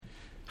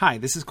Hi,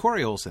 this is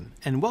Corey Olson,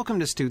 and welcome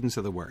to Students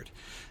of the Word.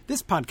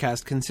 This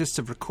podcast consists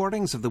of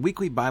recordings of the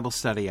weekly Bible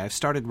study I've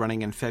started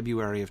running in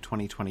February of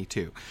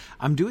 2022.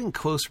 I'm doing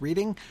close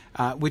reading,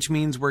 which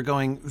means we're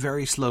going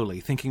very slowly,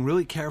 thinking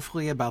really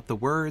carefully about the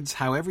words,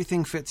 how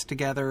everything fits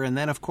together, and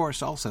then, of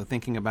course, also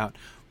thinking about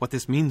what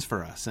this means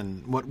for us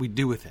and what we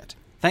do with it.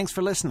 Thanks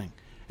for listening,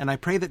 and I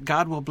pray that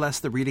God will bless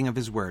the reading of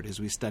His Word as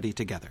we study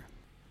together.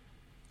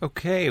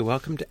 Okay,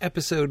 welcome to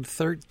episode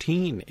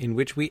 13, in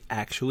which we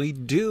actually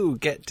do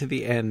get to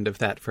the end of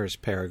that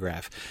first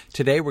paragraph.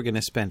 Today we're going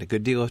to spend a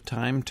good deal of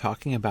time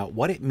talking about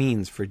what it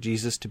means for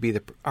Jesus to be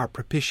our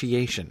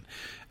propitiation,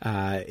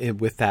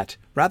 with that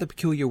rather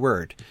peculiar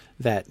word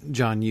that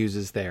John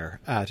uses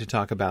there to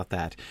talk about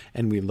that.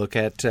 And we look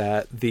at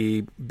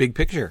the big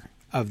picture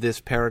of this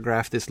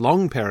paragraph, this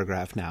long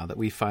paragraph now that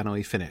we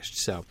finally finished.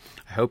 So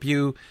I hope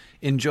you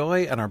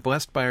enjoy and are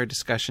blessed by our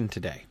discussion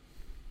today.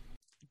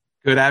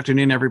 Good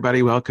afternoon,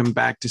 everybody. Welcome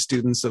back to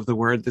Students of the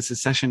Word. This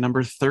is session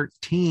number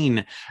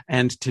 13.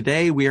 And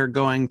today we are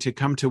going to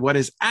come to what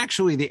is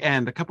actually the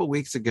end. A couple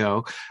weeks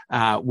ago,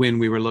 when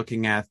we were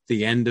looking at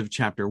the end of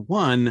chapter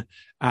 1,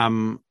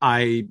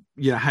 I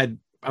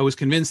was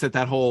convinced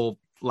that whole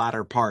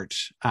latter part,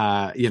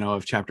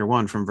 of chapter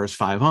 1 from verse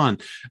 5 on,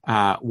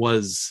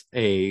 was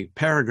a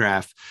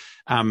paragraph.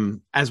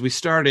 As we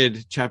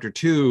started chapter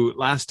 2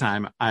 last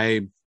time,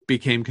 I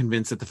became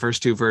convinced that the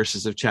first two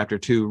verses of chapter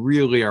 2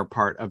 really are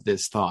part of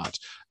this thought.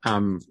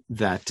 I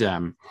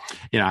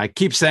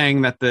keep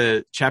saying that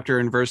the chapter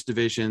and verse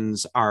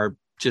divisions are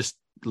just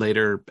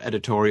later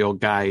editorial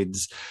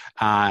guides,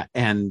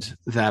 and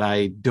that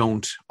I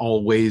don't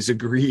always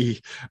agree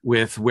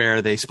with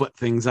where they split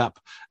things up.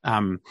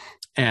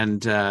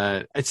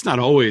 It's not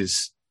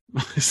always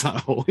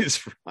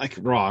like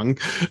wrong,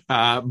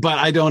 but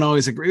I don't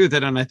always agree with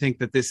it. And I think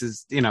that this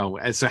is,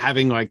 so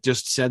having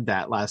just said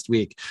that last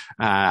week,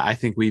 I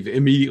think we've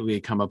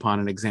immediately come upon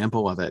an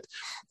example of it.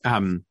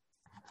 So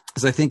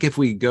I think if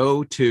we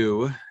go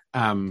to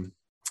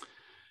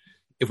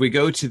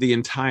the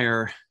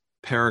entire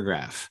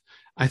paragraph,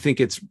 I think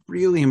it's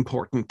really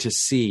important to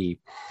see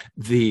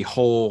the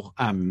whole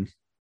kind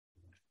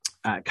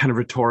of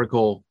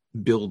rhetorical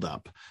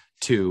buildup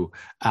to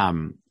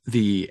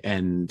the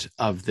end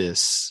of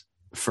this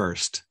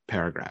first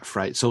paragraph,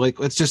 right? So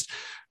let's just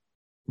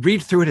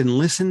read through it and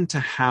listen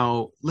to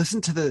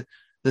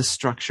the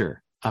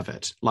structure of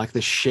it, like the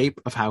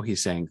shape of how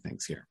he's saying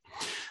things here.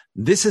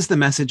 This is the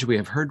message we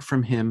have heard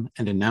from him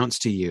and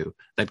announced to you,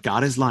 that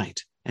God is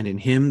light, and in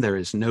him there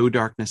is no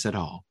darkness at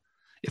all.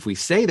 If we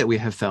say that we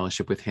have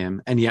fellowship with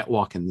him and yet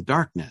walk in the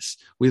darkness,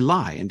 we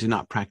lie and do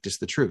not practice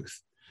the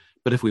truth.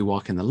 But if we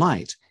walk in the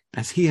light,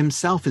 as he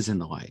himself is in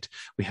the light,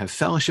 we have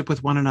fellowship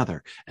with one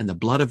another, and the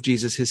blood of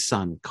Jesus, his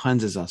son,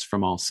 cleanses us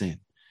from all sin.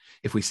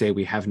 If we say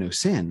we have no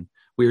sin,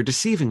 we are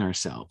deceiving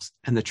ourselves,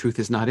 and the truth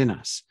is not in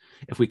us.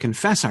 If we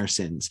confess our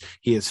sins,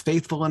 he is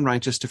faithful and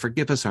righteous to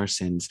forgive us our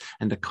sins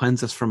and to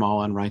cleanse us from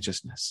all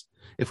unrighteousness.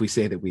 If we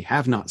say that we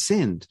have not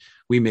sinned,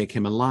 we make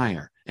him a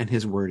liar, and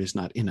his word is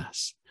not in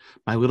us.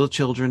 My little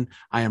children,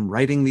 I am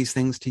writing these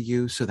things to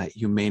you so that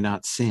you may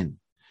not sin.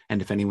 And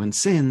if anyone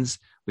sins,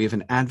 we have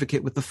an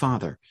advocate with the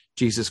Father,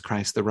 Jesus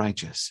Christ the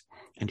righteous,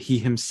 and he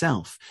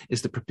himself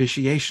is the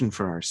propitiation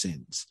for our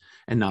sins,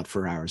 and not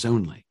for ours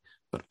only,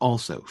 but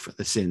also for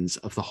the sins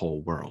of the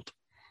whole world.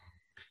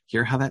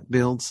 Hear how that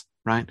builds,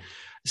 right?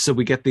 So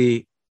we get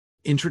the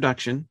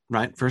introduction,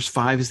 right? Verse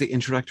 5 is the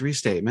introductory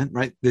statement,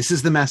 right? This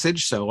is the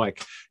message. So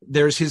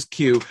there's his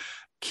cue.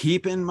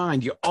 Keep in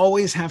mind, you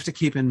always have to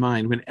keep in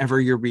mind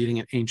whenever you're reading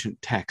an ancient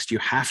text, you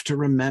have to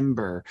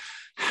remember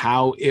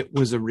how it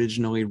was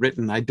originally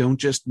written. I don't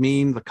just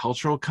mean the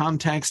cultural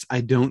context.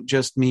 I don't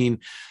just mean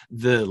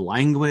the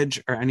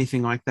language or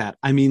anything like that.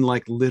 I mean,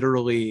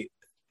 literally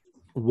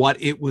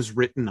what it was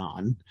written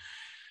on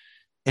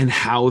and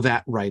how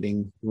that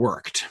writing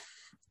worked,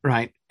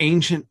 right?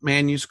 Ancient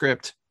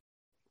manuscript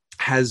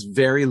has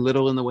very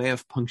little in the way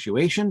of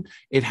punctuation.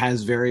 It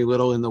has very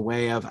little in the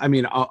way of,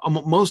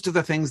 most of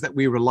the things that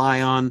we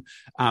rely on,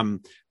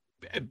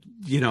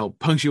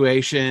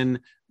 punctuation,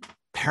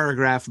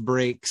 paragraph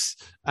breaks,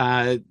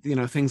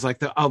 things like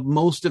that.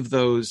 Most of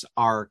those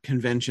are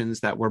conventions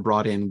that were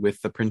brought in with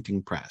the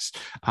printing press,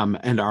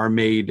 and are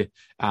made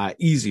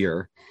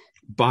easier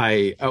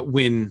by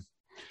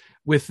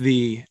with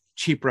the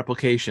cheap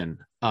replication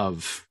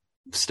of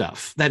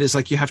stuff. That is,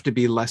 you have to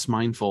be less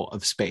mindful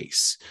of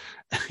space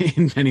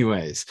in many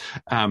ways.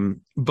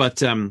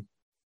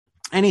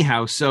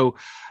 Anyhow, so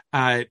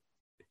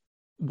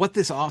what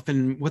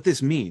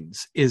this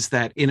means is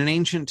that in an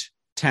ancient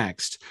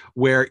text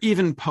where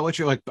even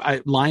poetry,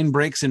 line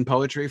breaks in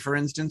poetry, for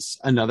instance,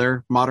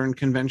 another modern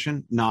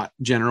convention not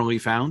generally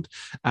found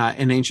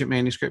in ancient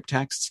manuscript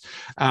texts.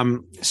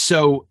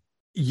 So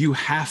you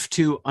have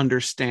to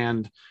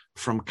understand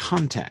from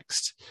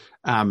context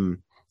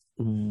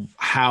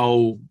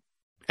how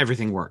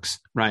everything works,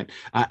 right?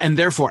 And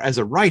therefore, as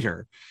a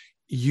writer,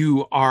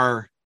 you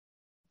are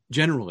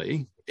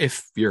generally,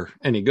 if you're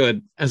any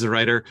good as a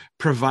writer,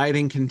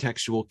 providing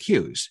contextual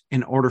cues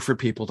in order for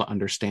people to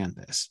understand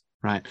this,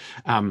 right?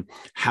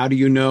 How do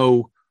you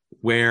know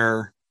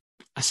where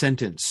a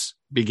sentence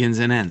begins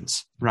and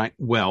ends, right?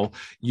 Well,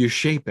 you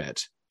shape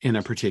it in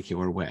a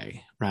particular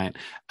way, right?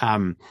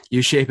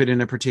 You shape it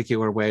in a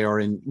particular way, or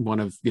in one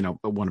of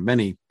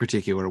many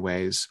particular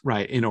ways,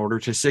 right? In order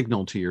to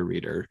signal to your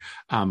reader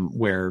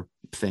where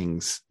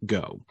things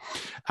go.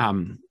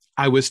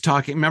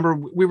 Remember,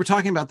 we were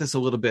talking about this a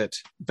little bit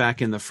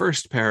back in the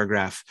first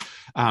paragraph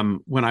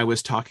when I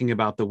was talking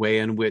about the way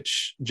in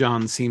which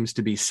John seems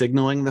to be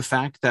signaling the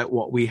fact that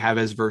what we have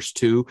as verse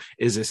 2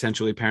 is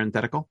essentially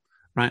parenthetical,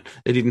 right?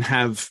 They didn't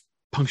have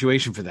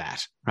punctuation for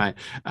that, right?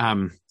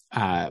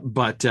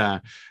 But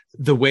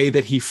the way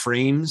that he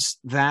frames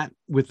that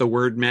with the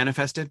word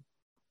manifested,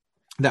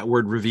 that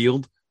word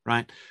revealed,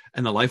 right?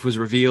 And the life was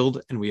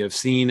revealed, and we have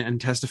seen and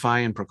testify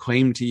and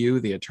proclaim to you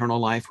the eternal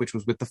life, which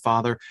was with the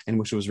Father and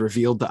which was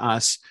revealed to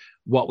us.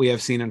 What we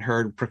have seen and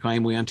heard,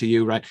 proclaim we unto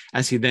you, right?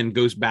 As he then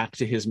goes back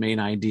to his main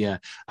idea,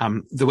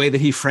 the way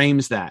that he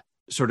frames that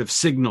sort of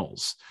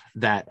signals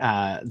that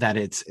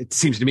it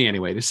seems to me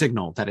anyway, to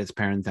signal that it's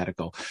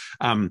parenthetical.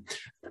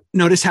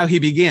 Notice how he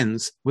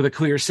begins with a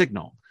clear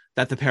signal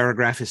that the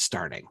paragraph is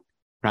starting,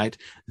 right?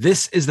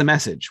 This is the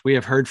message we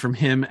have heard from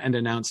him and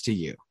announced to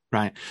you.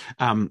 Right.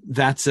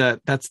 That's a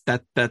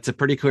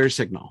pretty clear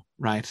signal,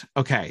 right?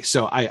 Okay.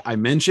 So I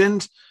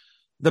mentioned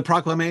the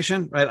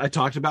proclamation, right? I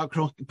talked about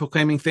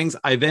proclaiming things.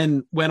 I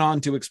then went on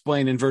to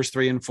explain in verse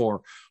 3 and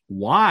 4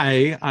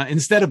 why,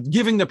 instead of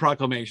giving the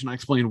proclamation, I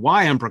explained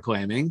why I'm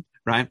proclaiming,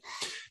 right?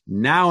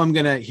 Now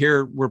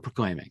we're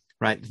proclaiming,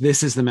 right?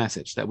 This is the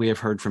message that we have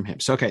heard from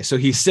him. So, okay. So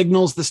he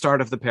signals the start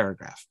of the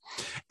paragraph,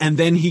 and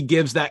then he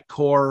gives that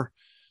core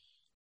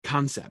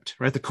concept,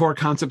 right? The core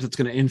concept that's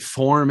going to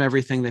inform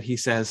everything that he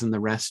says in the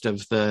rest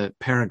of the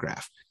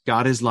paragraph.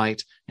 God is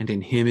light, and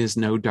in him is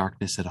no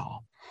darkness at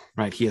all,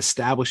 right? He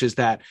establishes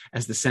that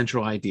as the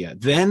central idea.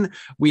 Then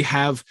we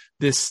have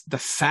the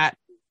fat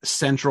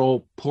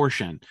central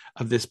portion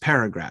of this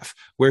paragraph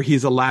where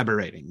he's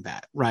elaborating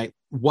that, right?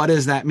 What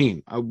does that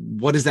mean?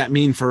 What does that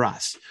mean for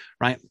us,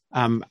 right?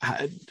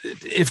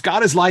 If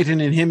God is light and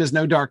in him is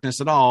no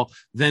darkness at all,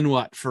 then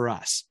what for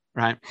us,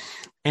 right?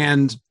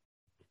 And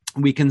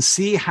we can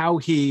see how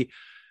he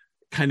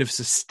kind of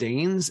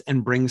sustains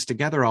and brings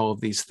together all of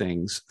these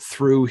things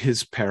through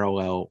his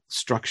parallel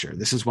structure.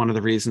 This is one of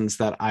the reasons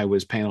that I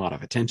was paying a lot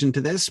of attention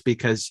to this,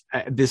 because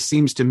this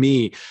seems to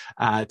me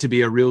to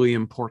be a really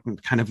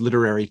important kind of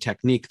literary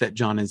technique that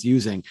John is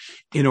using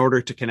in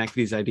order to connect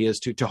these ideas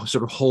to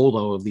sort of hold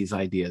all of these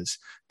ideas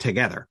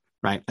together,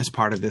 right, as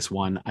part of this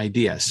one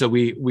idea. So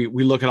we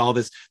look at all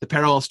this, the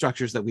parallel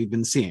structures that we've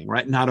been seeing,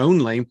 right? Not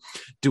only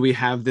do we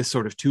have this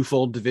sort of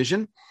twofold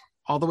division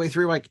all the way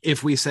through, like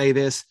if we say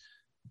this,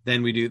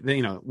 then we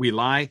do, we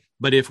lie.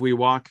 But if we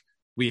walk,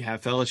 we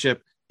have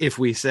fellowship. If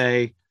we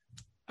say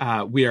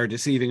we are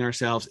deceiving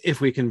ourselves,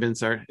 if we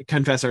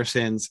confess our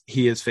sins,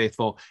 he is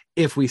faithful.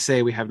 If we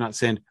say we have not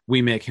sinned,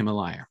 we make him a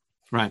liar,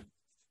 right?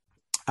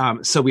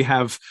 So we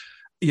have,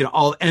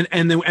 all,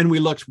 and we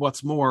looked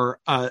what's more,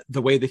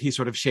 the way that he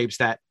sort of shapes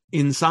that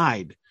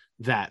inside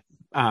that,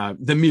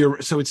 the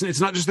mere, so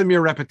it's not just the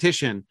mere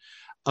repetition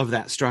of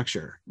that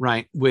structure,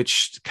 right?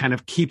 Which kind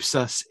of keeps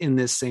us in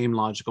this same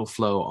logical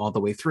flow all the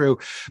way through.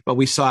 But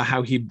we saw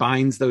how he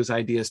binds those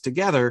ideas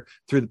together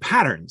through the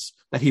patterns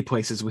that he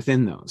places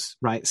within those,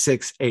 right?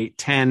 6, 8,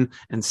 10,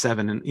 and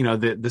 7. And,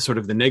 the sort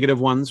of the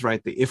negative ones,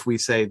 right? The, if we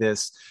say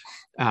this,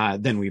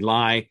 then we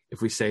lie.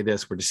 If we say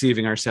this, we're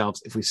deceiving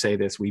ourselves. If we say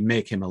this, we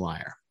make him a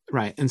liar,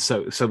 right? And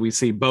so we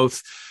see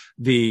both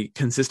the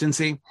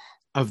consistency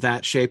of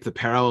that shape, the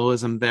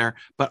parallelism there,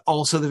 but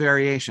also the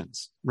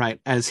variations,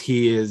 right? As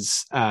he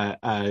is,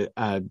 again,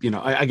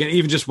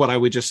 even just what I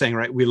was just saying,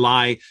 right? We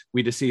lie,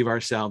 we deceive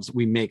ourselves,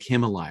 we make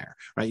him a liar,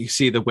 right? You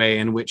see the way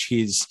in which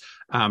he's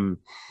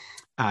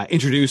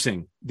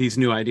introducing these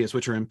new ideas,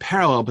 which are in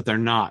parallel, but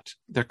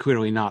they're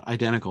clearly not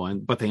identical,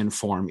 but they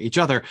inform each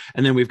other.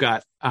 And then we've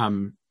got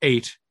 7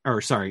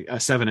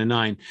 and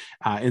 9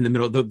 in the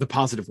middle, the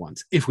positive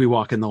ones. If we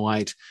walk in the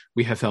light,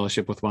 we have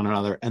fellowship with one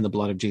another, and the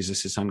blood of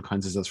Jesus, his son,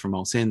 cleanses us from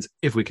all sins.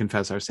 If we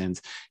confess our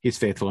sins, he's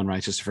faithful and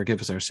righteous to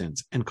forgive us our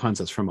sins and cleanse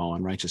us from all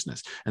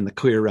unrighteousness. And the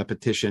clear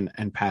repetition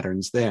and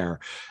patterns there.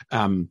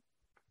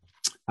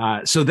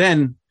 So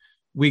then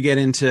we get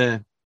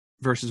into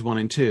verses 1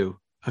 and 2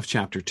 of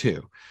chapter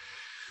 2.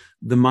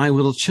 The my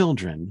little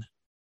children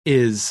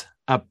is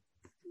up.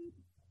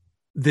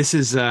 This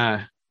is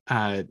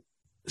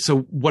so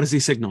what is he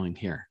signaling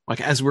here? Like,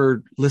 as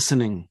we're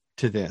listening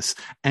to this,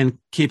 and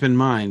keep in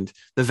mind,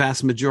 the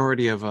vast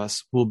majority of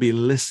us will be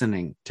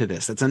listening to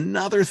this. That's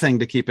another thing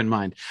to keep in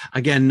mind.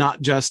 Again,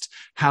 not just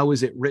how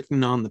is it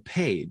written on the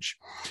page,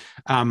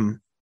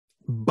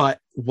 but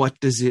what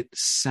does it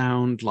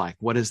sound like?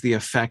 What is the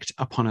effect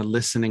upon a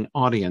listening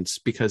audience?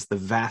 Because the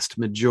vast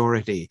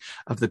majority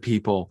of the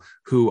people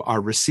who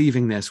are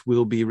receiving this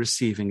will be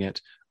receiving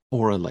it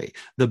orally.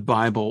 The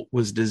Bible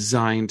was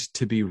designed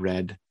to be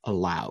read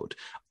aloud.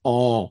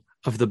 All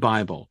of the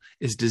Bible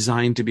is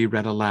designed to be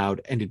read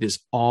aloud, and it is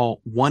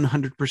all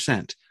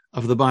 100%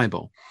 of the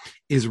Bible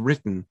is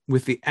written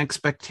with the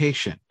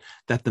expectation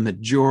that the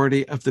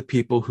majority of the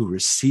people who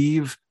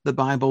receive the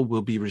Bible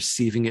will be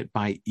receiving it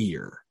by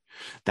ear.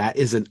 That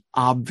is an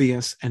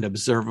obvious and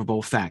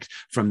observable fact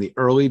from the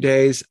early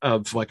days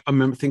of, like,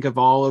 think of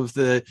all of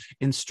the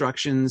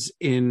instructions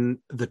in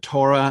the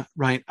Torah,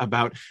 right,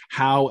 about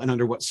how and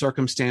under what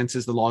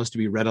circumstances the law is to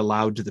be read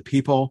aloud to the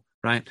people,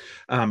 right?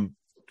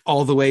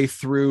 All the way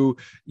through,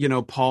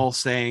 Paul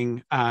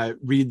saying,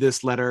 read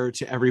this letter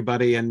to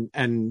everybody, and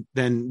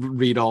then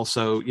read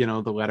also,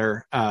 the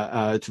letter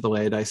to the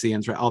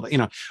Laodiceans, right? All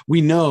that,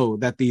 we know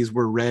that these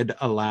were read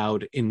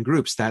aloud in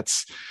groups.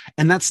 That's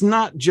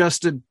not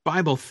just a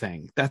Bible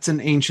thing. That's an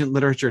ancient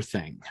literature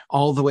thing,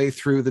 all the way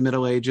through the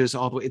Middle Ages.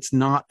 It's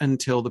not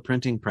until the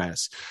printing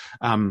press,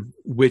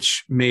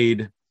 which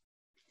made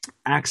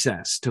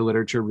access to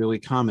literature really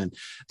common,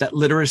 that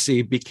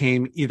literacy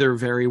became either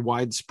very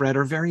widespread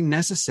or very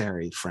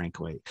necessary,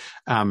 frankly.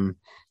 So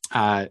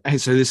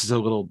this is a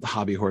little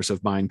hobby horse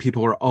of mine.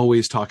 People are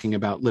always talking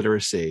about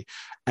literacy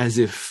as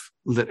if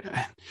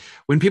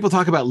when people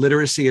talk about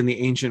literacy in the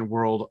ancient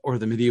world or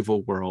the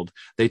medieval world,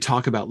 they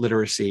talk about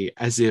literacy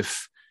as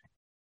if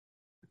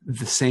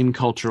the same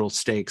cultural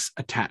stakes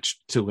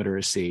attached to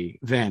literacy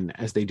then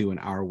as they do in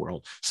our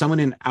world. Someone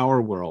in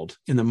our world,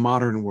 in the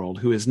modern world,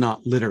 who is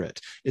not literate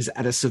is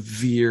at a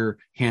severe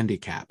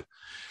handicap.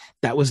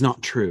 That was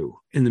not true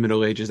in the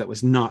Middle Ages. That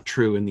was not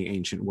true in the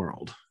ancient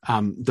world.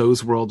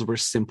 Those worlds were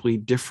simply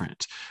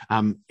different.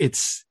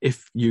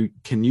 If you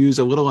can use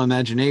a little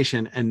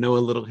imagination and know a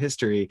little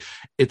history,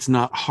 it's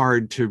not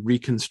hard to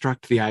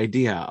reconstruct the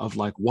idea of,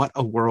 like, what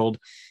a world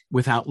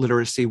without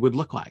literacy would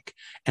look like,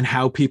 and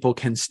how people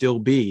can still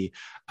be,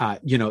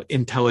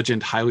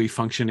 intelligent, highly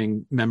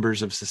functioning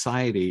members of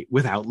society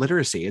without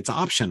literacy. It's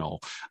optional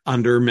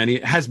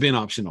it has been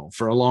optional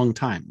for a long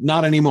time.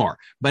 Not anymore,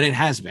 but it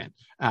has been.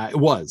 It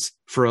was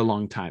for a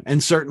long time,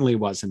 and certainly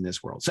was in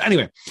this world. So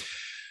anyway,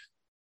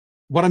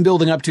 what I'm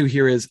building up to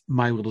here is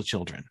my little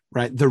children,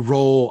 right? The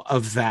role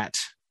of that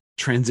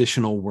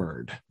transitional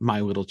word,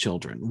 my little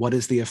children. What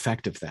is the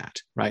effect of that,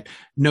 right?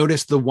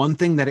 Notice the one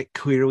thing that it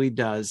clearly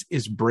does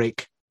is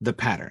break the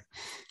pattern.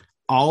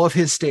 All of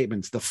his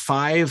statements, the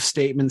 5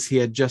 statements he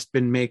had just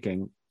been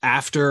making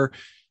after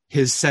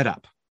his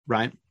setup,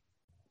 right?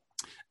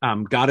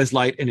 God is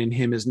light and in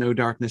him is no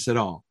darkness at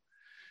all.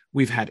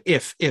 We've had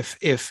if,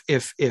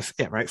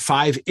 right?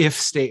 5 if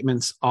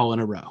statements all in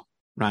a row,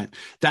 right?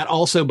 That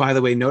also, by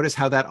the way, notice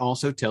how that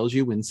also tells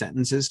you when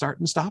sentences start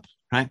and stop,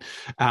 right?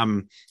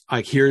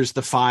 Like, here's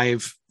the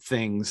 5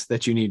 things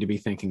that you need to be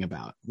thinking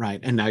about, right?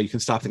 And now you can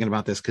stop thinking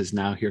about this, because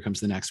now here comes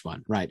the next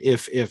one, right?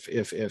 If.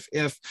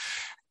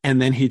 And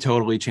then he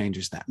totally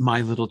changes that. My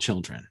little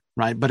children,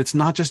 right? But it's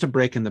not just a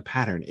break in the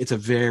pattern. It's a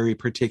very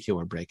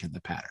particular break in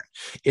the pattern.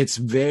 It's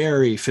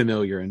very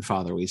familiar and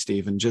fatherly,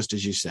 Stephen, just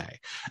as you say.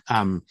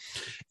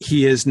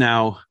 He is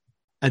now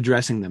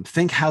addressing them.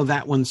 Think how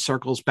that one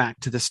circles back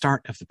to the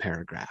start of the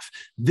paragraph.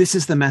 This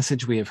is the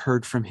message we have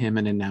heard from him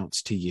and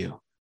announced to you,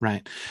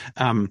 right?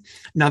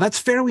 Now that's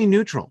fairly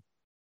neutral,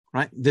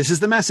 right? This is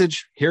the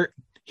message. Here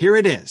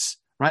it is.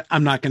 Right.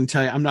 I'm not going to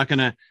tell you, I'm not going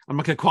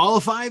to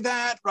qualify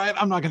that. Right.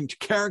 I'm not going to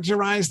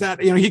characterize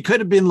that. He could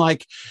have been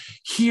like,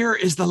 here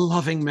is the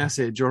loving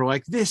message, or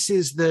like, this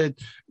is the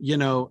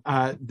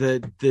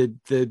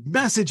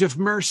message of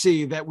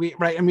mercy that we,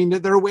 right. I mean,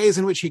 there are ways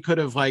in which he could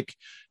have, like,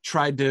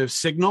 tried to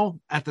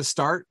signal at the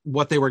start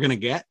what they were going to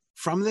get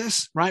from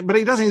this. Right. But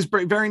he doesn't. He's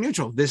very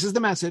neutral. This is the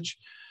message.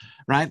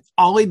 Right.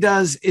 All he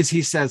does is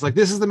he says, like,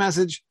 this is the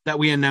message that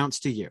we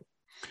announced to you.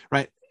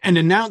 Right. And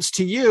announced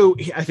to you,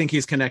 I think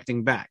he's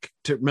connecting back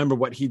to remember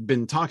what he'd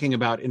been talking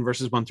about in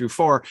verses 1 through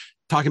 4,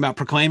 talking about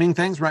proclaiming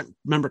things, right?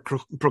 Remember,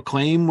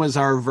 proclaim was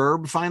our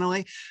verb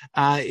finally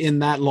in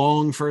that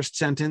long first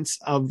sentence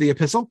of the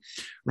epistle,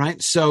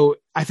 right? So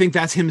I think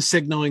that's him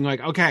signaling, like,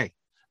 okay,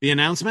 the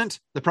announcement,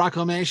 the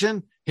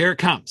proclamation, here it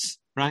comes,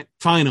 right?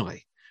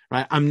 Finally,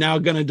 right? I'm now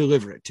going to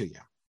deliver it to you.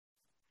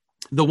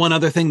 The one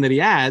other thing that he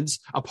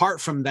adds,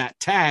 apart from that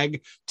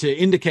tag to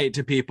indicate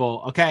to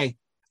people, okay,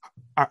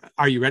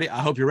 are you ready? I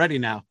hope you're ready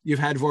now. You've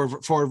had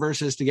four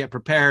verses to get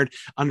prepared,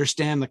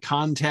 understand the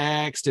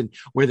context and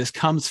where this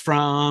comes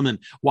from and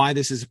why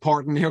this is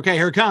important. Okay,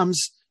 here it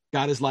comes.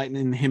 God is light and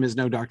in him is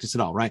no darkness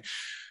at all, right?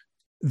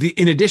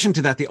 In addition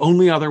to that, the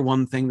only other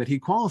one thing that he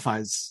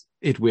qualifies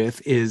it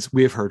with is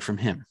we have heard from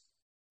him,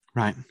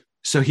 right?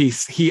 So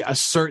he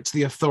asserts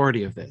the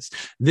authority of this.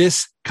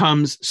 This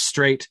comes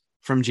straight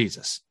from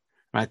Jesus,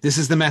 right? This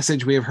is the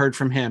message we have heard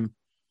from him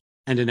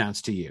and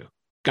announced to you.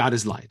 God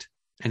is light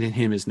and in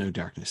him is no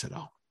darkness at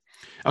all.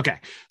 Okay,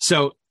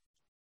 so,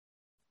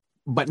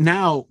 but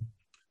now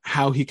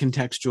how he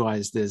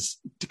recontextualizes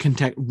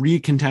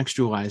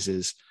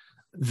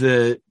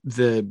the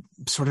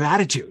sort of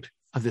attitude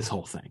of this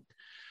whole thing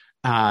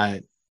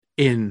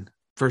in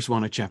verse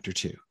 1 of chapter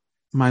 2.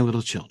 My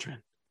little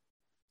children,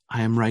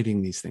 I am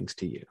writing these things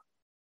to you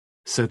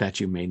so that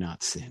you may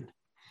not sin.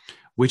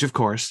 Which, of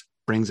course,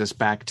 brings us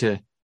back to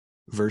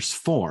verse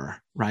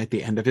 4, right?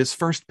 The end of his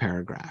first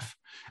paragraph.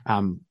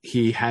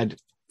 He had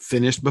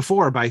finished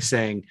before by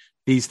saying,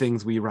 These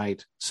things we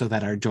write so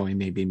that our joy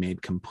may be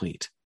made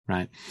complete,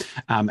 right?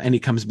 And he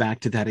comes back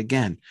to that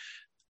again.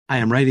 I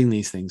am writing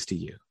these things to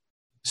you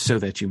so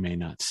that you may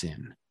not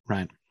sin,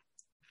 right?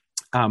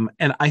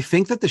 And I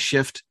think that the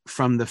shift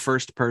from the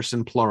first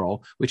person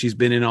plural, which he's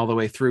been in all the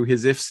way through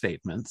his if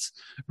statements,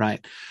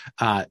 right,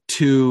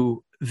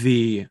 to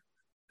the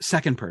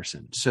second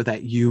person, so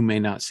that you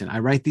may not sin. I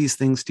write these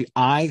things to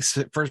I,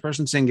 first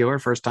person singular,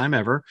 first time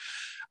ever.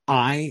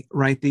 I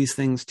write these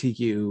things to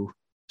you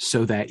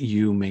so that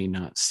you may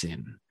not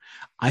sin.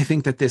 I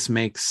think that this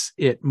makes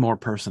it more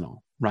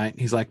personal, right?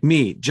 He's like,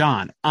 me,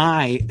 John,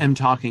 I am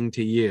talking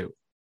to you,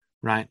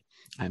 right?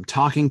 I'm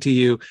talking to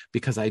you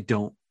because I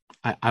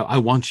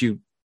want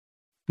you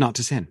not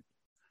to sin.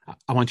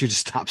 I want you to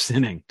stop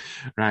sinning,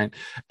 right?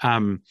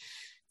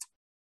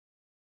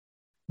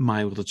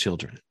 My little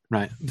children,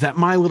 right? That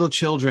my little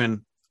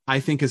children,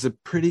 I think, is a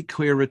pretty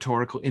clear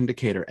rhetorical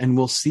indicator, and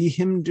we'll see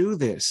him do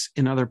this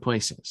in other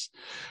places.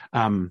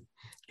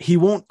 He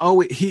won't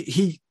always,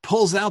 he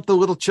pulls out the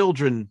little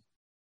children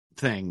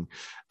thing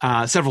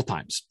several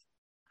times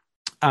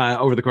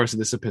over the course of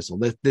this epistle.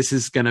 This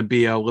is going to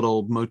be a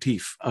little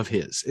motif of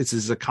his. This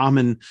is a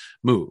common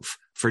move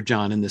for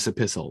John in this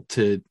epistle,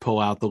 to pull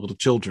out the little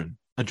children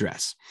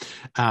address.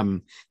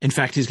 In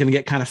fact, he's going to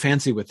get kind of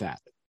fancy with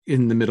that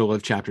in the middle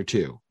of chapter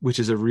 2, which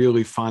is a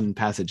really fun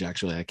passage,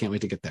 actually. I can't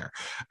wait to get there.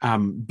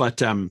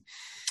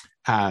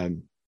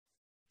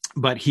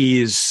 But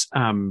he's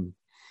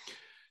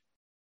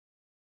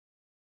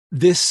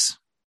this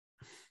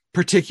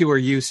particular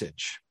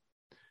usage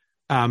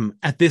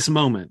at this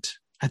moment,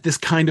 at this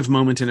kind of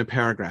moment in a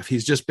paragraph,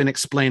 he's just been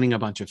explaining a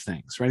bunch of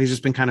things, right? He's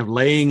just been kind of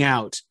laying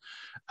out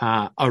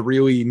a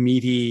really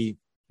meaty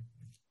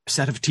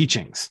set of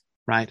teachings,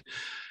 right?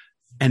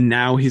 And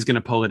now he's going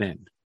to pull it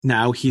in.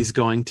 Now he's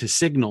going to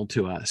signal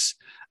to us,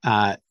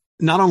 not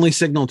only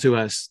signal to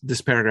us this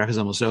paragraph is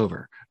almost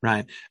over,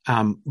 right?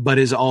 But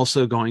is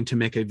also going to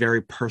make a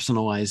very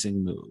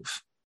personalizing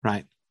move,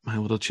 right? My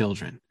little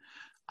children,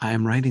 I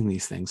am writing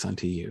these things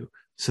unto you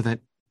so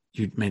that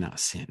you may not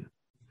sin,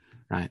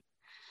 right?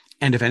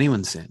 And if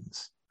anyone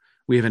sins,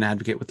 we have an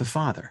advocate with the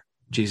Father,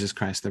 Jesus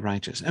Christ the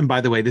righteous. And by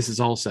the way, this is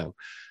also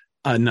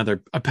a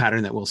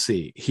pattern that we'll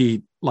see.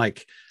 He,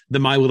 like, the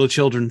my little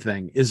children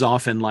thing is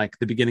often like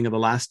the beginning of the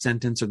last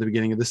sentence or the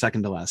beginning of the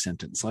second to last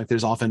sentence. Like,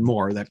 there's often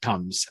more that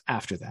comes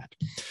after that.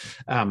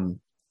 And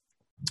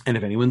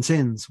if anyone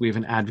sins, we have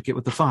an advocate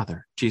with the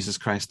Father, Jesus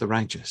Christ the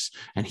righteous.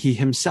 And he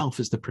himself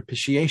is the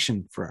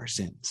propitiation for our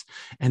sins,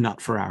 and not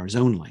for ours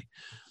only,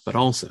 but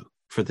also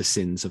for the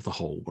sins of the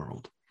whole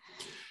world.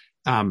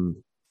 Now,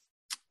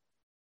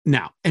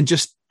 and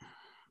just,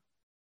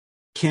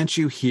 can't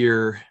you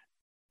hear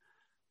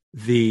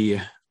the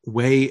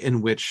way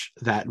in which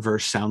that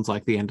verse sounds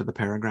like the end of the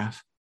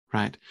paragraph,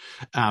 right?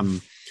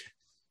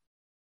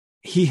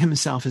 He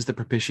himself is the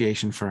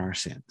propitiation for our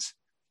sins,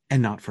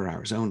 and not for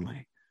ours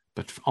only,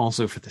 but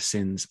also for the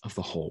sins of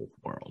the whole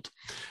world.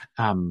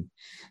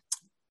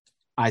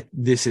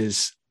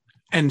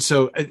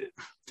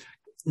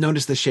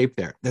 Notice the shape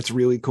there. That's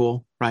really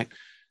cool, right?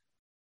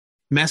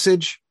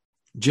 Message,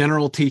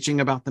 general teaching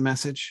about the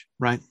message,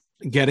 right?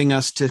 Getting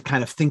us to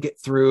kind of think it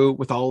through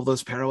with all of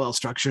those parallel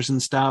structures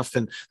and stuff,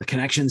 and the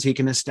connections he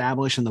can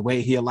establish and the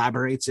way he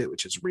elaborates it,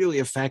 which is really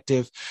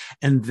effective.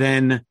 And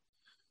then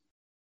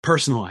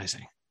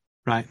personalizing,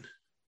 right?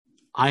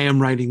 I am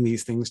writing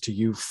these things to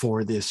you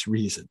for this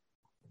reason,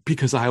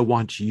 because I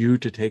want you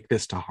to take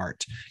this to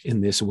heart in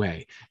this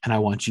way. And I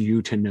want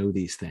you to know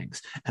these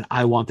things. And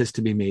I want this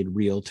to be made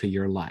real to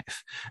your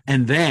life.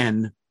 And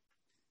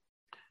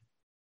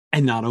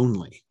not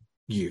only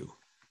you,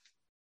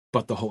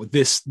 but the whole,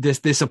 this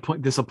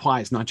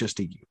applies not just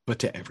to you, but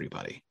to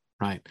everybody,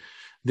 right?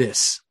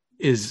 This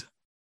is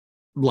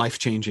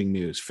life-changing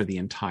news for the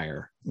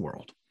entire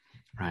world,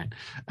 right?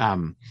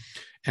 And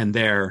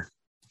there,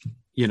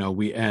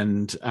 we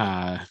end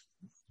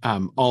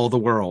all the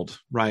world,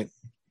 right?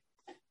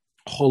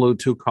 Holo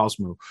to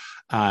cosmo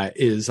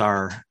is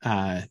our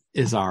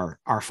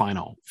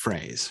final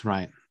phrase,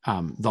 right?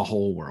 The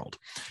whole world,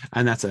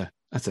 and that's a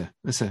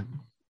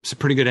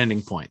pretty good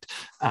ending point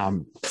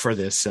for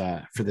this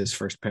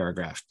first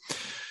paragraph.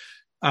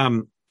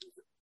 Now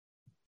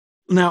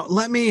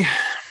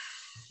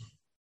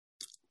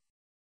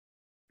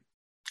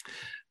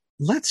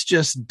let's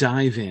just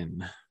dive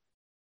in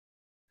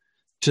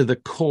to the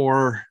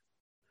core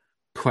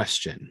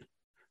question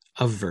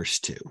of verse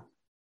 2.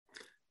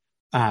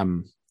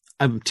 I'm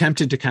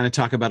tempted to kind of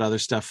talk about other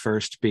stuff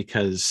first,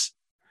 because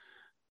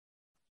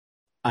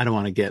I don't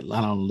want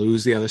to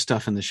lose the other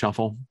stuff in the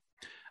shuffle,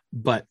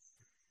 but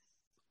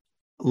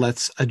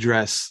let's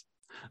address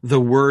the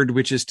word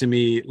which is to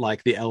me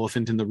like the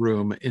elephant in the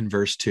room in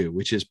verse 2,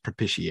 which is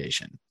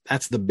propitiation.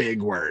 That's the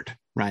big word,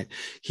 right?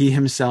 He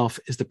himself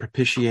is the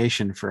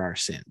propitiation for our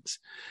sins,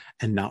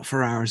 and not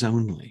for ours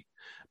only,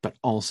 but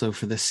also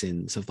for the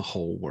sins of the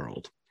whole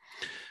world.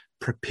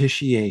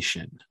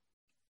 Propitiation.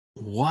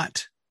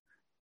 What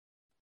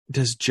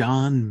does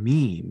John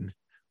mean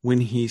when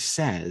he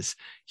says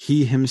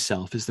he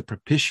himself is the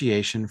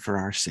propitiation for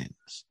our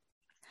sins?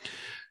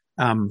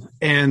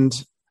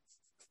 And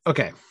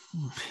okay,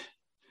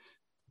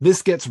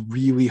 this gets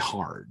really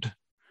hard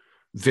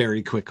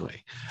very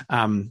quickly.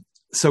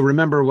 So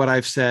remember what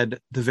I've said,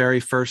 the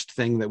very first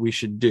thing that we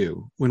should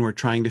do when we're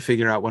trying to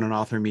figure out what an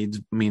author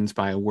means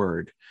by a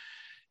word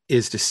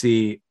is to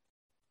see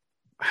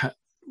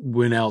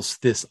when else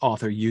this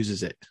author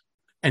uses it.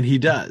 And he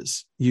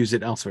does use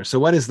it elsewhere. So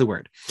what is the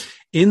word?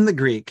 In the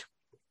Greek,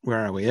 where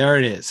are we? There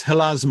it is,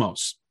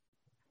 hilasmos.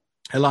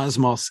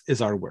 Hilasmos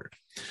is our word.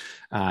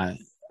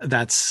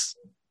 That's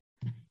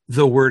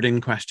the word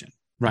in question,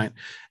 right?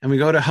 And we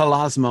go to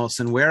hilasmos,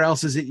 and where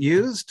else is it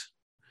used?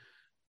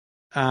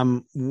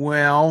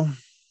 Well,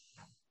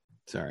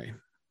 sorry,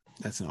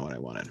 that's not what I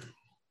wanted.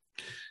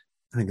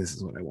 I think this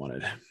is what I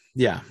wanted.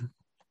 Yeah.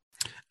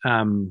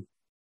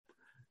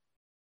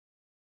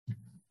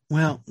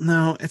 Well,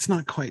 no, it's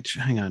not quite.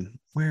 Hang on.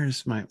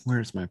 Where's my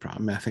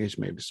problem? I think I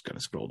maybe just got to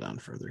scroll down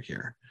further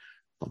here.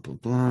 Blah, blah,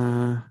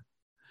 blah.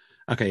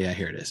 Okay. Yeah,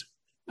 here it is.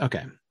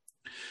 Okay.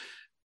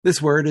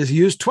 This word is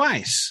used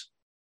twice,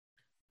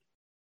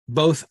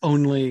 both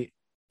only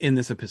in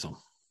this epistle,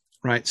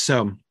 right?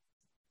 So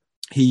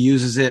he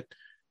uses it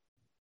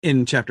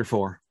in chapter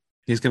 4.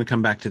 He's going to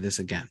come back to this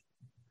again.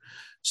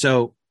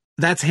 So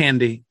that's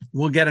handy.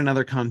 We'll get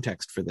another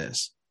context for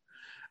this.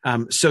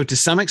 So to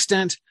some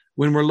extent,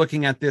 when we're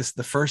looking at this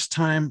the first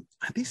time,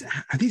 are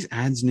these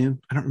ads new?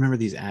 I don't remember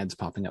these ads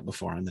popping up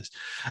before on this.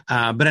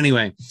 But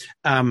anyway,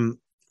 when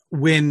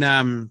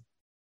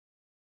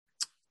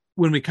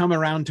we come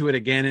around to it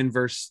again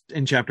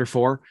in chapter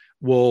 4,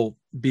 we'll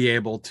be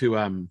able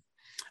to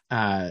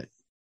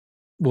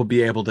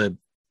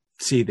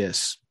see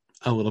this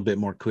a little bit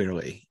more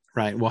clearly,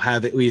 right? We'll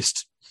have at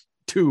least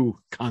 2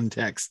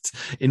 contexts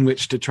in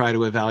which to try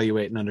to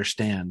evaluate and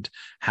understand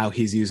how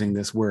he's using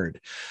this word.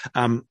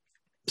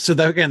 So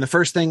again, the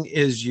first thing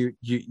is you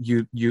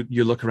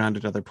look around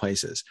at other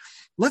places.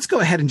 Let's go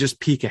ahead and just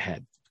peek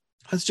ahead.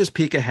 Let's just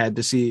peek ahead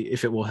to see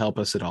if it will help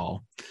us at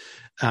all.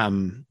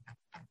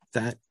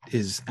 That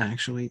is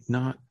actually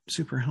not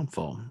super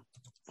helpful.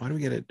 Why do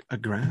we get a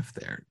graph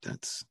there?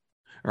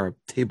 Or a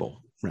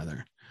table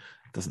rather.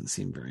 Doesn't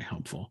seem very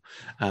helpful.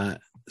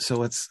 So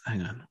let's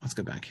hang on. Let's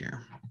go back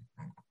here.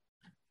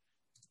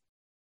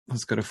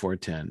 Let's go to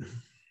 410.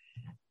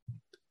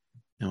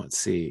 Now let's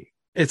see.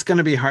 It's going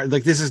to be hard.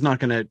 Like, this is not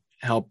going to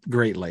help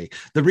greatly.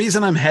 The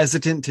reason I'm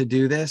hesitant to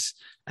do this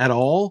at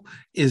all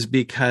is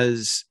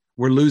because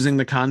we're losing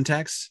the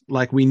context.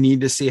 Like, we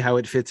need to see how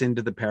it fits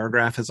into the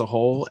paragraph as a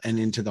whole and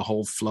into the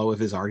whole flow of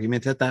his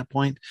argument at that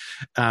point.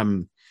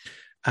 I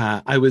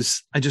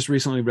just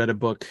recently read a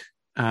book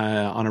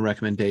on a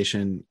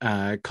recommendation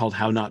called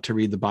How Not to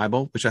Read the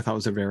Bible, which I thought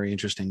was a very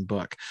interesting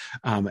book.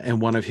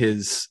 And one of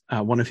his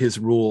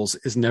rules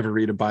is never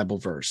read a Bible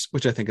verse,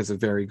 which I think is a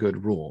very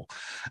good rule.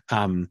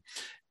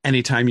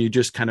 Anytime you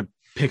just kind of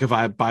pick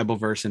a Bible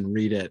verse and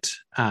read it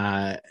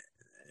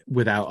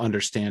without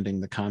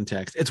understanding the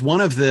context, it's one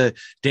of the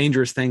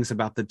dangerous things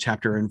about the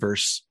chapter and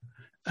verse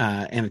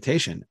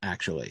annotation,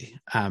 actually,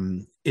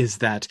 is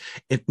that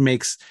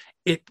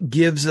it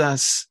gives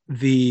us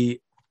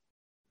the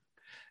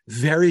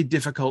very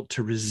difficult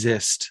to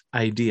resist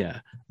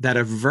idea that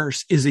a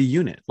verse is a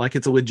unit, like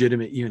it's a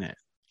legitimate unit,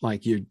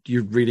 like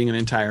you're reading an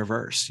entire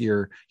verse,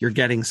 you're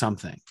getting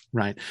something,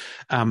 right?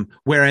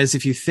 Whereas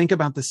if you think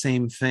about the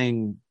same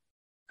thing,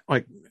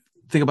 like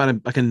think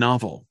about a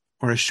novel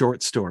or a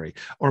short story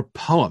or a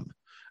poem,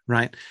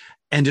 right?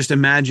 And just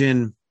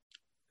imagine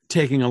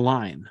taking a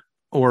line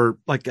or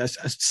like a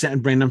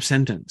random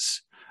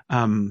sentence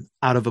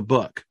out of a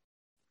book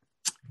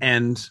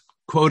and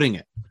quoting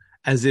it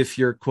as if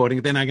you're quoting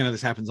it. Then I know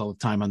this happens all the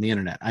time on the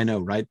internet. I know,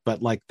 right?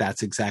 But like,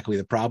 that's exactly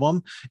the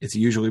problem. It's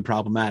usually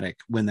problematic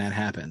when that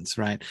happens,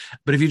 right?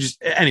 But if you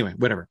just, anyway,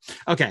 whatever.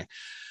 Okay.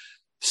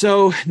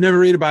 So never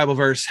read a Bible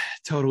verse.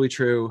 Totally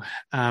true.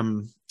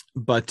 Okay,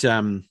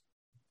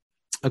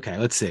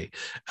 let's see.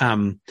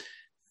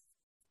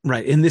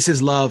 Right. And this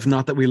is love,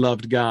 not that we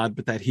loved God,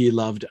 but that he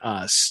loved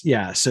us.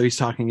 Yeah. So he's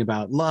talking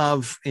about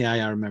love. Yeah,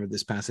 I remember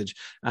this passage.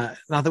 Not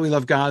that we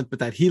love God, but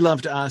that he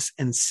loved us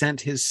and sent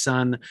his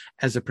son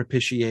as a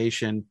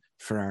propitiation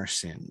for our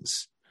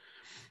sins.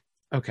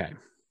 Okay.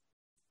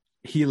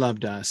 He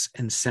loved us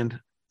and sent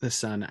the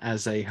son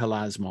as a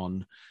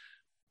hilasmon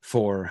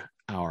for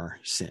our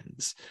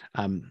sins.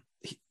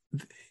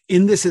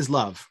 In this is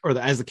love, or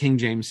as the King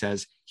James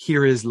says,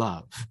 here is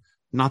love.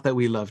 Not that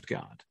we loved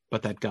God,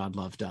 but that God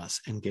loved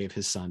us and gave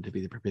his son to be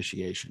the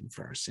propitiation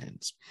for our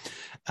sins.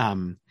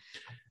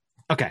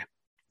 Okay,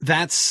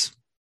 that's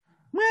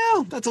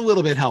a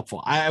little bit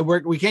helpful.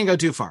 We can't go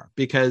too far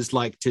because,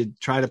 like, to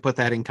try to put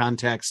that in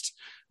context,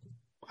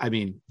 I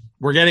mean,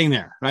 we're getting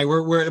there, right?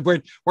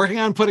 We're working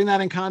on putting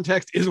that in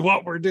context is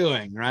what we're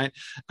doing, right?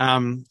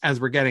 As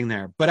we're getting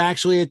there. But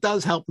actually, it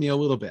does help me a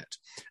little bit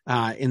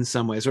in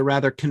some ways, or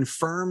rather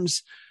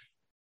confirms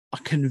a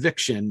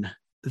conviction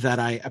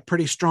a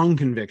pretty strong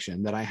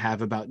conviction that I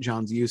have about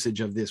John's usage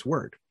of this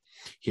word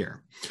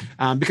here.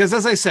 Because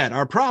as I said,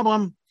 our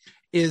problem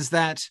is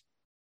that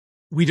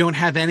we don't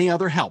have any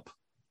other help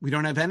We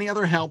don't have any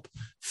other help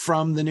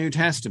from the New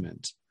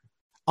Testament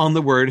on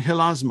the word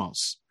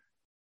hilasmos.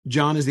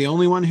 John is the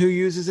only one who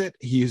uses it.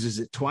 He uses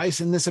it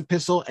twice in this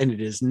epistle, and it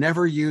is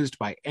never used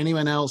by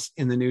anyone else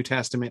in the New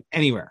Testament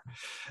anywhere.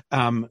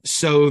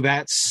 So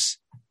that's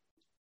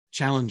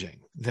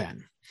challenging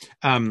then.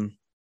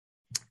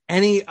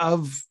 Any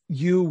of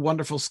you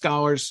wonderful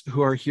scholars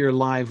who are here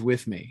live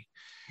with me,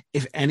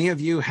 if any of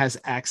you has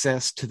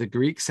access to the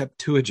Greek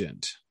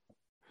Septuagint,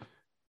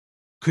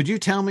 could you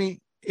tell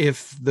me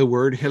if the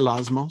word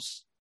hilasmos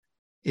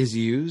is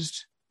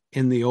used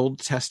in the Old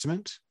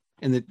Testament,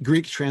 in the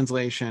Greek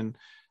translation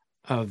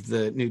of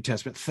the New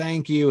Testament?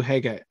 Thank you,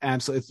 Hege.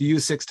 Absolutely. It's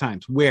used 6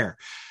 times. Where?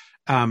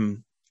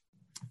 And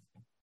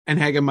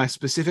Hege, my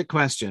specific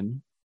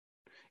question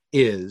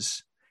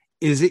is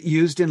it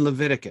used in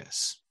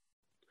Leviticus?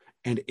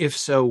 And if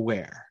so,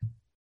 where?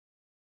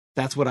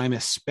 That's what I'm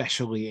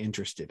especially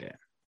interested in,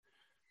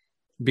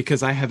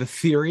 because I have a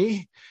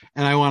theory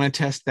and I want to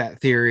test that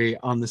theory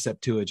on the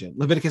Septuagint.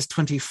 Leviticus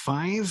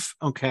 25.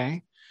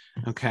 Okay.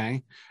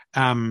 Leviticus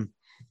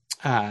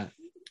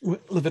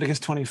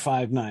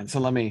 25:9. So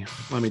let me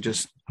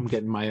just, I'm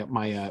getting my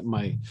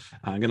I'm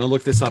going to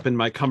look this up in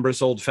my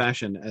cumbrous old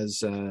fashion, as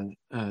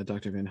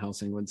Dr. Van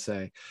Helsing would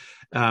say.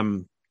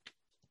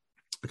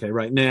 Okay,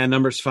 right.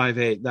 Numbers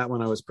 5:8. That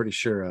one I was pretty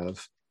sure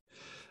of,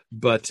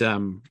 but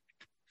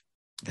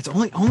it's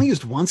only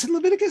used once in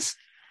Leviticus.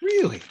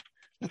 Really,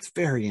 that's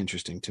very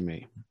interesting to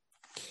me.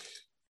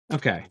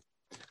 Okay,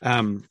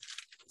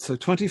 so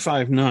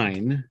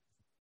 25:9.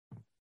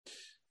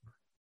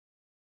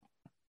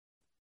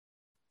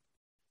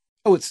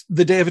 Oh, it's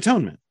the Day of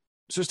Atonement.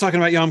 So it's talking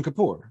about Yom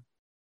Kippur.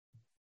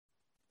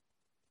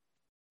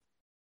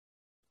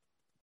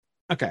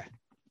 Okay.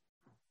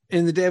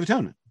 In the Day of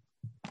Atonement.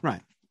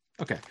 Right.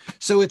 Okay.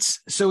 So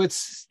it's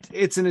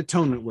an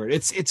atonement word.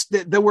 It's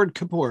the word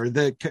Kippur,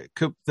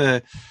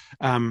 the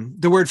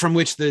word from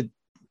which the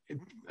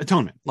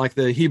atonement, like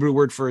the Hebrew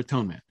word for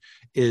atonement,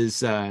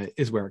 is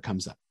where it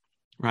comes up.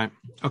 Right.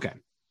 Okay.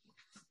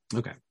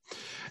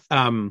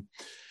 All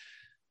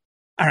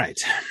right.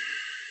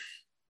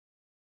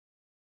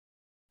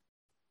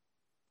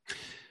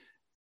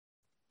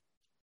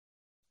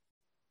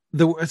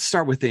 Let's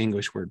start with the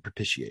English word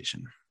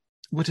propitiation.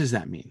 What does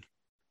that mean?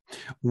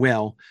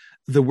 Well,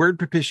 the word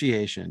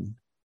propitiation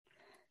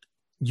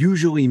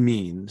usually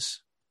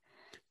means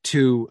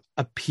to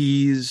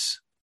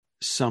appease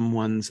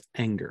someone's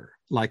anger,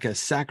 like a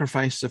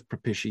sacrifice of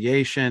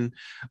propitiation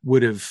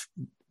were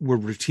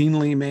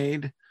routinely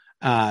made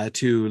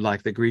to,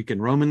 like, the Greek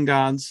and Roman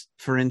gods,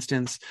 for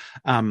instance.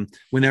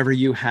 Whenever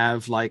you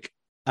have like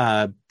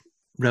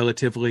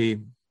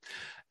relatively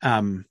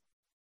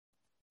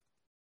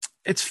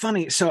it's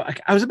funny. So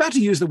I was about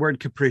to use the word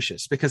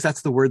capricious because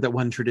that's the word that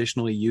one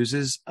traditionally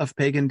uses of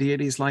pagan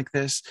deities like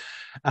this.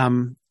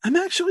 I'm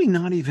actually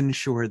not even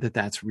sure that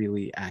that's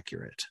really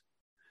accurate.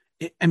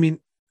 I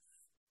mean,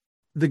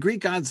 the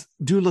Greek gods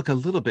do look a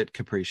little bit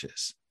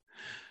capricious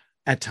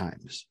at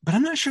times, but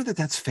I'm not sure that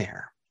that's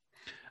fair.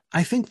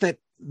 I think that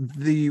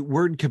the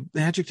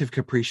adjective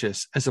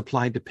capricious as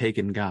applied to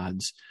pagan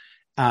gods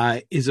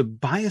is a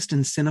biased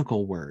and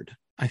cynical word,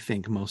 I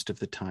think, most of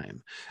the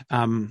time.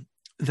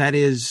 That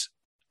is,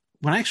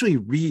 when I actually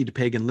read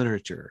pagan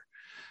literature,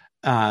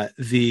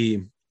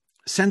 the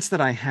sense that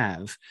I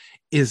have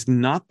is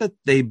not that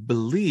they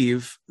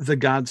believe the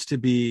gods to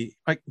be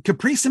like,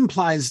 caprice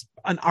implies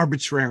an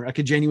arbitrary, like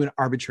a genuine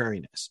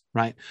arbitrariness,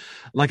 right?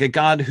 Like a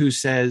god who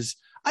says,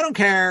 I don't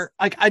care,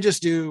 like I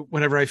just do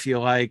whatever I feel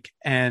like,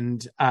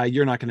 and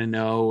you're not going to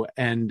know,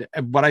 and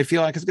what I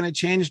feel like is going to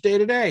change day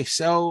to day.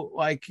 So,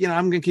 like,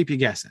 I'm going to keep you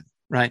guessing.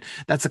 Right.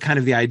 That's the kind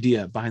of the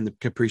idea behind the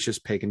capricious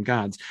pagan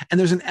gods. And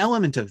there's an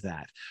element of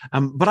that.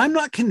 But I'm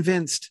not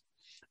convinced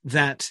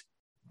that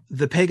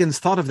the pagans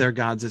thought of their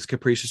gods as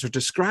capricious or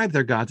described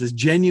their gods as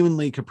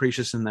genuinely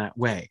capricious in that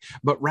way.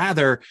 But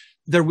rather,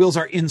 their wills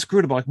are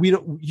inscrutable. Like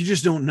you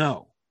just don't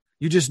know.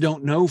 You just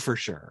don't know for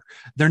sure.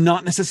 They're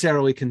not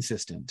necessarily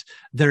consistent.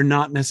 They're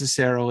not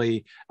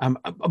necessarily,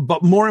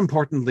 but more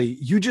importantly,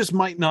 you just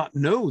might not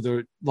know.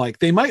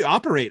 They might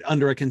operate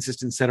under a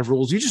consistent set of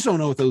rules. You just don't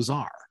know what those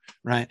are.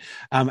 Right.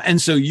 And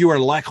so you are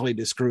likely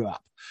to screw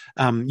up.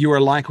 You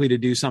are likely to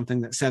do something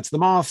that sets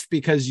them off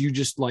because you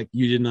just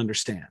you didn't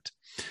understand.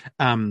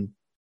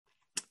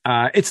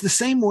 It's the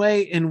same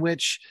way in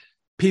which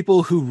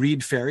people who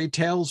read fairy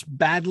tales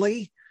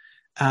badly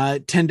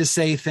tend to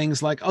say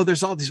things like, oh,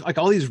 there's all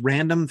these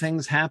random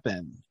things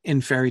happen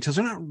in fairy tales.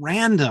 They're not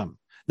random.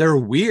 They're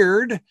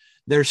weird.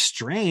 They're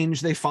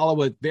strange. They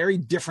follow a very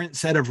different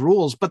set of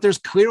rules, but there's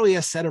clearly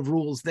a set of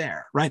rules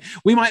there, right?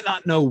 We might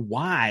not know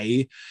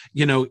why,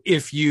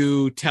 if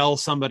you tell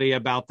somebody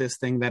about this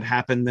thing that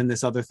happened, then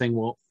this other thing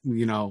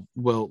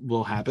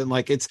will happen.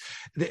 Like it's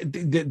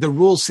the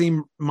rules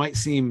might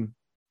seem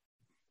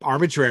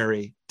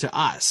arbitrary to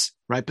us,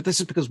 right? But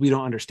this is because we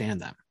don't understand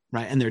them,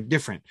 right? And they're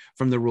different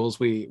from the rules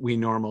we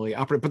normally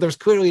operate, but there's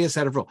clearly a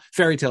set of rules.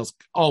 Fairy tales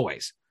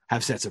always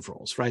have sets of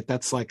rules, right?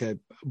 That's like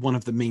one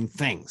of the main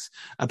things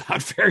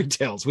about fairy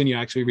tales when you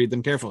actually read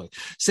them carefully.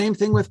 Same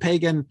thing with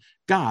pagan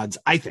gods.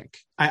 I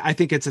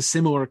think it's a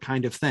similar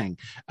kind of thing.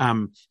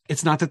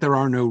 It's not that there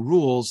are no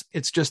rules.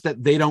 It's just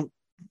that they don't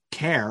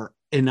care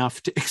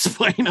enough to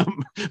explain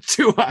them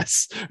to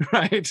us,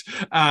 right?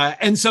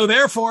 And so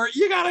therefore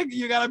you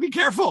gotta be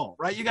careful,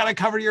 right? You gotta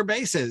cover your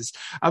bases.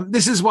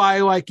 This is why,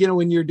 like,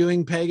 when you're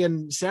doing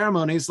pagan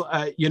ceremonies,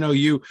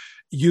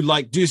 you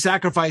like do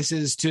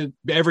sacrifices to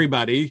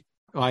everybody,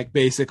 like,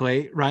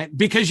 basically, right?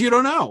 Because you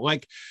don't know,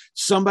 like,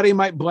 somebody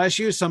might bless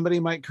you, somebody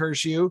might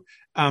curse you.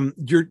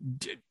 You're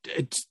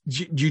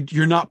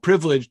not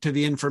privileged to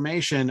the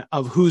information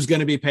of who's going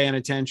to be paying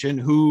attention,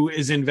 who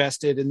is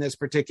invested in this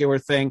particular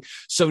thing.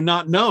 So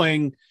not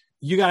knowing,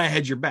 you got to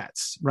hedge your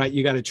bets, right?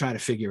 You got to try to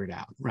figure it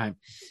out, right?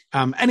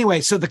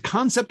 Anyway, so the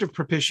concept of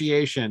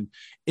propitiation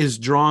is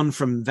drawn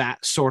from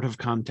that sort of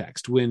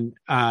context when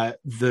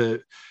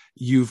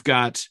you've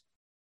got,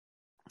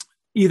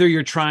 either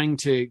you're trying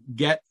to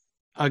get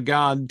a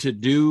god to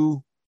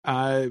do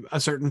a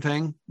certain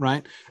thing,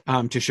 right?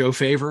 To show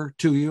favor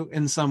to you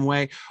in some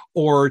way,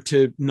 or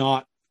to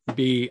not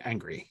be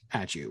angry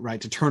at you, right?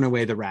 To turn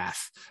away the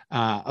wrath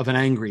of an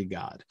angry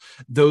God.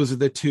 Those are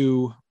the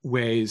two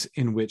ways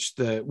in which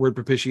the word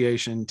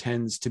propitiation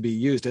tends to be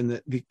used,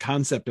 and the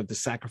concept of the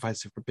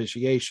sacrifice of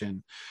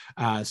propitiation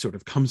sort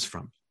of comes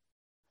from.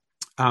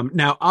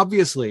 Now,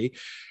 obviously,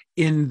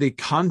 in the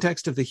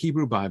context of the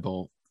Hebrew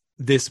Bible,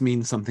 this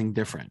means something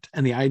different.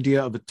 And the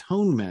idea of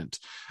atonement,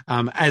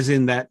 as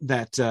in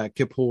that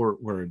Kippur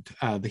word,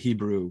 the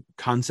Hebrew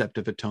concept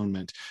of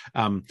atonement,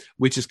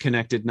 which is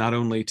connected not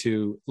only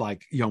to,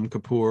 like, Yom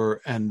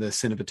Kippur and the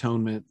sin of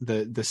atonement,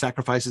 the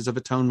sacrifices of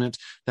atonement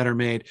that are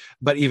made,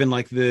 but even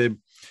like the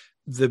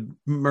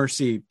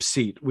mercy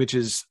seat, which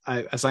is,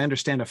 as I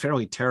understand, a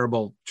fairly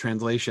terrible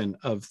translation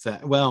of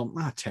that. Well,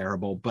 not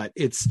terrible, but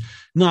it's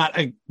not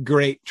a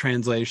great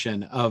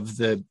translation of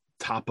the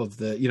top of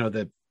the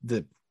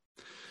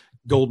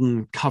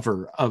golden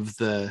cover of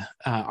the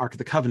Ark of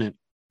the Covenant.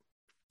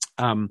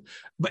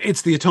 But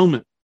it's the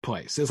atonement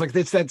place. It's like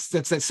that's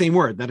that same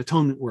word. That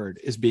atonement word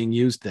is being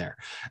used there.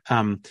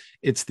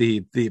 It's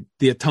the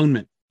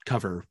atonement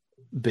cover,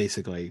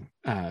 basically,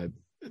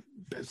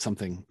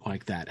 something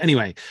like that.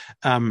 Anyway,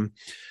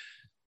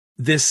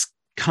 this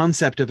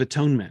concept of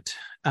atonement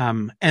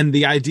and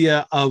the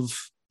idea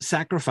of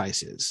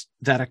sacrifices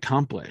that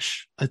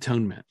accomplish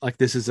atonement, like,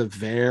 this is a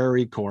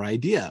very core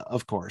idea,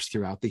 of course,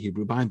 throughout the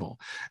Hebrew Bible.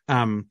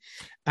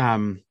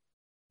 The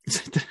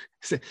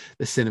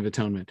sin of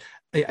atonement,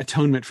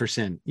 atonement for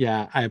sin.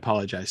 Yeah, I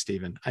apologize,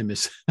 Stephen. I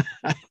miss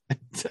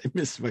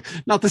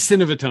not the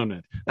sin of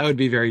atonement. That would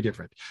be very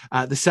different.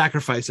 The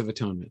sacrifice of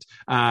atonement.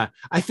 I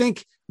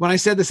think when I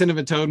said the sin of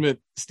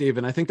atonement,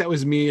 Stephen, I think that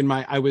was me and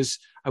I was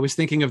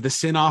thinking of the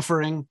sin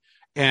offering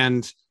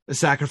and the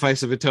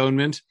sacrifice of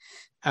atonement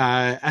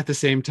at the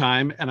same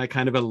time, and I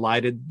kind of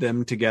elided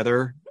them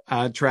together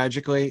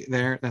tragically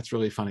there. That's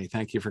really funny.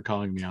 Thank you for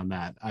calling me on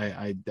that.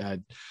 I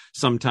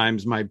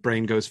sometimes my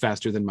brain goes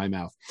faster than my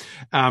mouth.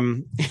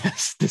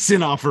 Yes, the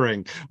sin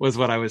offering was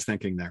what I was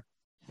thinking there.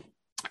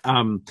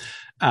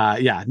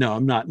 Yeah, no,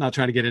 I'm not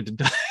trying to get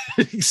into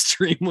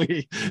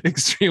extremely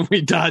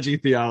dodgy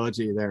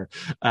theology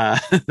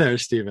there,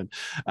 Stephen.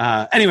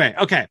 Anyway,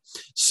 okay.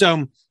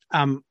 So,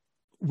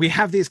 we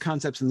have these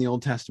concepts in the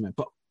Old Testament,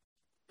 but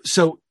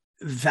so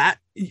that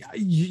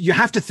you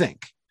have to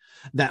think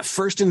that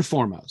first and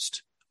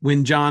foremost,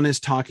 when John is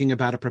talking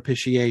about a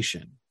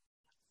propitiation,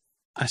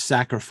 a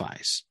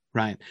sacrifice,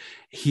 right?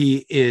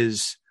 He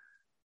is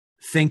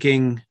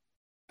thinking,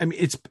 I mean,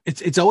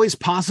 it's always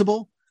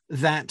possible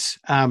that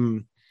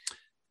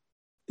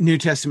New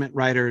Testament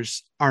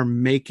writers are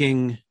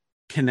making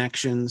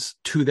connections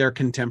to their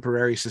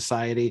contemporary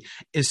society,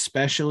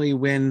 especially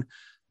when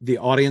the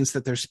audience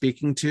that they're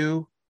speaking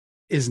to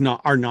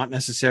are not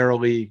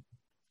necessarily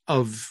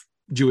of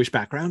Jewish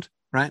background,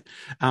 right?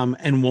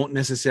 And won't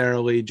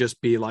necessarily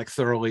just be, like,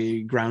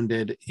 thoroughly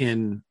grounded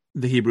in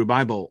the Hebrew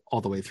Bible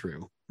all the way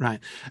through, right?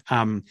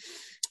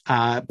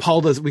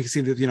 Paul does. We can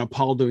see that,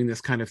 Paul doing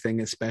this kind of thing,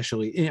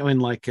 especially, in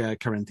like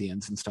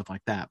Corinthians and stuff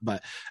like that.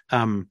 But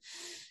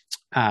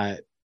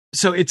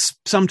so it's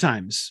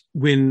sometimes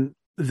when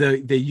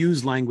they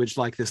use language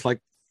like this, like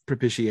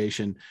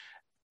propitiation,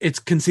 it's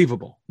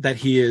conceivable that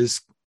he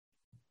is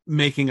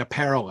making a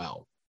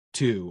parallel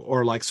to,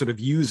 or like sort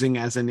of using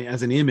as an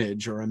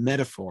image or a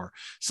metaphor,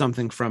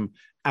 something from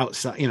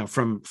outside,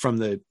 from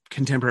the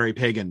contemporary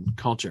pagan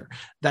culture.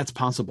 That's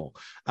possible.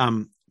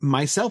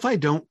 Myself, I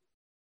don't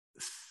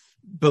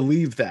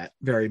believe that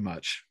very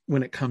much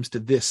when it comes to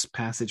this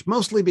passage,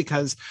 mostly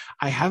because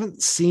I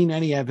haven't seen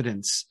any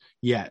evidence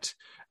yet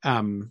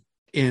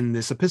in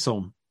this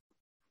epistle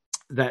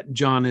that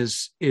John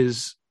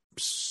is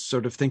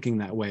sort of thinking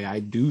that way. I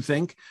do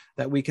think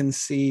that we can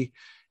see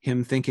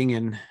him thinking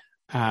in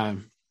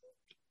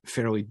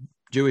fairly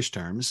Jewish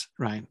terms,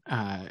 right?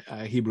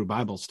 Hebrew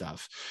Bible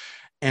stuff.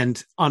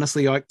 And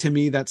honestly, to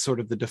me, that's sort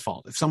of the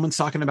default. If someone's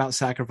talking about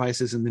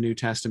sacrifices in the New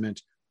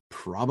Testament,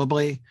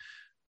 probably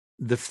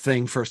the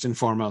thing first and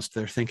foremost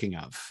they're thinking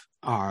of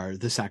are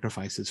the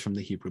sacrifices from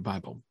the Hebrew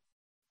Bible.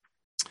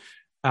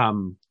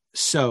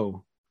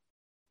 So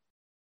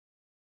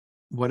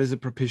what is a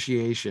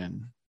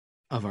propitiation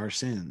of our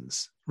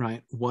sins,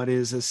 right? What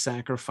is a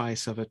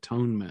sacrifice of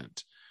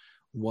atonement?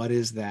 What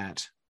is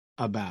that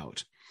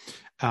about?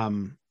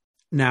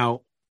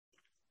 Now,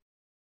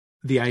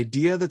 the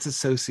idea that's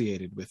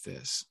associated with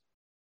this,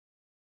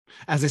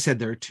 as I said,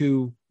 there are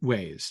two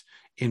ways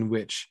in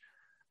which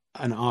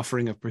an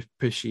offering of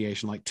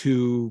propitiation, like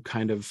two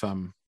kind of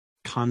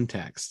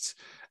contexts,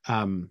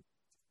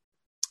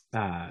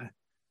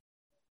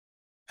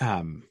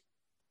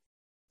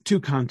 two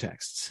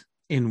contexts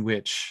in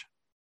which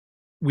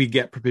we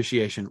get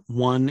propitiation.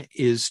 One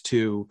is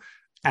to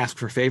ask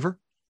for favor,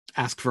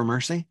 ask for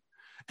mercy,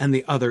 and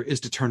the other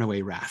is to turn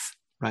away wrath,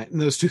 right? And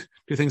those two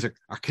things are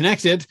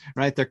connected,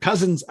 right? They're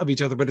cousins of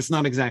each other, but it's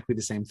not exactly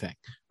the same thing,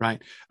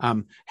 right?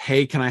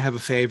 Hey, can I have a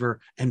favor?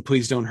 And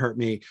please don't hurt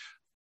me.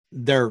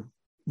 They're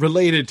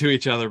related to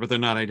each other, but they're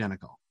not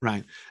identical,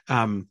 right?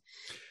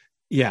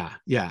 Hege,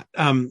 yeah,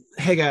 I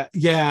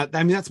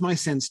mean, that's my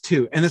sense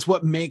too. And that's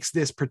what makes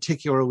this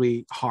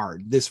particularly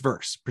hard, this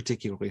verse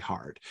particularly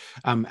hard.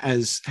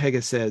 As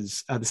Hege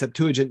says, the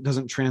Septuagint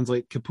doesn't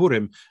translate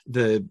kippurim,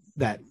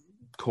 that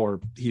core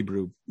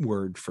Hebrew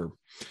word for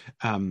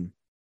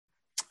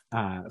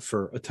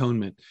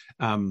atonement.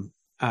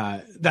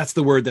 That's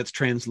the word that's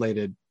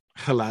translated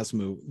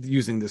halasmu,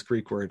 using this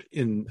Greek word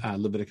in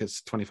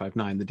Leviticus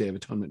 25:9, the Day of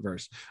Atonement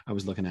verse I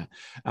was looking at.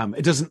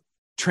 It doesn't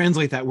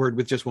translate that word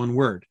with just one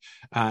word.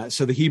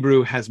 So the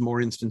Hebrew has more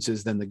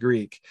instances than the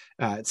Greek.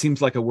 It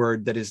seems like a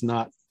word that is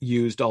not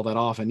used all that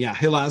often. Yeah,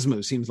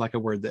 hilasmu seems like a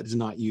word that is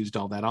not used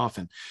all that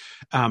often.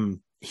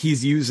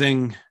 He's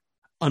using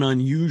an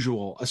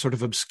unusual, a sort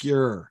of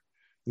obscure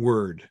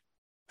word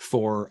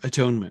for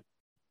atonement,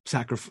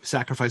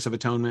 sacrifice of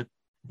atonement,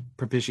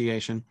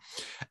 propitiation.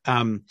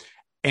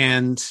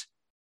 And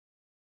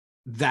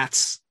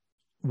that's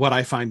what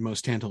I find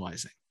most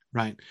tantalizing,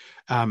 right?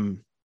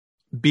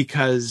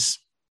 Because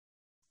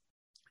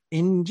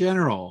in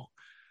general,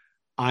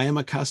 I am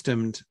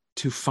accustomed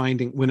to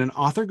finding when an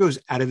author goes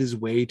out of his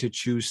way to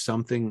choose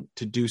something,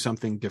 to do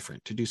something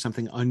different, to do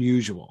something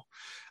unusual,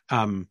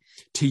 to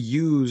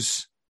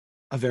use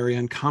a very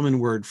uncommon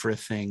word for a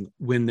thing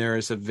when there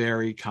is a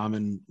very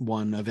common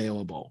one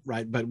available,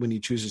 right? But when he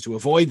chooses to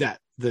avoid that,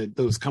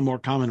 those more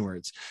common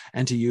words,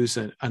 and to use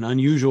an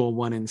unusual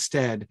one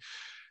instead,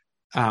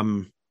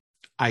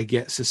 I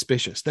get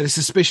suspicious. That is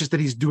suspicious that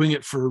he's doing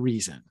it for a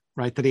reason,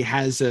 right? That he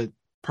has a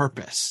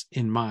purpose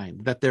in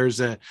mind, that there's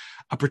a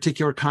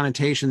particular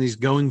connotation that he's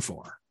going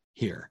for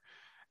here.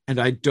 And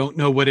I don't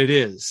know what it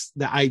is.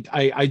 That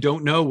I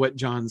don't know what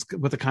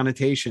the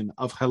connotation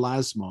of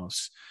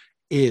halasmos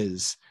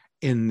is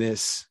in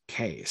this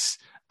case.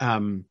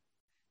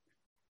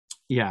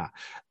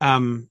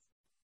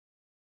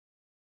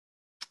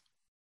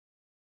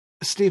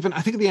 Stephen, I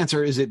think the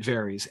answer is it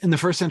varies. In the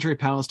first century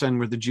Palestine,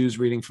 were the Jews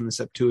reading from the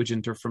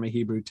Septuagint or from a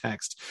Hebrew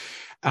text?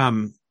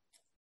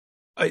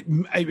 I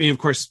mean, of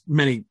course,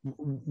 many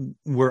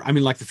were,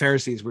 like the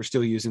Pharisees were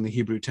still using the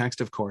Hebrew text,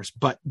 of course,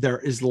 but there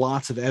is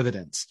lots of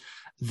evidence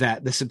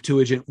that the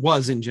Septuagint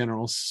was in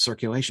general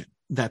circulation,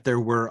 that there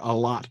were a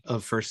lot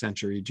of first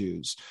century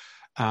Jews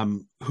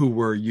who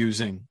were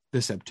using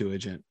the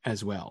Septuagint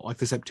as well. Like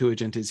the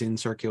Septuagint is in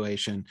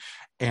circulation,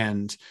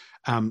 and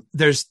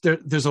there's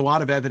a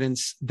lot of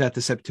evidence that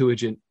the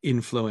Septuagint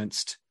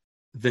influenced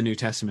the New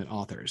Testament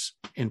authors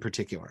in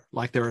particular.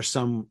 Like there are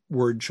some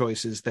word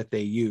choices that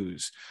they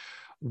use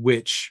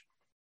which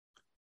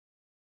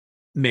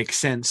make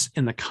sense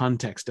in the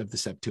context of the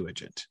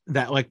Septuagint.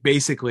 That like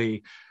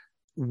basically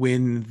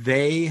when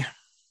there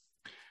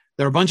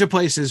are a bunch of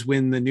places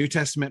when the New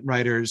Testament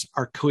writers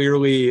are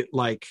clearly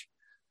like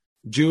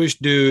Jewish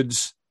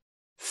dudes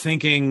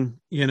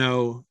thinking,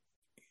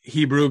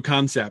 Hebrew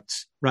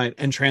concepts, right,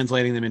 and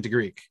translating them into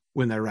Greek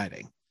when they're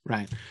writing,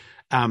 right?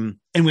 And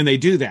when they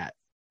do that,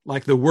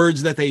 like the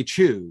words that they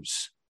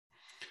choose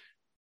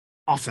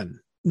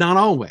often, not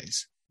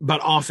always, but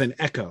often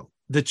echo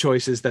the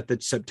choices that the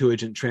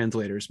Septuagint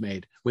translators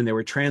made when they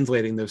were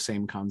translating those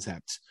same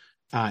concepts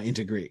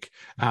into Greek.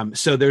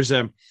 So there's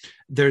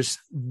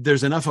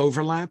enough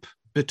overlap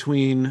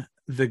between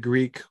the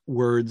Greek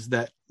words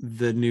that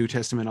the New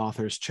Testament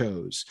authors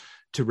chose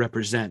to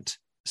represent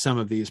some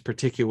of these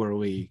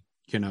particularly,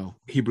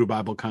 Hebrew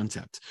Bible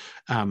concepts.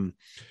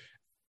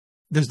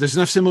 There's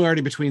enough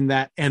similarity between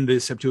that and the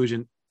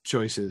Septuagint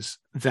choices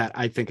that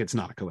I think it's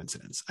not a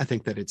coincidence. I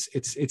think that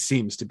it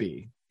seems to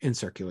be in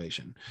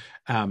circulation.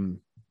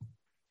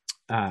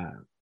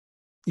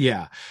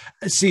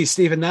 See,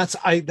 Stephen,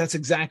 that's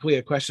exactly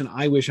a question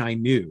I wish I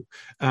knew.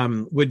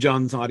 Would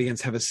John's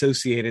audience have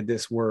associated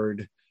this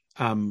word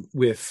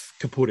with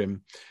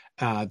kippurim,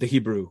 the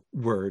Hebrew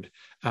word?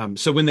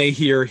 So when they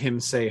hear him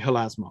say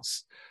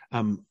halasmos,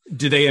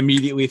 do they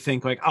immediately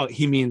think like, oh,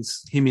 he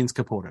means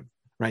kippurim,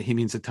 right? He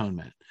means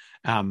atonement,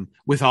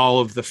 with all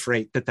of the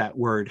freight that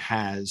word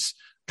has,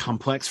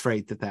 complex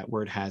freight that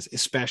word has,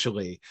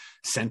 especially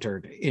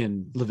centered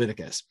in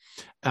Leviticus,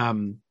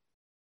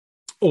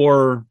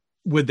 or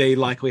would they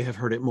likely have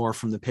heard it more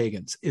from the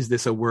pagans? Is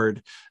this a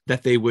word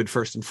that they would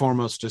first and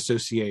foremost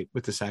associate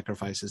with the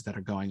sacrifices that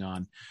are going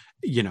on,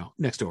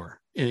 next door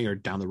or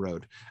down the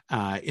road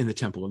in the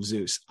temple of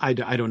Zeus? I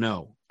don't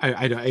know.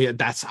 I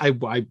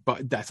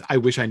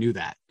wish I knew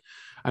that.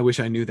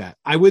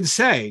 I would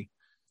say,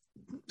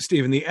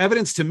 Stephen, the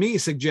evidence to me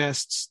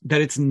suggests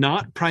that it's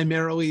not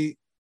primarily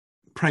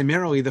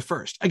the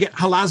first. Again,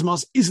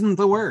 halasmos isn't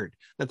the word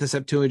that the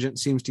Septuagint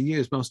seems to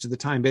use most of the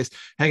time. What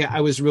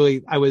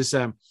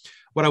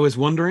I was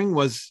wondering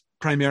was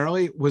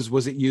primarily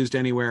was it used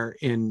anywhere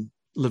in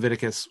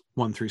Leviticus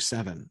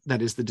 1-7?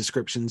 That is the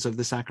descriptions of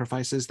the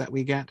sacrifices that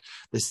we get.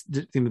 This,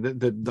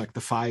 like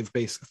the five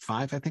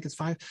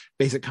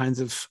basic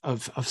kinds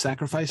of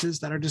sacrifices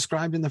that are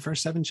described in the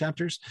first 7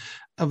 chapters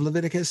of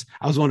Leviticus.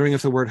 I was wondering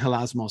if the word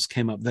halasmos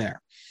came up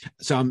there.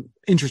 So I'm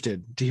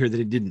interested to hear that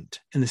it didn't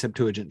in the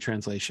Septuagint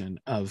translation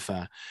of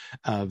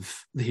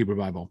the Hebrew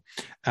Bible.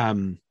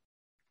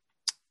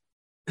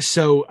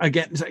 So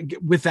again,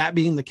 with that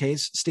being the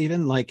case,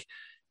 Stephen, like,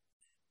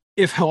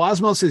 if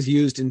halasmos is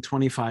used in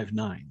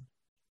 25:9,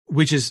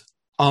 which is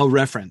a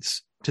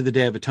reference to the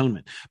Day of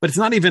Atonement, but it's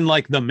not even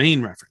like the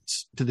main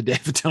reference to the Day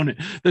of Atonement.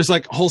 There's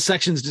like whole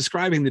sections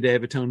describing the Day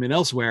of Atonement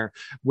elsewhere,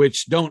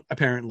 which don't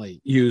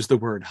apparently use the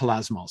word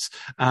halasmos.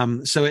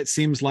 So it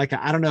seems like,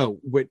 I don't know,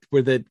 with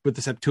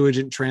the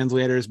Septuagint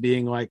translators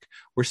being like,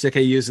 we're sick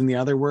of using the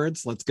other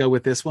words, let's go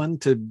with this one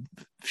to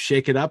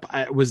shake it up.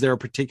 Was there a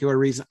particular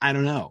reason? I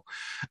don't know.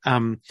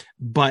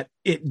 But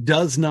it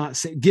does not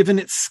say, given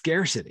its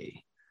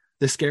scarcity,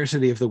 the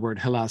scarcity of the word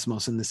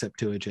halasmos in the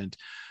Septuagint,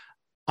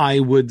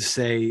 I would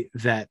say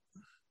that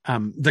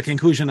the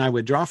conclusion I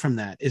would draw from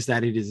that is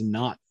that it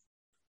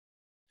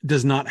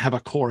does not have a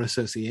core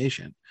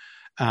association.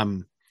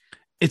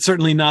 It's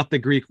certainly not the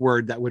Greek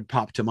word that would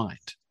pop to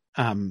mind.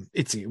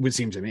 It would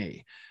seem to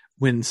me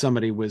when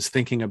somebody was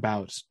thinking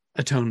about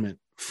atonement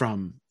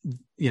from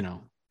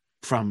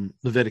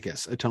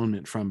Leviticus,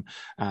 atonement from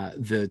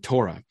the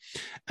Torah.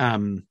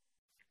 And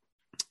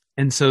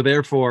so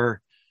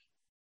therefore,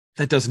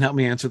 that doesn't help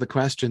me answer the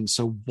question.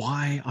 So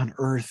why on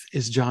earth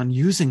is John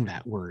using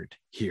that word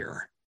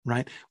here,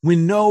 right?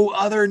 When no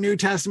other New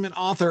Testament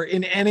author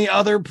in any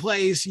other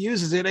place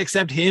uses it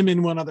except him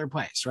in one other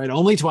place, right?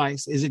 Only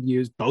twice is it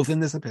used, both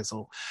in this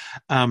epistle.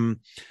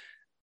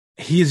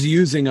 He's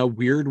using a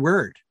weird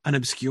word, an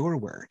obscure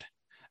word.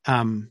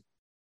 That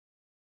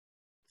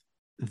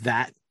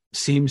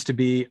seems to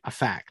be a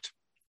fact.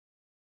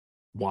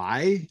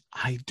 Why?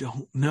 I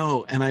don't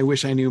know. And I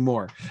wish I knew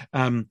more.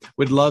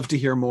 Would love to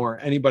hear more.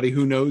 Anybody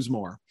who knows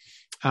more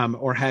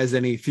or has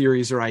any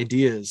theories or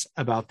ideas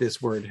about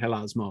this word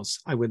halasmos,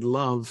 I would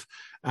love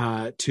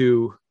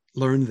to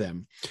learn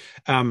them.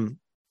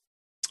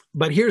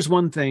 But here's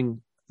one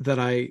thing that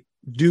I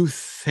do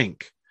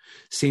think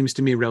seems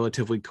to me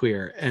relatively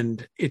clear.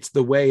 And it's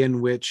the way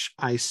in which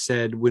I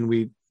said when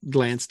we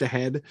glanced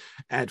ahead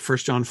at 1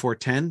 John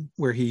 4:10,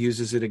 where he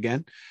uses it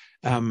again.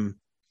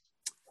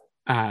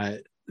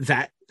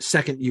 That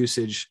second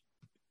usage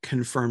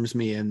confirms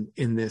me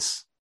in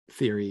this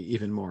theory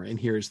even more. And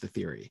here's the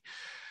theory.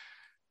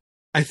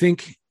 I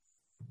think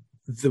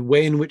the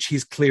way in which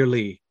he's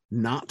clearly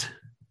not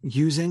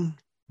using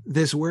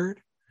this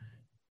word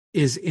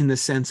is in the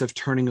sense of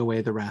turning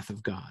away the wrath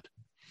of God.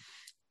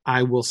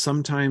 You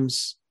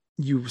sometimes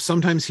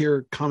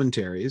hear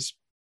commentaries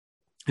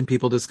and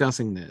people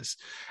discussing this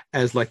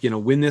as like,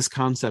 when this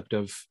concept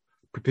of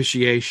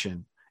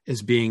propitiation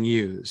is being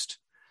used,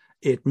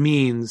 it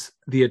means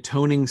the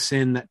atoning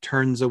sin that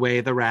turns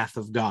away the wrath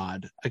of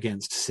God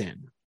against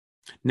sin.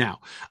 Now,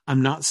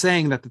 I'm not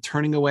saying that the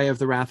turning away of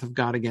the wrath of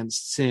God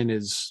against sin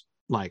is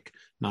like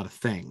not a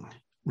thing,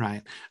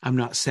 right? I'm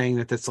not saying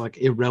that that's like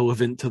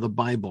irrelevant to the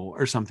Bible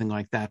or something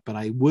like that, but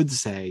I would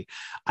say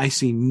I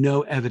see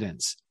no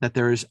evidence that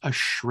there is a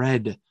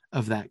shred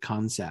of that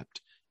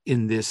concept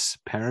in this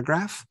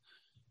paragraph,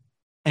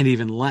 and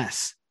even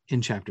less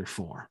in chapter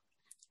 4.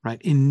 Right?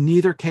 In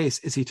neither case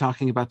is he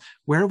talking about,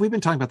 where have we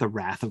been talking about the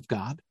wrath of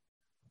God?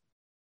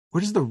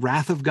 Where does the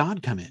wrath of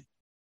God come in?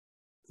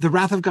 The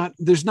wrath of God,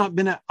 there's not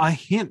been a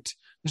hint.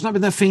 There's not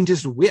been the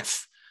faintest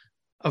whiff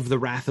of the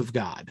wrath of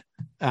God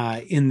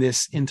in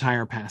this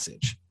entire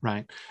passage,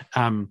 right?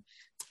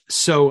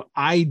 So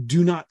I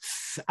do not,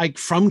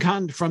 from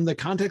the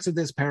context of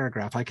this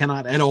paragraph, I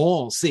cannot at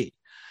all see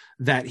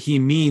that he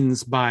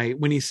means by,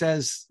 when he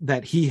says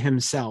that he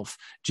himself,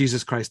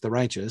 Jesus Christ the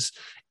righteous,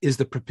 is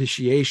the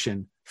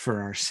propitiation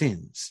for our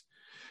sins.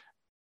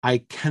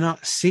 I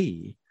cannot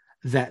see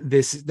that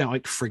this, now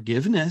like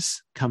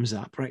forgiveness comes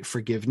up, right?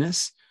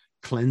 Forgiveness,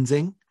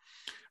 cleansing,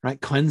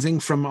 right? Cleansing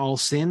from all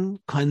sin,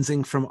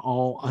 cleansing from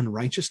all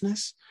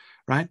unrighteousness,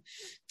 right?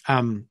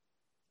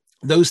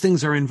 Those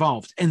things are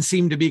involved and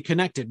seem to be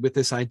connected with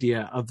this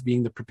idea of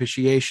being the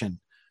propitiation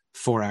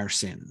for our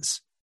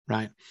sins,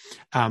 right?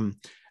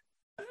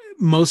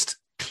 Most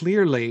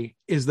clearly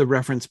is the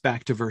reference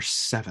back to verse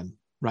 7,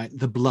 right?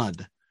 The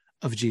blood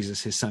of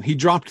Jesus, his son. He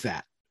dropped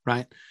that,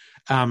 right?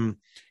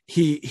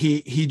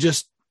 He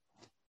just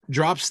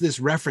drops this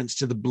reference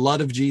to the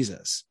blood of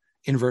Jesus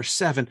in verse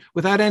 7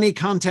 without any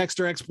context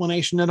or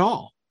explanation at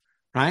all,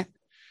 right?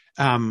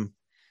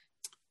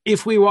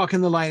 If we walk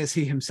in the light as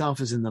he himself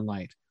is in the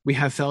light, we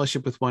have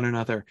fellowship with one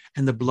another,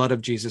 and the blood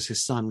of Jesus,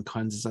 his son,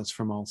 cleanses us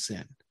from all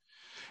sin.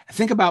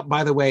 Think about,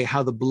 by the way,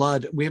 how the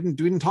blood, we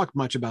didn't talk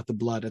much about the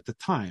blood at the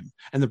time.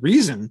 And the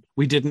reason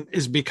we didn't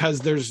is because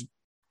there's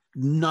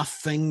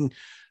nothing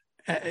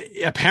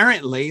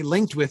apparently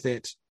linked with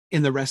it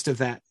in the rest of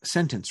that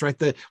sentence, right?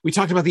 We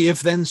talked about the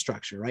if-then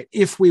structure, right?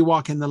 If we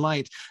walk in the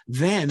light,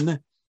 then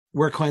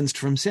we're cleansed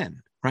from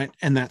sin, right?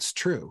 And that's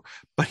true.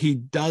 But he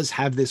does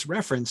have this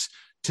reference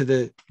to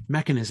the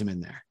mechanism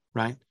in there,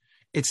 right?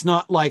 It's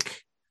not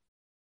like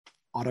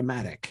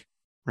automatic,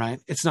 right?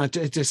 It's not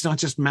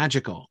just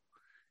magical.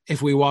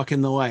 If we walk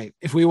in the light,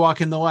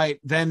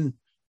 then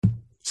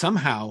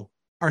somehow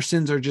our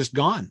sins are just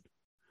gone.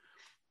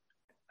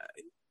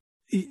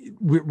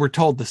 We're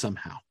told the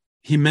somehow.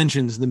 He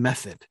mentions the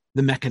method,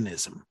 the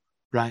mechanism,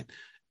 right?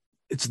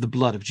 It's the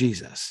blood of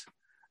Jesus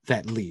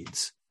that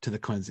leads to the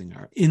cleansing.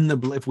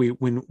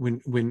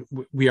 When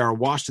we are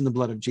washed in the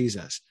blood of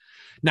Jesus.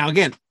 Now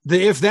again,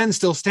 the if then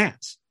still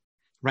stands,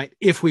 right?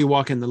 If we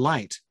walk in the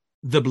light,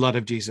 the blood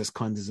of Jesus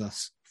cleanses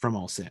us from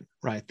all sin,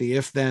 right? The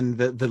if then,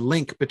 the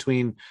link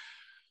between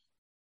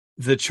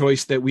the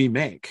choice that we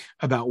make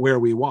about where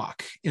we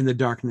walk in the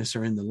darkness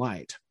or in the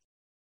light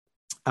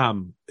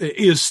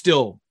is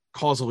still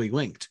causally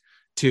linked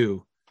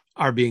to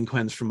our being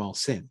cleansed from all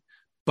sin.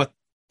 But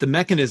the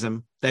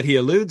mechanism that he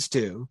alludes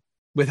to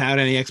without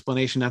any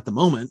explanation at the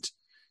moment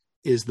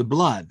is the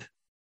blood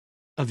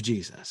of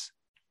Jesus.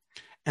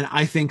 And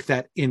I think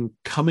that in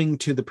coming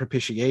to the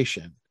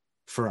propitiation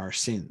for our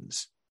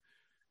sins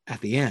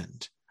at the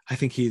end, I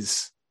think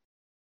he's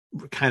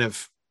kind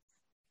of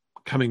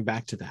coming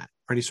back to that,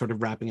 or he's sort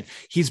of wrapping it.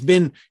 He's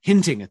been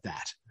hinting at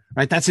that,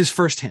 right? That's his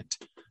first hint.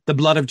 The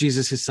blood of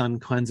Jesus, his son,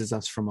 cleanses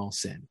us from all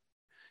sin.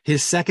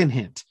 His second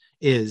hint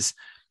is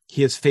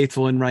he is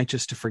faithful and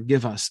righteous to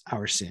forgive us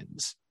our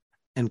sins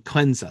and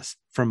cleanse us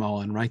from all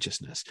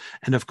unrighteousness.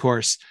 And of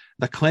course,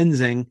 the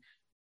cleansing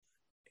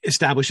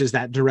establishes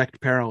that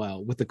direct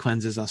parallel with the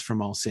cleanses us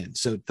from all sin.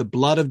 So the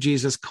blood of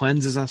Jesus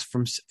cleanses us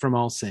from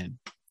all sin.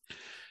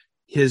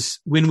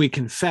 When we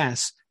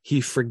confess,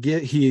 he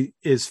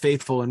is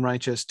faithful and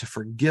righteous to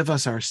forgive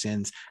us our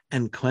sins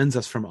and cleanse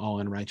us from all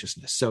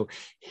unrighteousness. So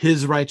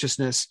his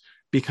righteousness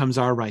becomes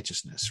our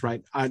righteousness,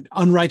 right?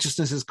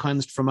 Unrighteousness is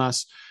cleansed from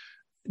us,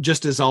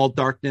 just as all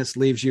darkness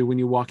leaves you when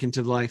you walk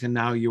into the light, and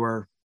now you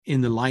are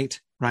in the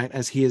light, right?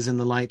 As he is in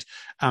the light.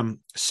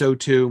 So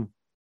too,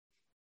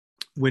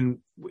 when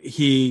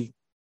in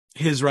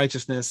his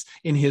righteousness,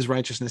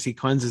 he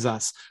cleanses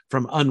us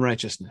from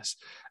unrighteousness,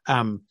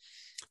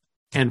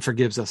 and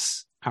forgives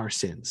us our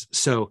sins.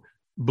 So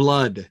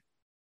blood,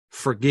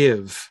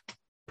 forgive,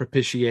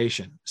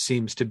 propitiation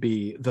seems to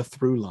be the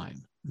through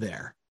line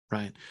there,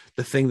 right?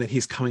 The thing that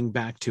he's coming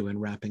back to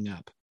and wrapping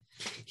up.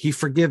 He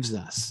forgives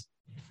us.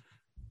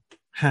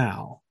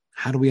 How?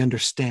 How do we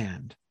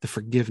understand the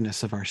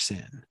forgiveness of our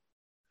sin?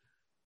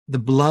 The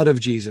blood of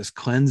Jesus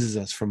cleanses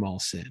us from all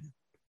sin.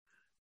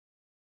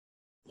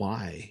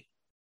 Why?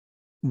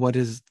 What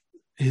does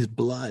his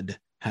blood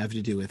have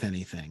to do with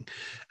anything?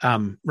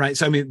 Right.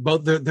 So, I mean,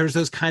 there's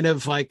those kind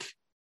of like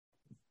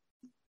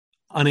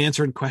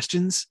unanswered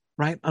questions,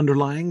 right?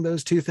 Underlying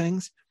those two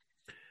things.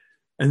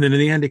 And then in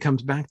the end, it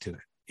comes back to it.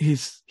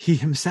 He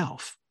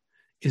himself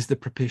is the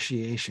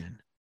propitiation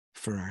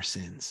for our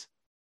sins.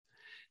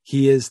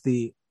 He is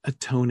the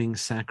atoning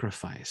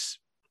sacrifice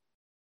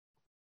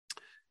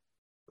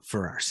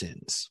for our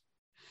sins.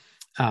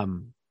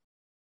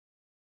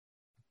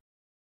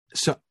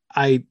 So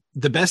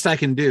the best I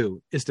can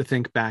do is to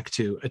think back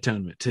to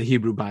atonement, to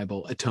Hebrew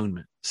Bible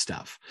atonement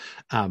stuff.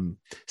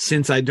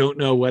 Since I don't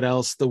know what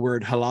else the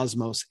word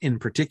halasmos in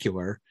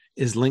particular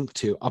is linked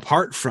to,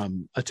 apart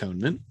from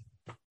atonement,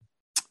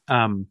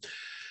 I've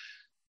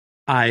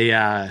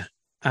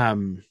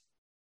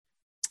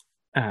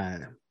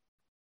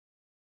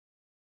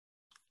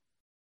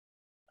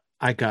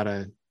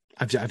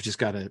just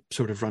gotta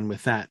sort of run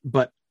with that.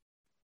 But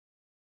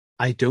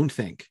I don't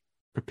think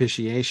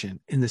propitiation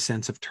in the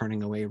sense of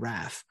turning away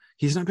wrath.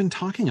 He's not been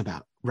talking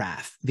about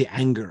wrath, the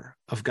anger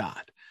of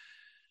God.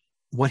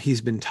 What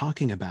he's been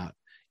talking about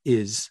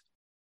is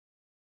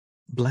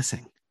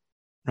blessing,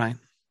 right?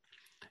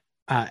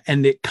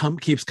 And it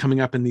keeps coming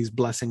up in these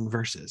blessing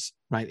verses,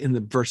 right? In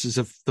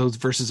those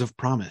verses of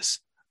promise,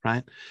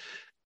 right?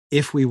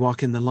 If we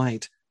walk in the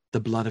light, the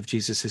blood of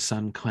Jesus, his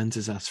son,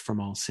 cleanses us from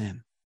all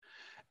sin.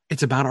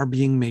 It's about our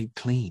being made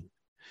clean.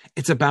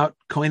 It's about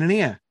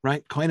koinonia,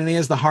 right? Koinonia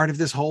is the heart of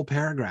this whole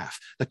paragraph.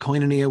 The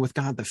koinonia with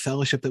God, the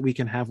fellowship that we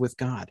can have with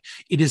God.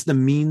 It is the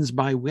means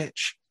by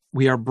which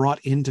we are brought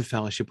into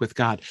fellowship with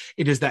God.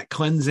 It is that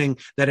cleansing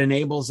that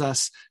enables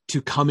us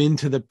to come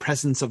into the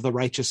presence of the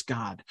righteous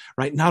God,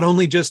 right? Not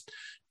only just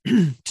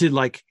to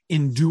like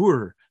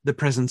endure the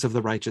presence of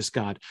the righteous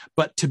God,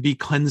 but to be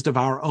cleansed of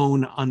our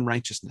own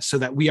unrighteousness so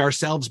that we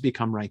ourselves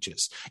become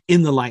righteous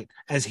in the light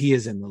as he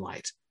is in the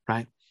light,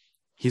 right?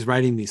 He's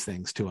writing these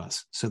things to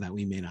us so that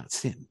we may not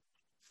sin,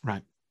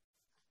 right?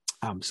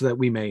 so that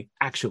we may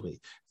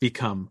actually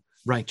become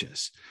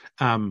righteous.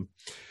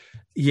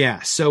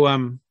 Let's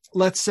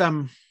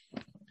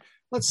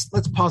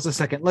pause a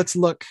second. Let's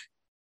look,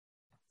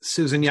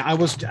 Susan. I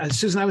was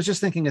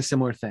just thinking a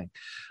similar thing.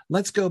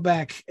 Let's go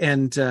back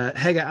and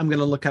Hege, I'm going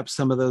to look up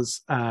some of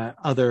those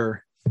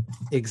other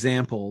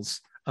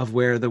examples of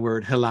where the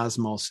word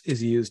hilasmos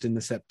is used in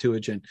the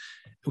Septuagint.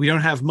 We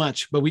don't have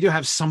much, but we do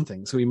have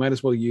something, so we might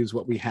as well use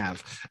what we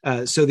have.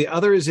 So the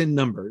other is in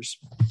Numbers.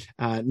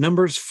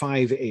 Numbers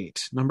 5:8.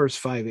 Numbers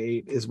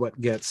 5:8 is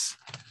what gets,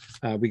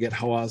 we get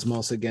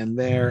hilasmos again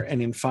there.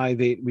 And in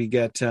 5:8, we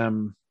get,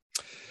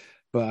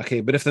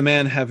 but if the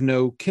man have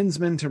no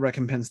kinsman to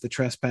recompense the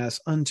trespass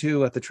unto,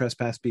 let the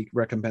trespass be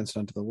recompensed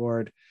unto the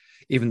Lord,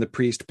 even the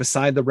priest,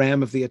 beside the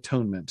ram of the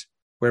atonement,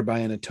 whereby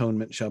an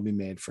atonement shall be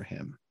made for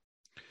him.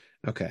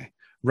 Okay,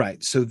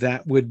 right. So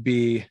that would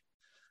be,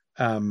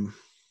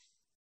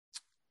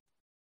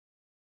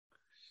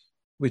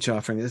 which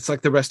offering? It's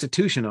like the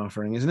restitution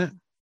offering, isn't it?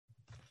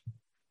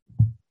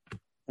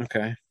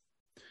 Okay.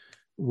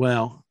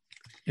 Well,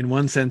 in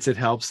one sense, it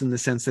helps in the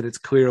sense that it's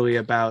clearly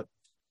about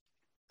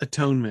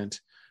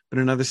atonement, but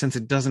in another sense,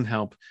 it doesn't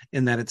help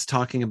in that it's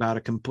talking about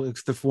a complete.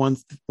 The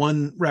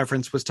one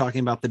reference was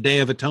talking about the Day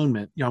of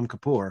Atonement, Yom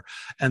Kippur,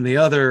 and the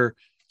other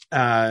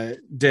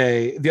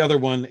the other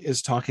one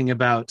is talking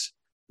about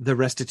the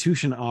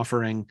restitution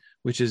offering,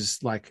 which is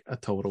like a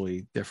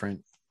totally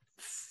different.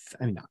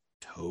 Not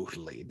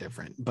totally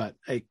different, but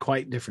a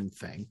quite different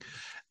thing.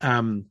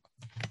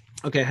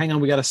 Okay, hang on.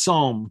 We got a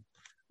psalm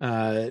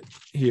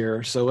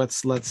here, so we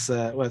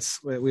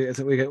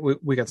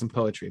got some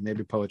poetry.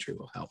 Maybe poetry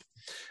will help.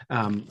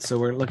 So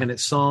we're looking at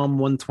Psalm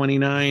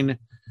 129,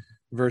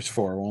 verse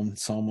 4.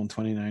 Psalm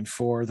 129,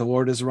 4. The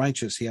Lord is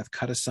righteous; He hath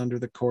cut asunder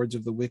the cords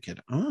of the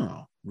wicked.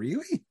 Oh,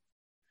 really?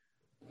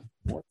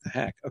 What the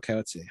heck? Okay,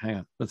 let's see. Hang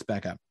on. Let's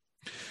back up.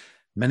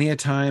 Many a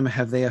time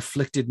have they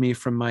afflicted me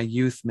from my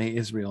youth, may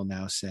Israel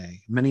now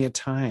say. Many a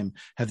time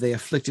have they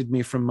afflicted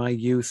me from my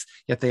youth,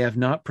 yet they have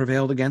not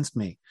prevailed against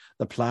me.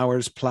 The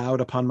plowers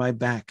plowed upon my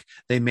back.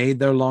 They made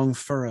their long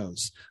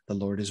furrows. The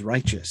Lord is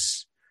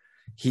righteous.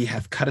 He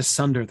hath cut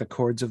asunder the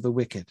cords of the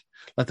wicked.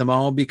 Let them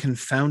all be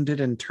confounded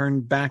and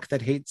turned back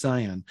that hate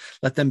Zion.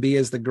 Let them be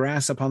as the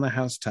grass upon the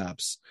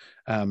housetops.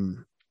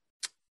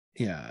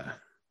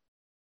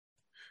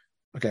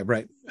 Okay,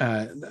 right.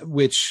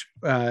 Which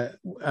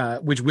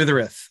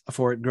withereth,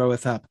 afore it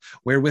groweth up,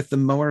 wherewith the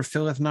mower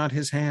filleth not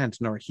his hand,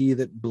 nor he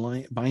that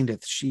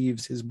bindeth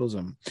sheaves his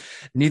bosom.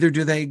 Neither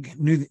do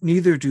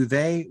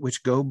they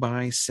which go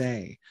by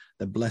say,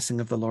 the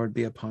blessing of the Lord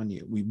be upon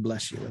you. We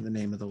bless you in the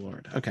name of the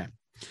Lord. Okay.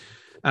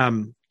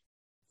 The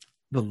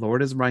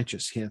Lord is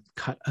righteous; He hath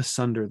cut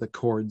asunder the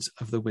cords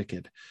of the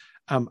wicked.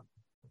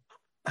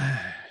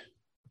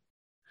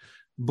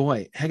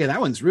 Boy, Hege, that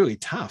one's really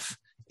tough.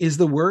 Is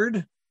the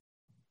word?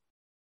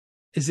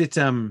 Is it,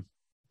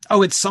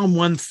 it's Psalm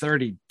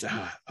 130.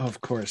 Duh, of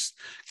course.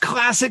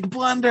 Classic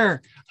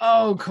blunder.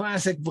 Oh,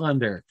 classic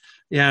blunder.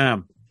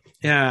 Yeah,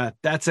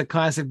 that's a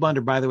classic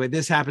blunder. By the way,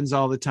 this happens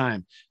all the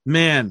time.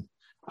 Man,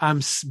 I'm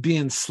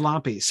being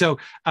sloppy. So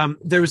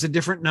there was a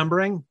different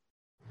numbering.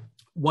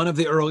 One of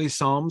the early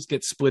Psalms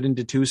gets split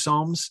into two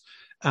Psalms.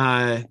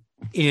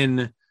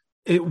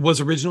 It was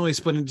originally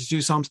split into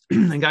two Psalms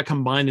and got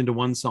combined into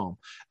one Psalm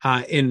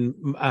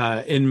in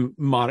a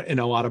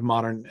lot of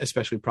modern,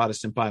 especially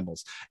Protestant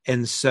Bibles.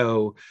 And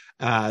so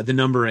the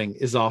numbering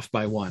is off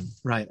by one.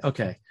 Right.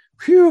 Okay.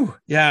 Phew.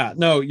 Yeah.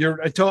 No,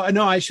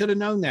 I should have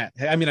known that.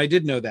 I mean, I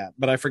did know that,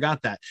 but I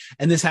forgot that.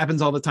 And this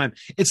happens all the time.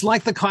 It's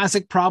like the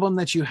classic problem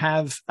that you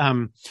have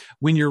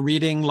when you're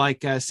reading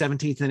like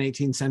 17th and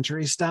 18th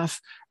century stuff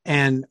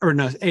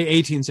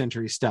 18th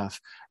century stuff.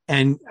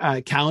 And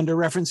calendar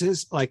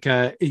references, like,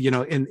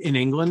 in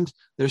England,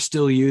 they're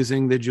still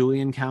using the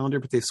Julian calendar,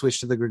 but they've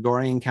switched to the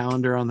Gregorian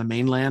calendar on the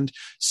mainland.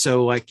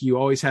 So, like, you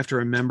always have to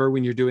remember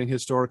when you're doing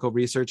historical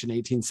research in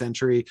 18th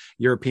century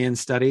European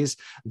studies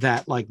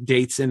that, like,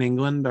 dates in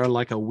England are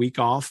like a week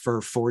off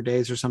for 4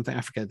 days or something.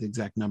 I forget the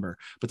exact number,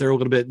 but they're a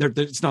little bit,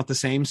 it's not the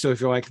same. So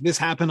if you're like, this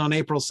happened on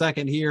April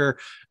 2nd here,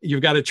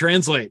 you've got to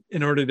translate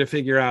in order to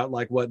figure out,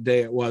 like, what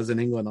day it was in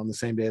England on the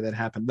same day that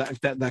happened,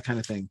 that kind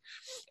of thing.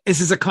 This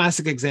is a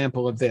classic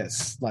example of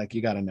this. Like,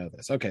 you got to know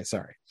this. Okay,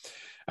 sorry.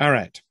 All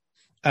right.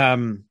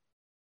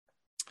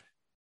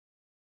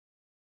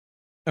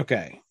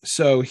 Okay,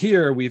 so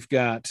here we've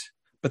got,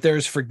 but there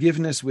is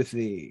forgiveness with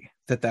thee,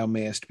 that thou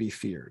mayest be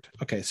feared.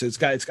 Okay, so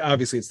it's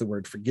obviously it's the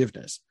word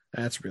forgiveness.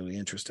 That's really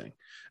interesting.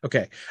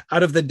 Okay,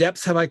 out of the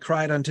depths have I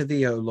cried unto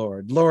thee, O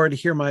Lord. Lord,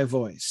 hear my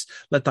voice.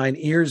 Let thine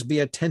ears be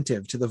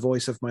attentive to the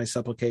voice of my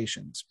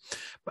supplications.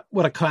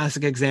 What a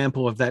classic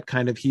example of that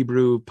kind of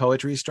Hebrew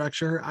poetry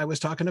structure I was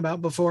talking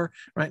about before,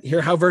 right?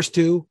 Hear how verse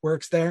 2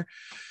 works there.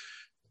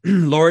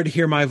 Lord,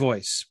 hear my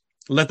voice.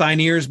 Let thine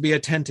ears be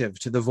attentive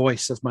to the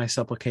voice of my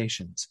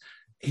supplications.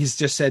 He's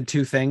just said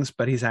two things,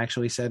 but he's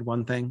actually said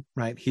one thing,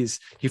 right? He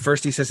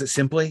says it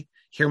simply,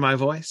 hear my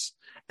voice.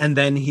 And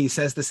then he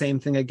says the same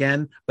thing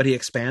again, but he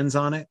expands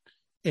on it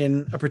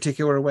in a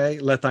particular way.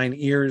 Let thine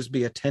ears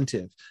be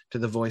attentive to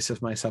the voice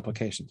of my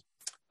supplications.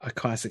 a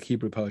classic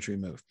Hebrew poetry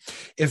move.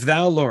 If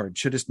thou, Lord,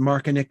 shouldest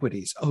mark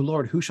iniquities, O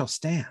Lord, who shall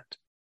stand?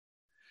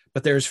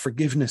 But there is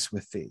forgiveness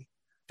with thee,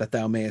 that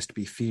thou mayest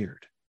be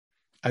feared.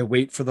 I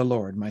wait for the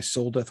Lord, my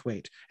soul doth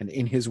wait, and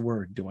in his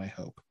word do I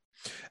hope.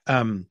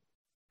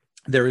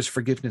 There is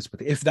forgiveness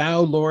with thee. If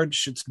thou, Lord,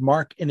 shouldst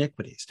mark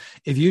iniquities,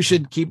 if you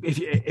should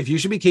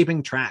be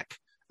keeping track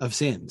of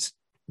sins,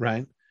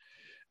 right?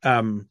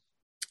 Who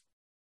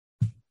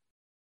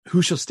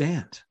shall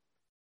stand?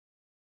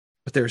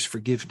 But there is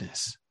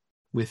forgiveness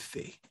with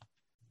thee.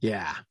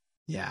 Yeah.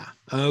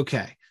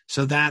 Okay.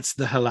 So that's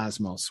the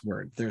halasmos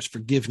word. There's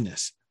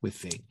forgiveness with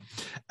thee.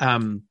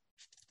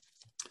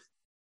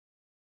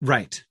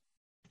 Right.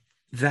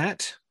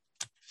 That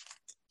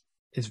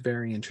is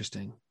very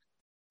interesting.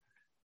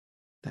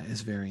 That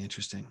is very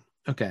interesting.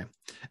 Okay.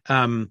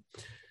 I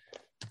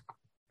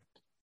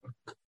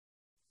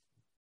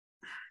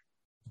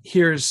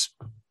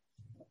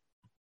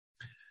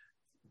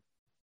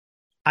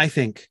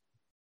think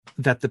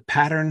that the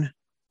pattern,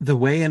 the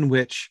way in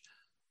which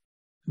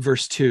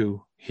verse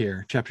 2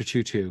 here, chapter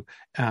 2,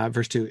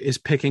 verse 2 is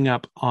picking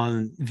up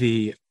on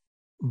the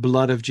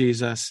blood of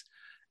Jesus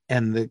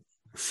and the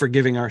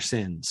forgiving our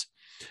sins.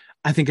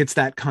 I think it's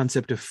that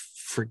concept of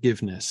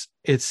forgiveness.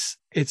 It's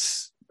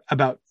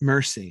about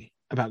mercy,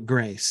 about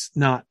grace,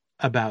 not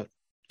about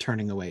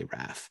turning away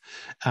wrath.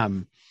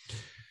 I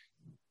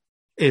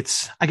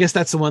guess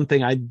that's the one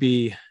thing I'd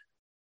be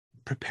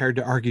prepared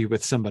to argue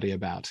with somebody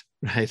about,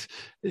 right?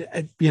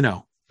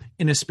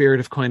 In a spirit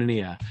of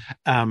koinonia.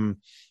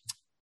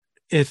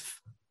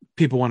 If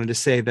people wanted to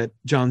say that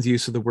John's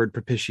use of the word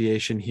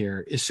propitiation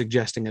here is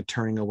suggesting a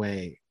turning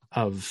away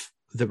of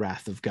the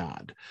wrath of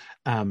God.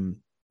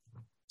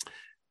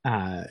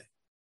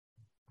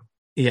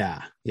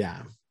 Yeah.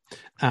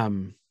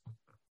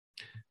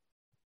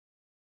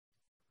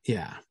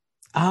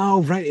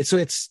 Oh, right. So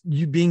it's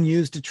you being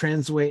used to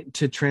translate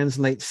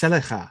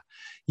selecha.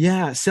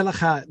 Yeah,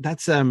 selecha.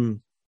 That's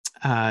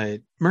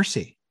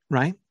mercy,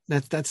 right?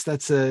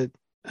 That's a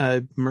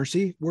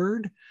mercy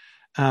word,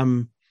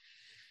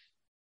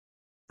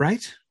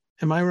 right?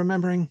 Am I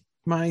remembering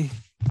my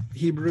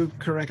Hebrew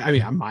correct? I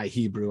mean, my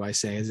Hebrew, I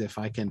say as if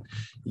I can,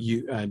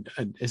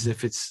 as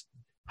if it's.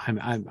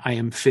 I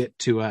am fit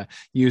to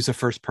use a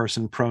first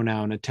person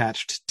pronoun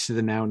attached to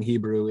the noun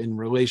Hebrew in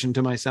relation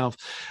to myself.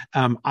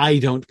 I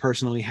don't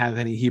personally have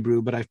any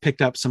Hebrew, but I've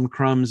picked up some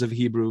crumbs of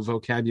Hebrew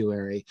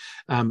vocabulary.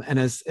 Am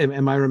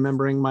I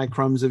remembering my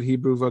crumbs of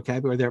Hebrew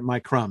vocabulary? They're my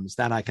crumbs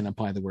that I can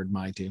apply the word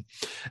my to.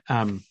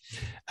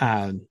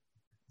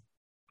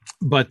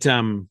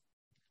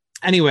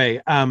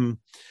 Anyway,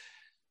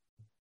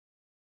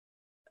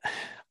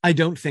 I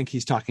don't think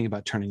he's talking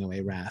about turning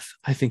away wrath.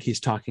 I think he's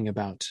talking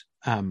about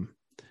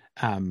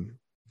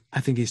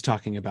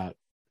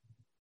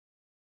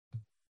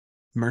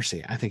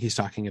mercy. I think he's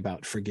talking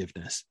about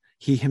forgiveness.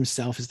 He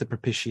himself is the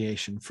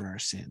propitiation for our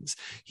sins.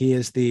 He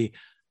is the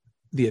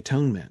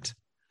atonement,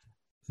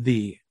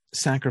 the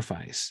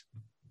sacrifice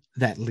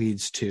that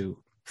leads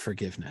to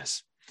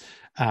forgiveness.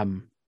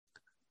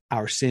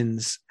 Our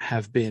sins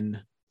have been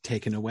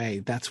taken away.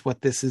 That's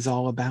what this is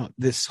all about.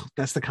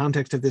 That's the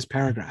context of this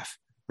paragraph,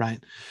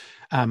 right?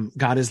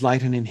 God is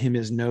light, and in him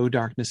is no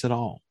darkness at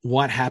all.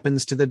 What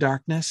happens to the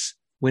darkness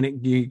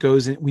when you go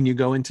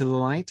into the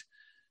light?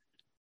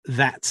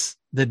 That's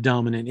the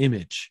dominant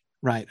image,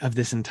 right, of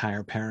this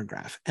entire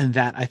paragraph. And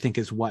that, I think,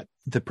 is what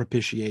the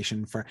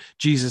propitiation for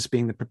Jesus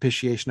being the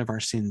propitiation of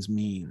our sins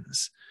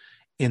means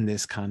in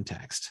this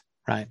context,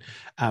 right?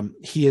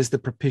 He is the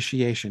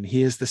propitiation.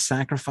 He is the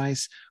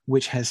sacrifice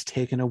which has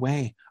taken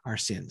away our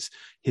sins.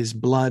 His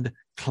blood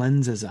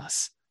cleanses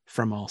us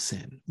from all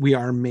sin. We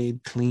are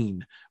made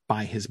clean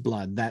by his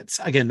blood.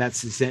 That's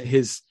his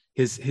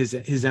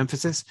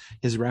emphasis,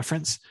 his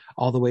reference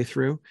all the way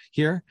through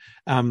here.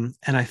 And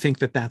I think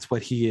that that's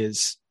what he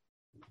is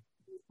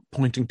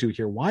pointing to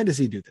here. Why does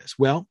he do this?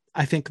 Well,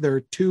 I think there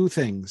are two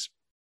things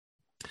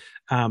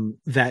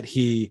that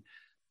he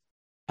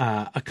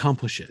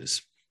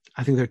accomplishes.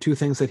 I think there are two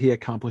things that he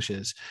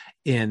accomplishes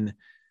in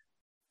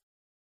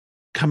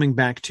coming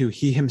back to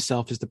he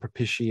himself is the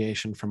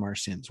propitiation from our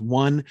sins.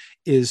 One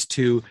is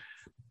to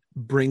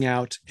bring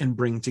out and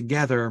bring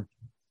together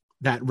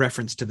that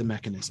reference to the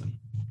mechanism,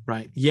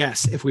 right?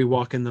 Yes, if we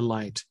walk in the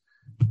light,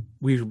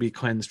 we will be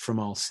cleansed from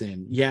all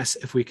sin. Yes,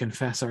 if we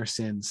confess our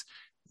sins,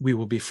 we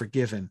will be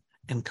forgiven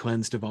and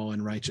cleansed of all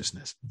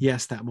unrighteousness.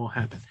 Yes, that will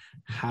happen.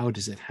 How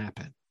does it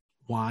happen?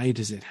 Why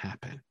does it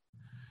happen?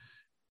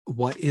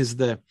 What is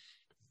it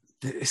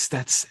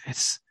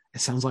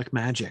sounds like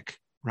magic,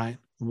 right?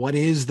 What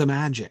is the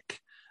magic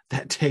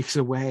that takes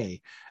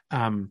away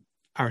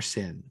our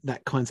sin,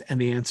 that cleanse? And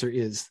the answer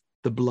is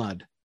the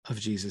blood of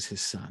Jesus,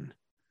 his son,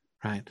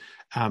 right?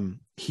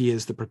 He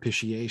is the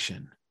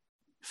propitiation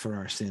for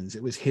our sins.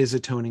 It was his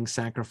atoning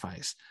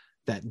sacrifice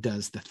that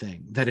does the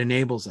thing, that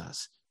enables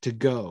us to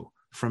go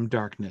from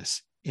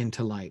darkness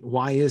into light.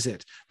 Why is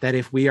it that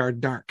if we are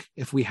dark,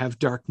 if we have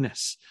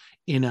darkness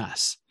in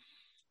us,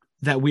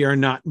 that we are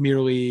not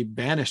merely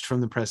banished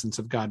from the presence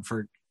of God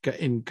for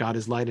in God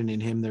is light, and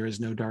in him there is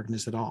no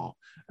darkness at all,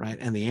 right?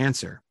 And the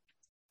answer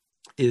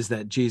is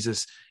that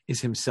Jesus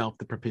is himself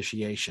the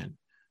propitiation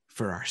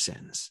for our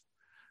sins,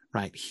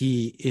 right?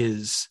 He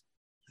is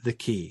the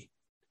key.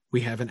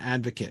 We have an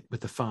advocate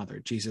with the Father,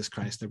 Jesus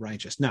Christ the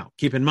righteous. Now,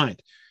 keep in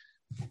mind,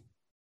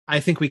 I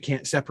think we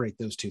can't separate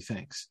those two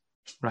things,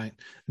 right?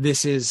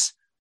 This is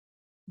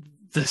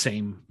the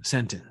same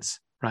sentence,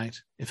 right?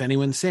 If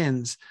anyone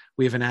sins,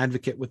 we have an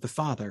advocate with the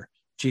Father,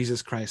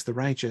 Jesus Christ the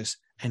righteous,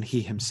 and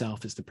he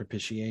himself is the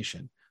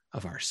propitiation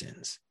of our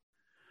sins.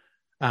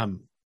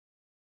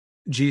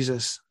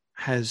 Jesus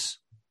has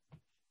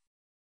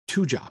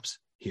two jobs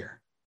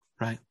here,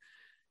 right?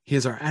 He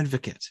is our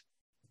advocate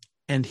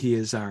and he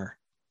is our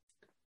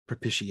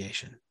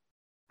propitiation,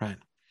 right?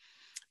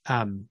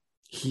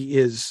 He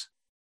is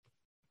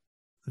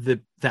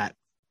that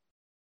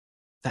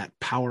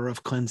power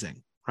of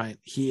cleansing, right?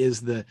 He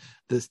is the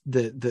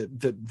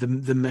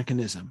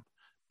mechanism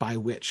by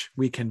which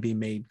we can be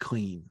made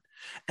clean.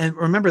 And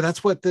remember,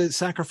 that's what the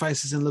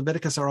sacrifices in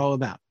Leviticus are all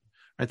about,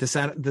 right?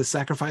 The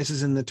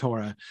sacrifices in the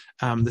Torah,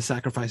 the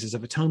sacrifices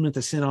of atonement,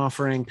 the sin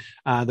offering,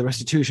 the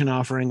restitution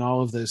offering,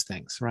 all of those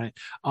things, right?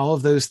 All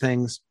of those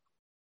things,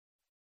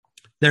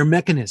 they're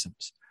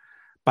mechanisms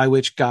by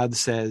which God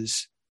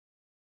says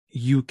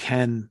you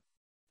can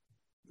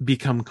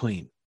become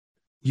clean.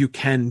 You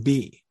can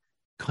be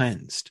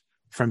cleansed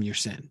from your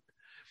sin.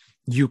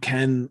 You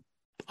can,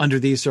 under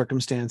these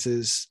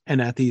circumstances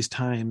and at these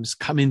times,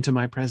 come into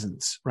my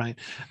presence, right?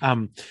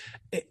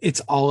 It's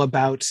all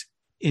about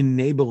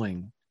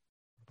enabling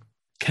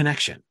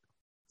connection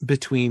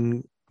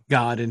between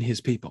God and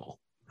his people,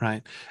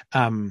 right?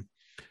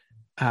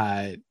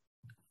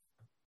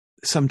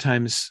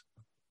 Sometimes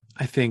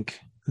I think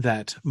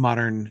that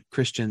modern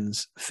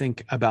Christians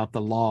think about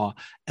the law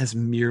as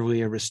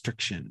merely a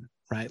restriction,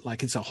 right?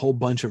 Like it's a whole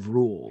bunch of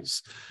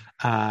rules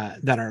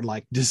that are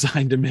like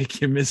designed to make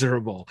you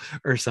miserable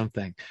or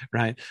something,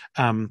 right?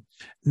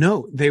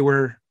 No, they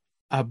were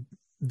a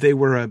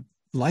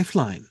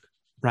lifeline,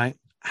 right?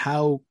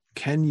 How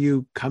can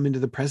you come into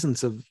the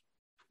presence of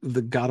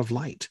the God of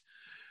light?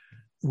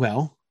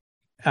 Well,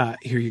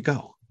 here you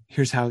go.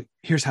 Here's how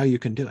you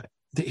can do it.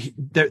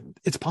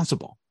 It's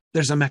possible.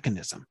 There's a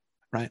mechanism,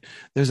 right?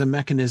 There's a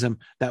mechanism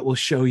that will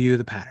show you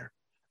the pattern,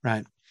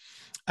 right?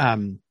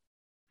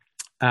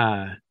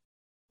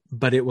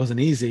 But it wasn't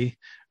easy,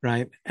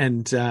 right?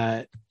 And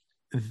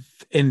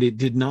it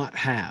did not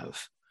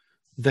have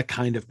the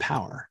kind of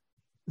power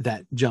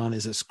that John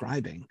is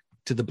ascribing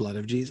to the blood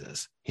of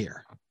Jesus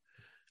here.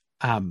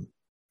 To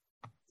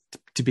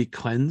be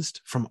cleansed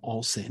from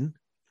all sin,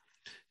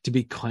 to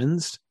be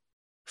cleansed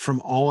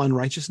from all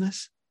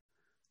unrighteousness,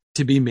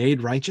 to be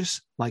made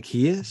righteous like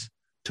he is,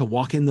 to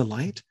walk in the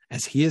light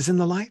as he is in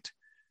the light,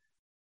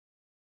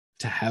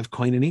 to have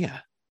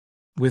koinonia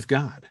with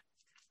God.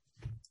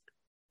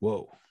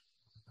 Whoa.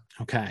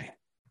 Okay.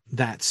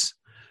 That's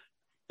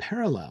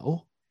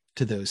parallel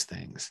to those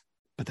things,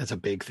 but that's a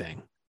big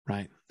thing,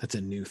 right? That's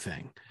a new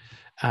thing.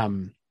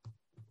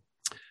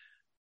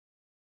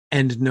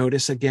 And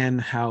notice again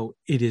how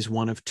it is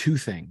one of two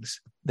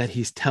things that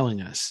he's telling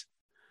us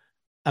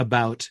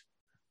about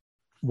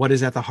what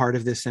is at the heart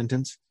of this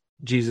sentence: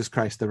 Jesus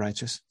Christ the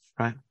righteous,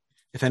 right?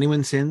 If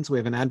anyone sins, we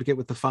have an advocate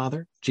with the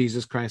Father,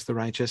 Jesus Christ the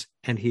righteous,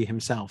 and he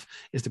himself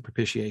is the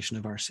propitiation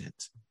of our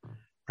sins,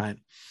 right?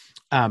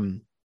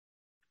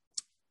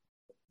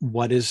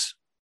 What is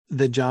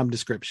the job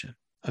description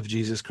of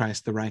Jesus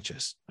Christ the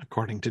righteous,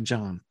 according to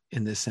John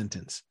in this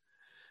sentence?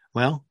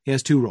 Well, he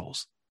has two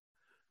roles.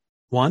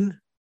 One,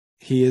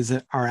 he is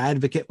our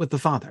advocate with the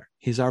Father.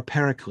 He's our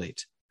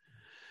paraclete.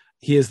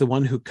 He is the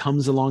one who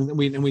comes along.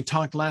 And we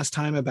talked last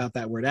time about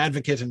that word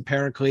advocate and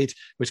paraclete,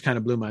 which kind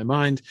of blew my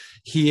mind.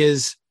 He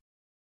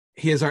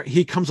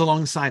comes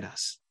alongside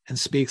us and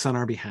speaks on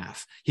our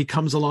behalf. He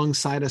comes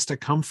alongside us to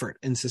comfort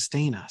and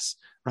sustain us,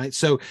 right?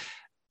 So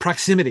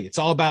proximity, it's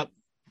all about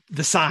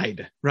the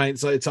side, right?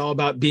 So it's all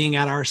about being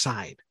at our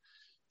side,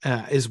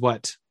 is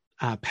what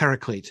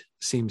paraclete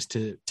seems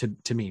to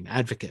mean,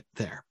 advocate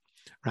there,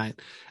 right?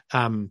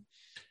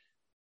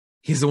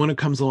 He's the one who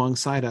comes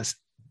alongside us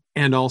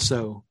and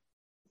also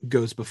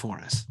goes before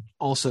us,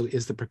 also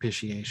is the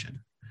propitiation.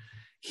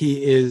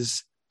 He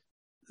is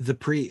the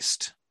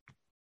priest,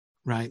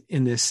 right?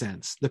 In this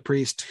sense, the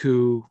priest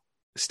who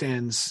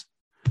stands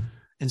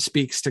and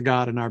speaks to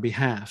God on our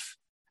behalf.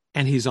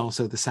 And he's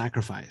also the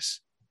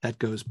sacrifice that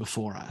goes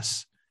before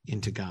us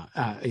into God,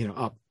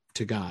 up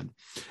to God.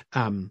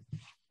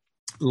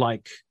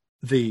 Like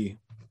the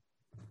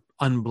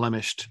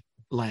unblemished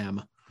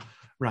lamb,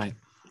 right?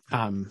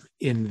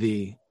 In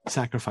the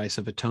sacrifice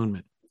of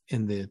atonement,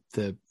 in the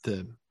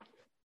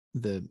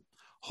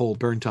whole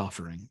burnt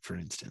offering, for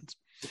instance.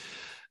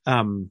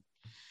 But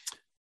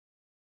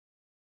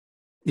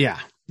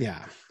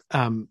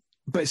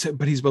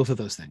he's both of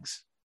those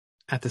things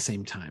at the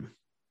same time,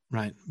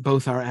 right?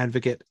 Both our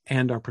advocate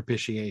and our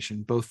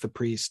propitiation, both the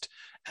priest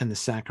and the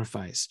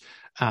sacrifice,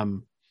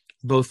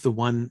 both the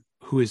one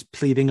who is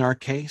pleading our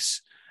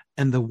case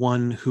and the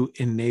one who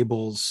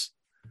enables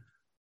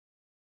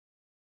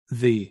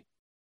the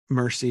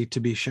mercy to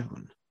be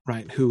shown,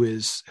 right? Who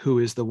is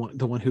the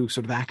one who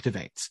sort of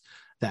activates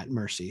that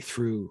mercy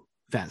through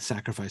that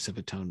sacrifice of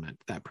atonement,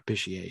 that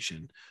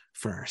propitiation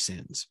for our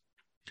sins.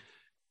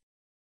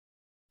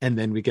 And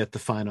then we get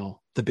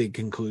the big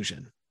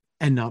conclusion,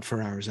 and not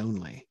for ours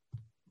only,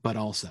 but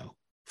also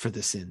for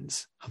the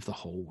sins of the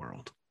whole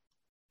world.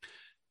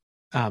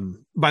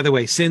 By the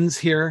way, sins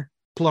here,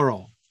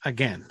 plural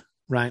again,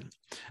 right?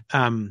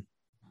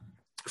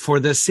 For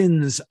the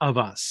sins of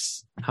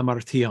us,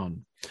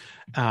 hamartion,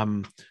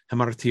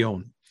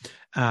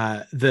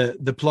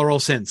 the plural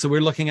sins. So we're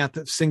looking at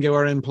the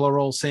singular and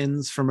plural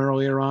sins from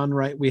earlier on,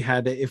 right? We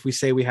had, if we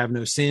say we have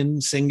no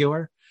sin,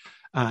 singular,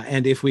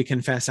 and if we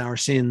confess our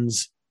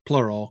sins,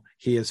 plural,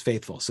 he is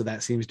faithful. So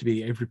that seems to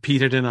be a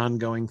repeated and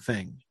ongoing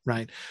thing,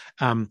 right?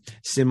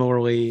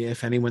 Similarly,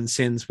 if anyone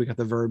sins, we got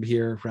the verb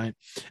here, right?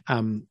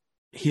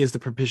 He is the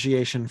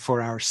propitiation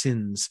for our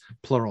sins,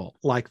 plural,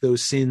 like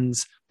those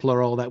sins,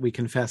 plural, that we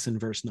confess in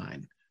verse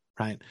 9,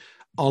 right?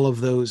 All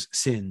of those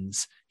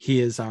sins, he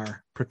is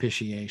our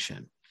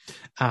propitiation.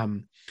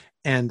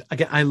 And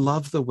again, I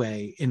love the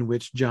way in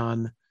which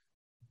John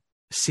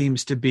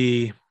seems to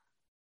be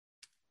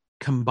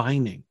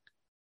combining,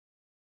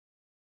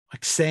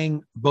 like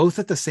saying both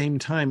at the same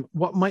time,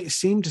 what might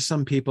seem to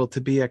some people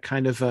to be a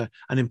kind of an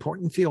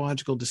important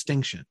theological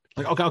distinction.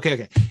 Like,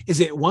 okay.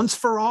 Is it once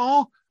for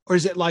all, or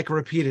is it like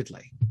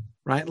repeatedly,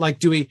 right?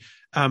 Like,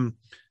 are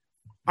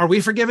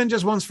we forgiven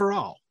just once for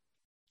all,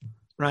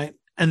 right?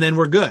 And then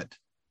we're good?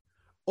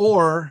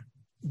 Or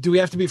do we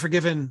have to be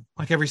forgiven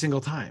like every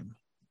single time?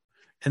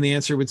 And the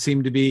answer would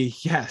seem to be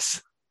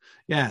yes.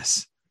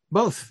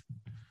 Both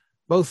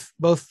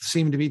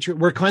seem to be true.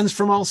 We're cleansed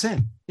from all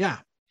sin. Yeah.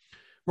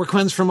 We're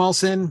cleansed from all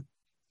sin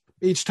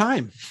each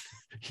time.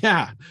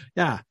 Yeah.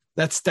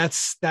 That's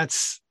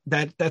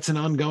an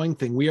ongoing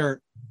thing. We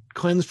are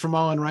cleansed from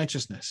all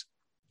unrighteousness.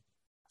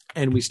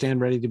 And we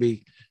stand ready to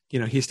be,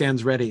 he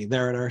stands ready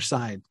there at our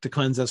side to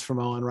cleanse us from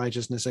all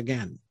unrighteousness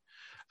again.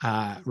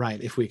 Right.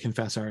 If we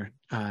confess our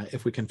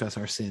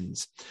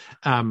sins.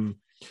 Does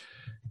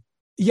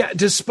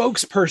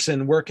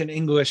spokesperson work in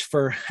English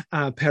for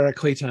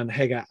parakleton,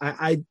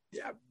 Hege?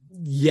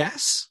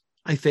 Yes,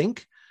 I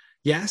think.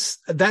 Yes,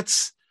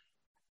 it's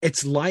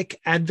like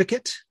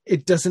advocate.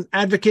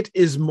 Advocate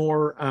is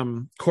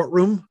more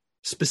courtroom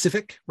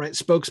specific, right?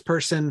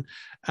 Spokesperson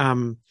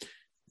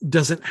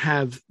doesn't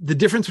have the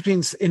difference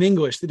between, in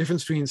English, the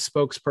difference between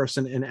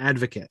spokesperson and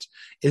advocate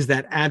is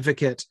that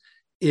advocate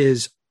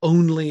is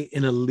only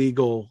in a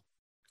legal,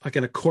 like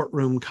in a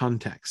courtroom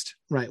context,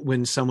 right?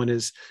 When someone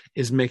is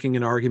making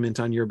an argument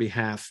on your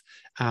behalf,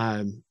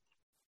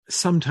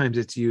 sometimes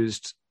it's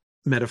used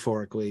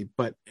metaphorically,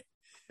 but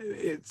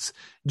it's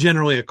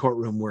generally a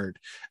courtroom word.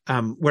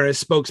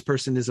 Whereas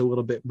spokesperson is a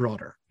little bit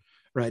broader,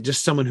 right?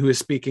 Just someone who is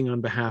speaking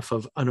on behalf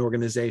of an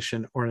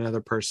organization or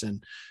another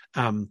person.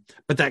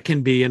 But that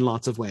can be in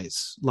lots of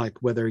ways, like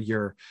whether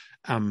you're,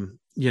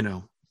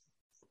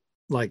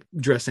 like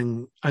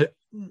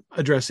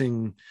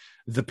addressing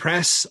the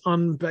press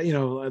on,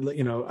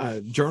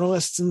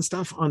 journalists and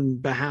stuff on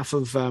behalf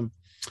of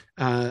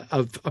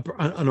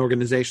an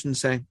organization,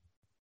 say,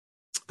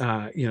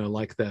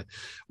 like the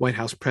White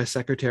House press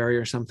secretary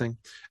or something,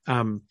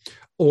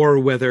 or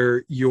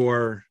whether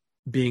you're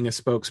being a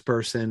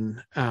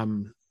spokesperson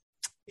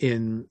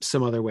in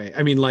some other way.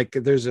 I mean, like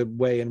there's a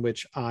way in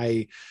which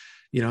I'm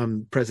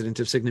president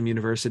of Signum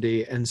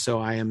University, and so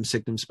I am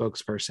Signum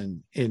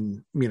spokesperson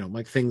in,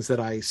 like things that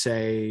I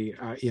say,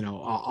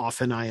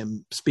 often I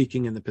am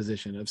speaking in the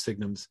position of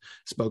Signum's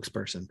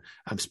spokesperson.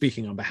 I'm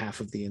speaking on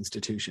behalf of the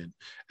institution.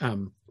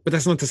 But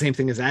that's not the same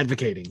thing as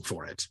advocating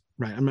for it,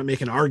 right? I'm not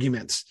making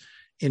arguments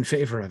in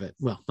favor of it.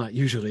 Well, not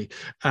usually,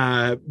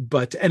 and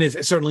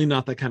it's certainly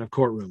not that kind of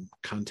courtroom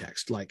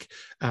context. Like,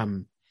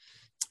 So,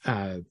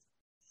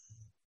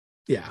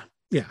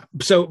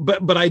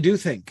 but I do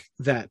think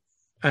that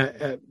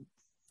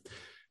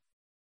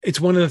it's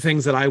one of the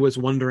things that I was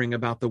wondering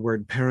about the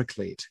word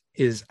paraclete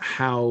is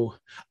how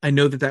I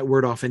know that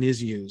word often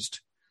is used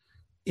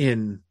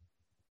in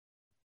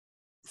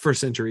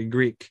first century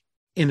Greek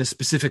in a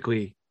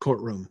specifically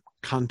courtroom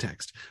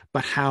context,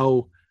 but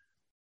how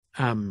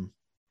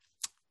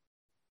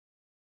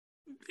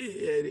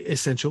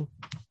essential,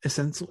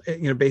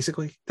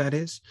 basically that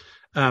is.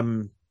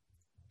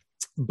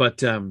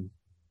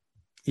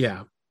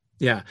 Yeah.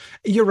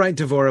 You're right,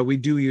 Devora. We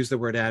do use the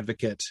word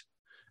advocate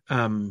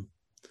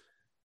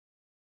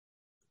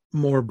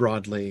more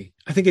broadly.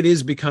 I think it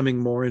is becoming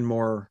more and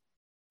more,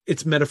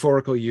 its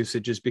metaphorical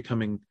usage is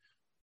becoming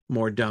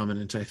more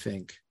dominant, I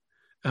think.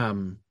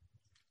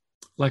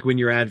 Like when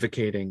you're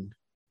advocating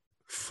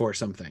for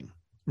something,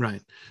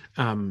 right?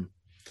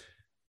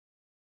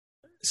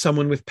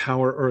 Someone with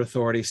power or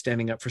authority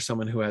standing up for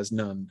someone who has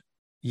none.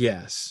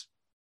 Yes.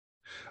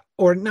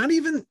 Or not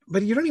even,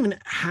 but you don't even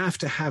have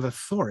to have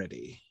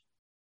authority.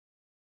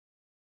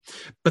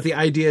 But the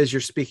idea is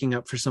you're speaking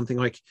up for something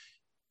like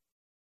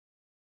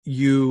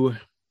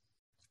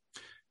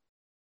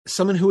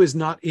someone who is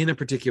not in a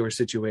particular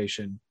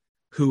situation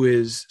who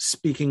is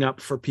speaking up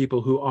for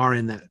people who are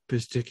in that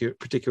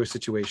particular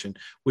situation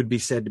would be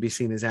said to be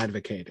seen as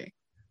advocating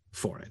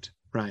for it,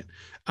 right?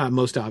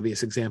 Most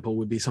obvious example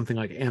would be something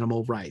like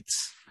animal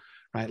rights,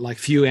 right? Like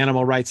few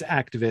animal rights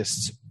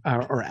activists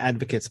or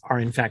advocates are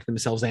in fact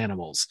themselves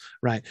animals,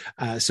 right?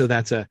 So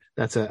that's a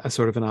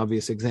sort of an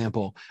obvious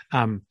example.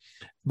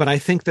 But I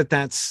think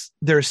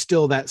there's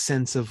still that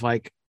sense of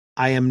like,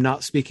 I am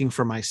not speaking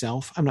for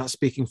myself. I'm not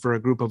speaking for a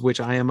group of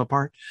which I am a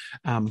part,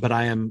 but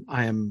I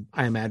am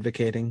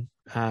advocating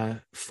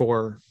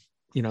for,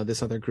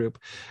 this other group.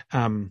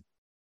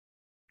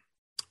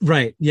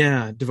 Right.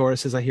 Yeah. Devorah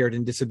says, I hear it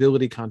in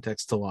disability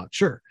contexts a lot.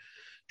 Sure.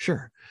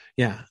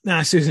 Yeah.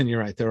 Nah, Susan,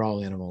 you're right. They're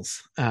all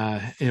animals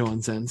in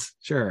one sense.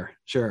 Sure.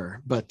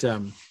 But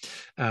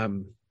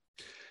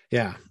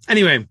yeah.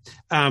 Anyway,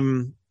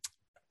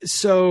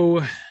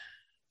 so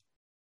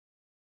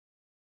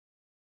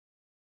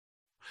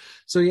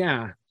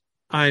yeah,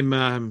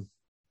 I'm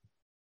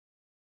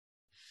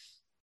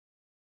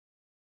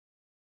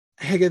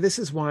Hege, this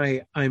is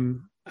why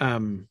I'm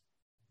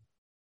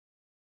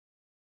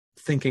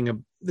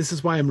this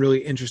is why I'm really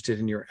interested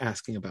in your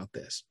asking about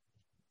this.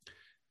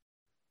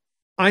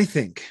 I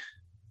think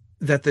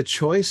that the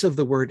choice of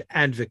the word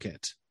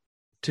advocate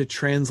to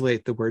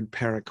translate the word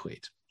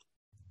parakleton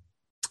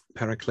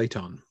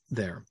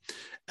there,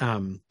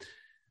 in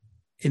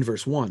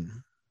verse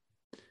 1,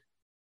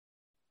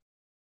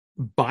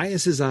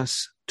 biases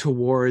us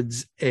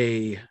towards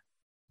a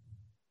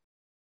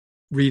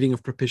reading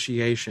of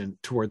propitiation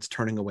towards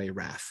turning away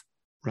wrath,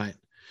 right?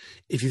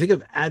 If you think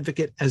of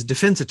advocate as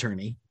defense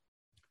attorney,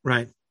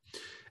 right?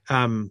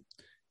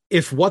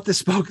 If what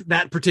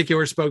that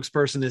particular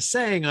spokesperson is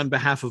saying on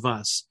behalf of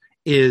us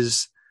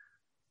is,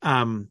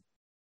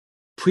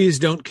 please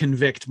don't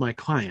convict my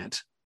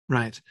client,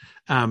 right?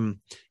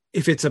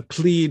 If it's a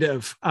plea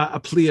of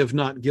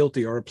not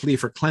guilty or a plea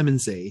for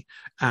clemency,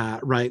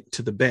 right,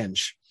 to the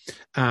bench,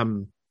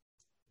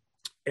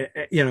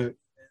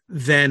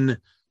 then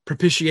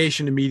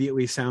propitiation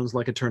immediately sounds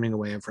like a turning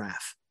away of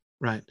wrath,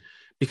 right?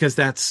 Because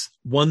that's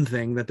one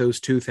thing that those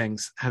two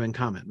things have in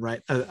common,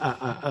 right?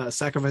 A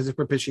sacrifice of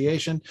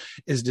propitiation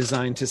is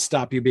designed to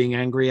stop you being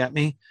angry at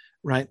me,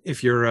 right?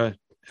 If you're a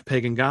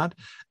pagan god.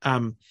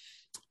 And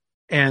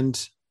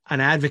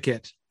an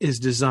advocate is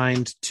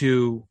designed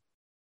to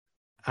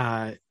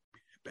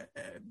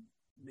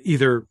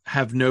either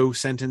have no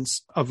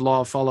sentence of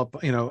law fall up,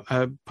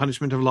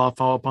 punishment of law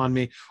fall upon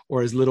me,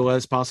 or as little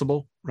as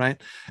possible,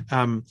 right?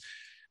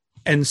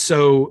 And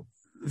so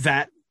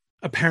that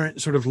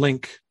apparent sort of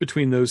link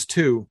between those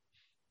two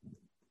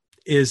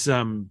is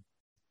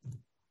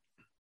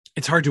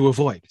it's hard to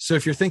avoid. So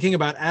if you're thinking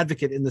about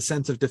advocate in the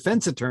sense of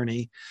defense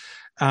attorney,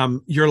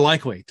 you're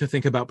likely to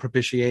think about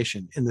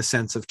propitiation in the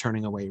sense of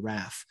turning away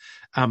wrath.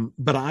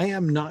 But I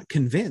am not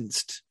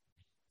convinced.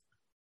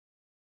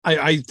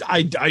 I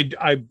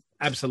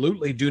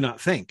absolutely do not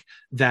think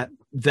that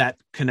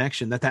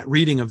connection, that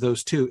reading of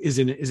those two is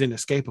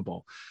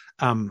inescapable.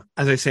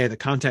 As I say, the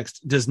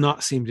context does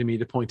not seem to me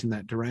to point in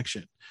that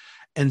direction.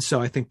 And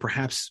so I think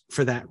perhaps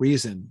for that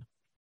reason,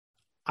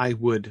 I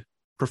would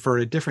prefer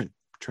a different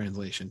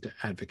translation to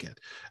advocate.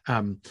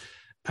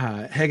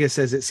 Hege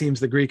says it seems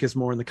the Greek is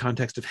more in the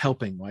context of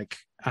helping, like,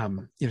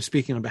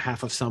 speaking on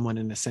behalf of someone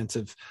in a sense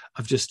of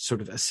just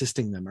sort of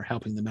assisting them or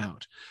helping them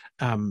out.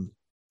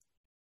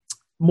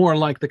 More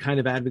like the kind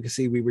of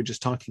advocacy we were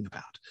just talking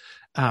about.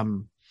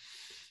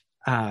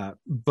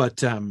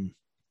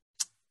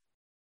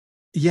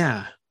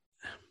 Yeah,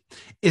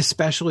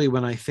 especially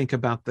when I think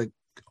about the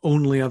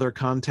only other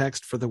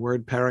context for the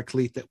word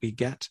paraclete that we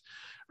get,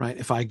 right?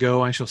 If I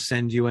go, I shall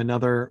send you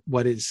another,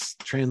 what is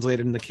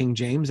translated in the King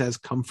James as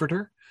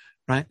comforter,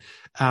 right?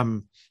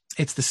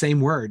 It's the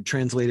same word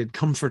translated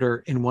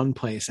comforter in one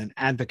place and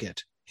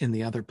advocate in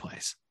the other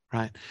place,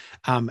 right?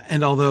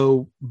 And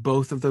although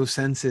both of those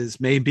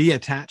senses may be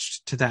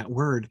attached to that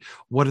word,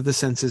 what are the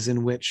senses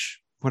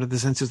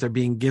they're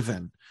being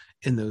given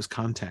in those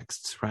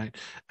contexts, right?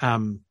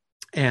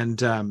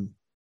 And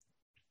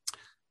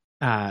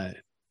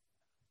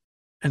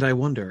I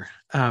wonder,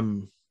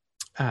 if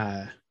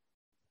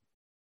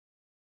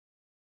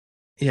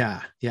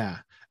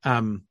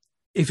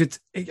it's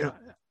a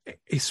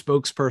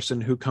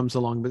spokesperson who comes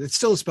along, but it's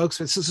still a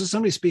spokesperson, so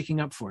somebody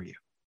speaking up for you,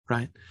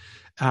 right?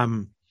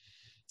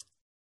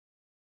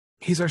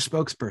 He's our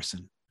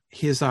spokesperson.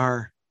 He is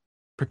our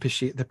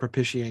the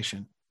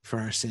propitiation for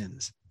our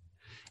sins.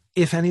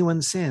 If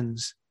anyone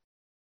sins,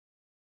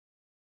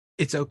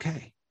 it's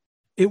okay.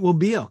 It will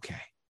be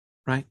okay,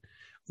 right?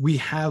 We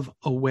have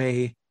a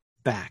way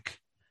back.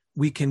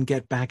 We can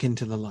get back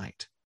into the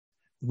light.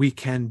 We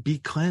can be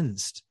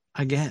cleansed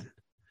again.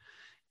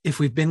 If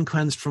we've been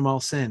cleansed from all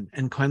sin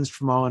and cleansed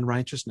from all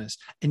unrighteousness,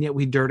 and yet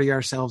we dirty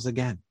ourselves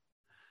again,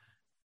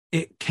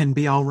 it can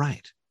be all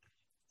right.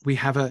 We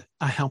have a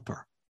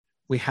helper.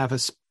 We have a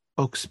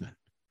spokesman.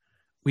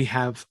 We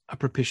have a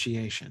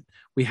propitiation.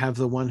 We have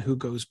the one who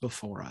goes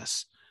before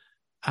us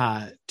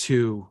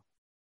to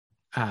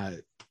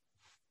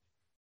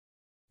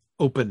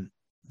open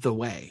the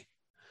way,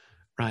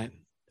 right?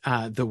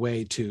 The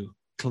way to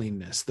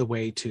cleanness, the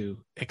way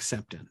to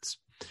acceptance.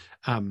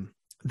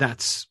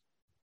 That's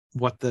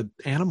what the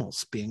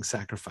animals being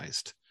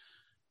sacrificed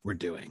were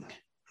doing,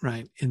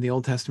 right? In the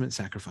Old Testament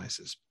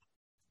sacrifices.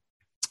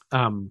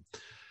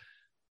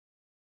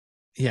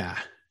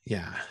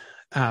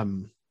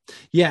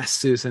 Yes,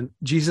 Susan,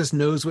 Jesus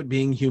knows what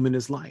being human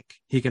is like.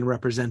 He can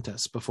represent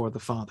us before the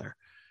Father.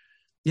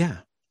 Yeah,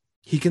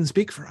 he can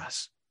speak for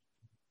us.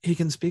 He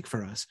can speak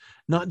for us,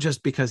 not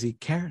just because he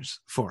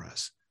cares for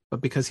us,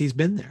 but because he's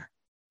been there,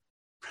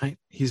 right?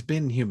 He's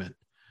been human,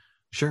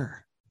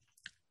 sure.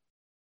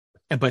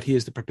 But he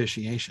is the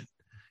propitiation.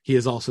 He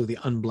is also the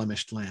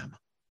unblemished lamb,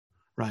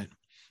 right?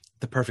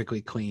 The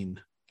perfectly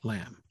clean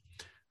lamb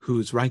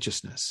whose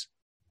righteousness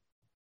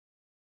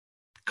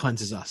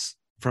cleanses us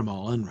from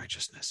all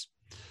unrighteousness.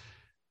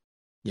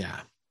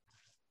 Yeah.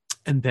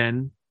 And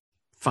then,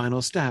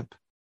 final step,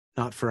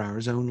 not for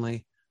ours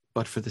only,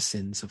 but for the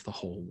sins of the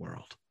whole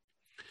world.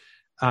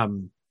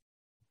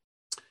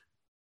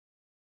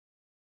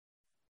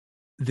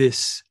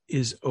 This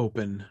is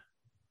open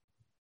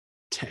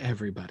to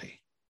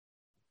everybody,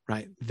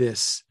 right?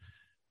 This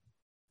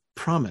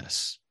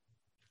promise,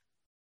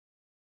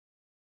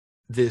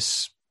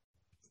 this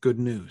good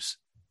news,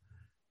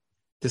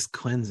 this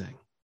cleansing,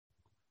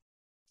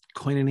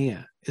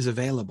 koinonia, is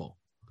available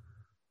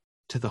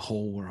to the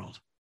whole world,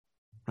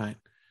 right?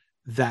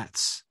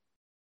 That's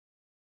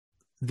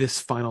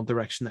this final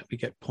direction that we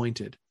get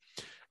pointed.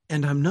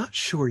 And I'm not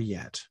sure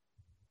yet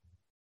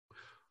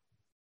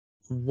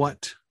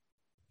what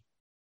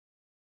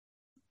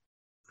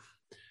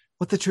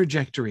the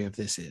trajectory of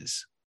this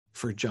is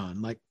for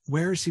John. Like,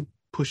 where is he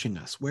pushing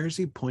us? Where is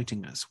he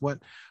pointing us?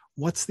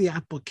 What's the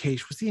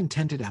application? What's the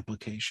intended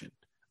application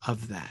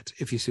of that,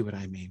 if you see what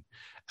I mean?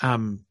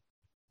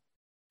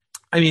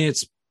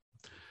 It's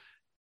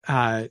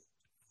there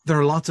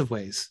are lots of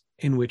ways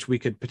in which we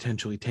could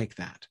potentially take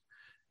that,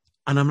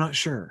 and I'm not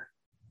sure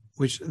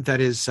which that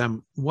is.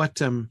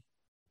 What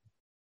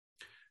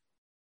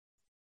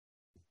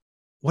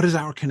is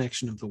our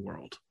connection of the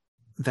world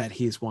that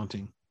he's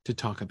wanting to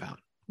talk about,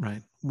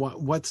 right?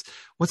 What's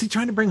he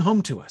trying to bring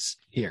home to us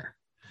here?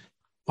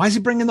 Why is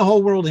he bringing the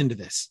whole world into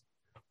this,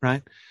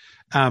 right?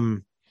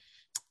 Like,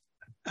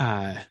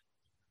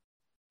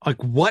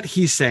 what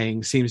he's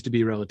saying seems to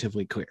be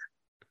relatively clear.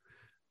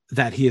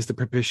 That he is the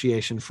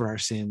propitiation for our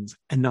sins,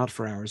 and not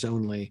for ours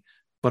only,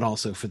 but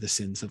also for the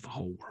sins of the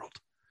whole world,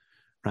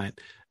 right?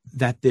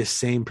 That this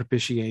same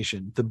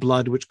propitiation, the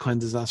blood which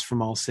cleanses us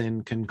from all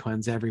sin, can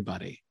cleanse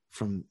everybody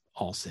from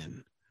all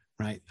sin,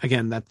 right?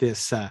 Again, that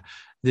this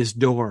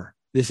door,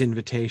 this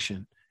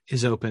invitation,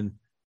 is open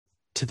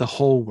to the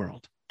whole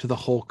world, to the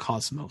whole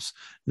cosmos,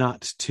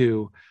 not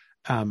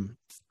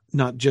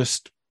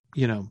just,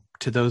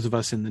 to those of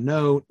us in the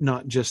know,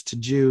 not just to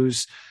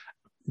Jews.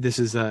 This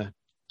is a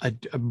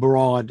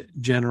broad,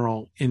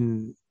 general,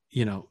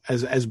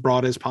 as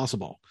broad as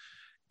possible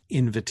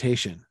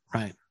invitation,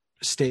 right?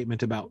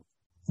 Statement about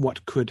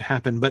what could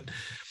happen. But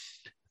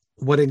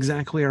what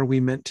exactly are we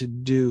meant to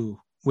do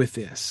with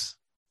this?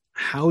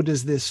 How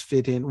does this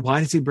fit in? Why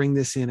does he bring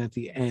this in at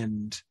the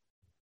end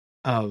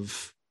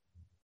of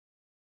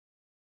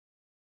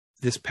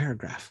this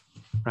paragraph,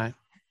 right?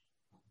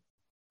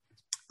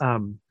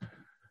 And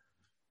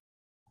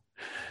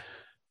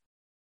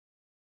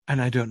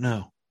I don't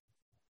know.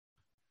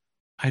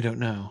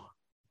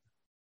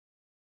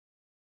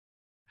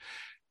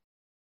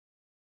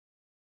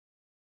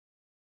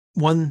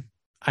 One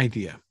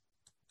idea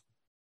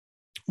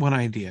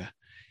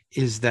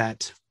is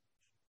that,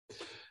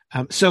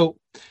 I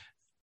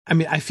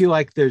feel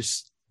like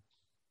there's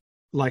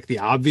like the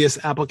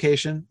obvious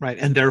application, right?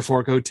 And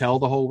therefore go tell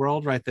the whole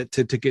world, right? That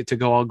to get to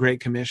go all Great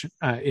Commission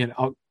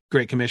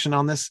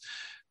on this,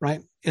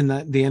 right? In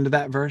the end of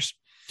that verse.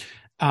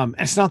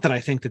 It's not that I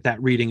think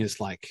that reading is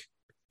like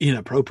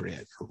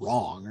inappropriate or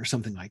wrong or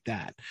something like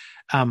that.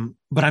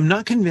 But I'm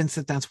not convinced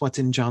that that's what's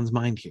in John's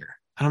mind here.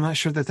 And I'm not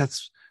sure that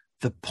that's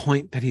the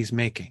point that he's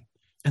making.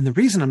 And the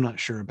reason I'm not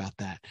sure about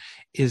that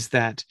is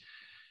that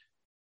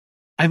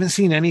I haven't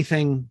seen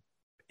anything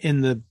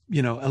in the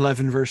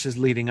 11 verses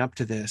leading up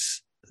to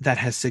this that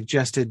has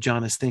suggested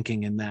John is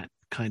thinking in that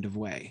kind of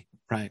way,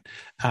 right?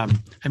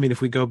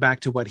 If we go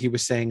back to what he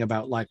was saying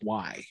about like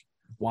why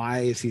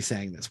is he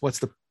saying this? What's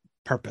the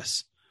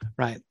purpose,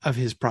 right, of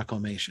his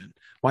proclamation?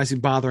 Why is he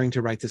bothering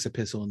to write this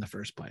epistle in the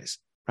first place,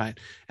 right?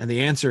 And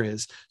the answer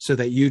is so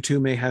that you too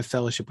may have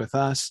fellowship with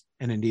us,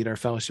 and indeed our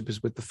fellowship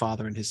is with the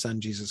Father and his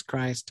Son Jesus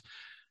Christ,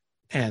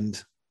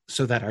 and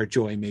so that our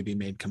joy may be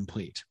made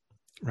complete,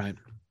 right?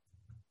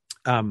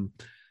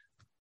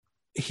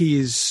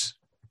 He's,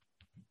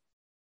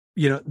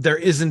 there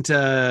isn't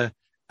a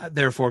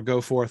therefore go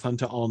forth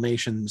unto all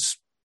nations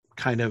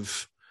kind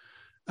of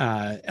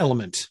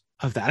element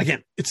of that.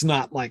 Again, it's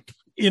not like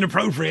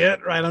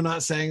inappropriate, right? I'm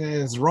not saying that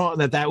it's wrong,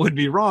 that would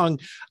be wrong.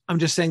 I'm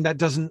just saying I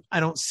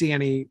don't see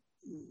any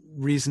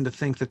reason to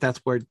think that that's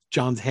where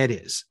John's head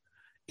is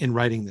in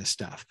writing this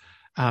stuff.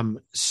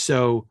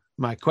 So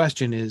my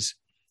question is,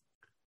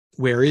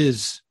 where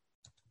is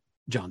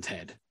John's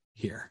head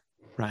here,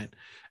 right?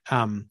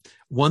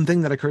 One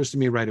thing that occurs to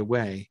me right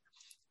away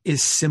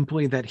is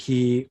simply that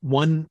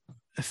one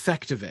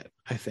effect of it,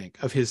 I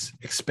think, of his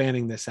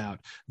expanding this out,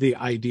 the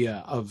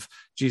idea of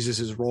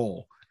Jesus's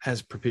role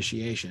as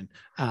propitiation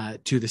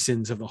to the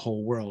sins of the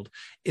whole world,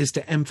 is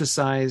to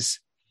emphasize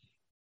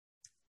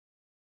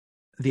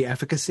the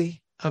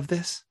efficacy of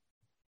this,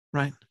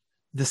 right?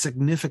 The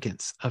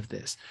significance of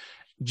this.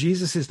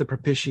 Jesus is the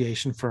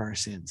propitiation for our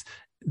sins.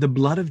 The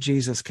blood of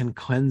Jesus can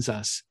cleanse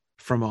us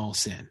from all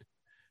sin,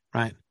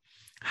 right?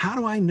 How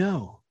do I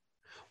know?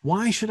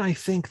 Why should I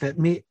think that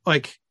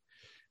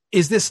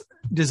is this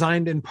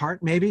designed in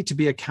part maybe to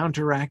be a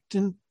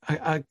counteracting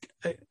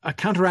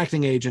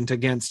agent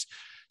against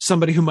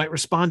somebody who might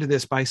respond to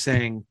this by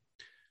saying,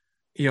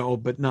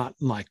 but not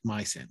like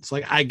my sins.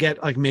 Like I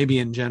get like maybe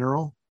in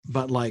general,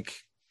 but like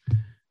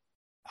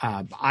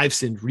I've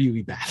sinned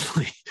really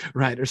badly,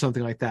 right? Or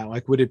something like that.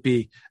 Like, would it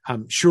be,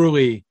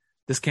 surely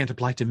this can't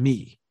apply to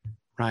me,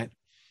 right?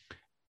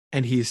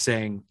 And he's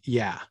saying,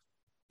 yeah,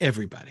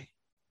 everybody,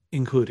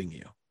 including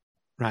you,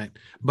 right?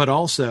 But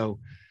also,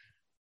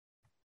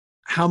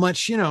 how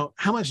much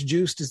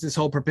juice does this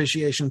whole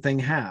propitiation thing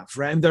have,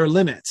 right? And there are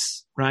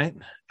limits, right?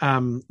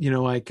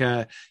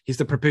 He's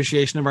the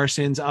propitiation of our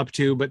sins up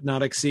to, but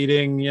not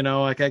exceeding,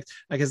 I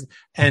guess.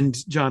 And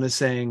John is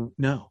saying,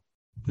 no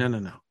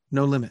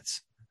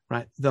limits,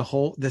 right?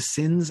 The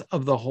sins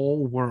of the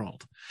whole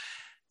world,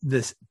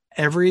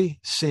 every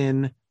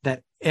sin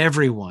that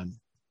everyone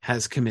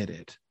has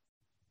committed,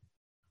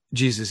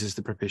 Jesus is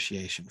the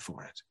propitiation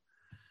for it.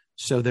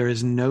 So there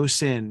is no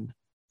sin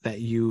that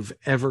you've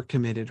ever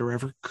committed or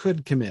ever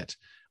could commit,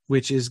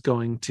 which is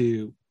going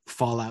to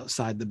fall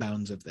outside the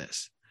bounds of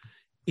this.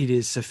 It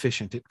is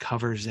sufficient. It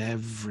covers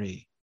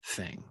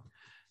everything,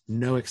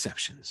 no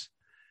exceptions.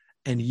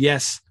 And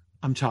yes,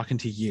 I'm talking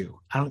to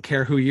you. I don't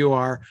care who you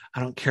are. I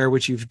don't care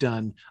what you've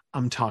done.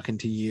 I'm talking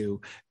to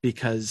you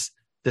because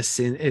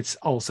it's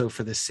also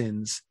for the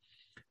sins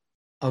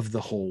of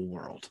the whole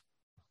world.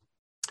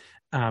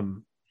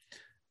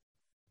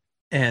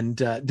 And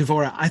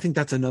Devorah, I think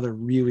that's another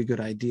really good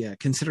idea,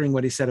 considering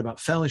what he said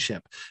about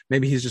fellowship.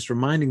 Maybe he's just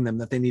reminding them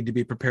that they need to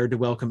be prepared to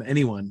welcome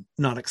anyone,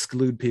 not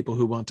exclude people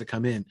who want to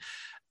come in.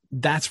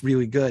 That's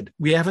really good.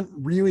 We haven't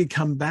really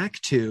come back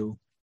to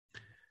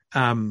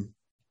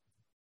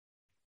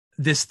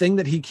this thing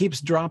that he keeps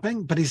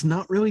dropping, but he's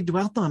not really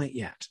dwelt on it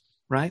yet,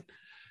 right?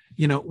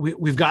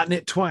 We've gotten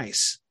it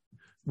twice.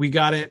 We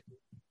got it,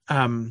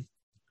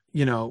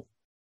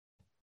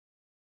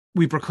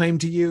 we proclaim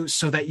to you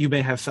so that you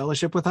may have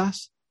fellowship with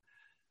us.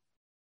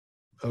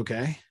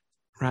 Okay,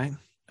 right?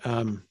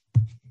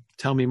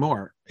 Tell me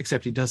more,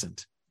 except he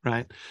doesn't,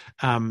 right?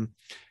 And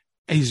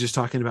he's just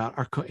talking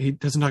about he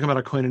doesn't talk about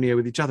our koinonia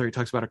with each other. He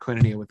talks about our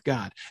koinonia with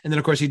God. And then,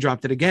 of course, he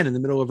dropped it again in the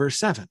middle of verse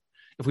 7.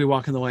 If we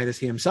walk in the light as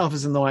he himself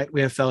is in the light,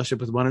 we have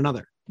fellowship with one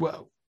another.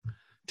 Whoa,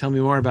 tell me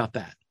more about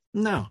that.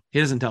 No,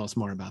 he doesn't tell us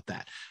more about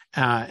that.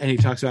 And he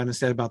talks about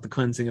instead about the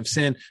cleansing of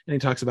sin, and he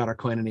talks about our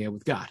koinonia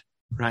with God,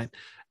 right?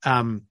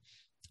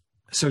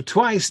 So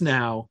twice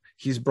now,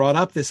 he's brought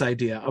up this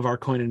idea of our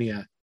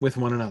koinonia with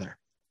one another,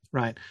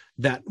 right?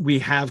 That we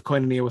have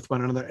koinonia with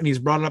one another. And he's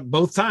brought it up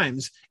both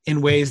times in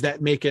ways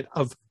that make it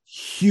of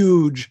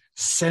huge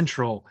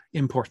central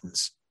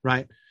importance,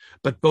 right?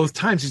 But both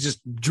times he's just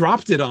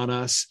dropped it on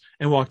us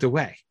and walked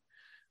away,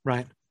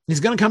 right? He's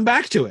going to come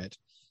back to it,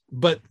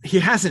 but he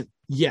hasn't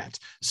yet.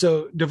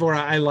 So Devorah,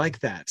 I like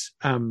that.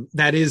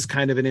 That is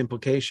kind of an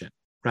implication,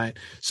 right?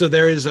 So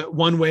there is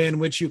one way in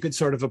which you could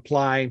sort of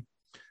apply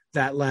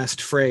that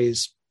last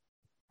phrase,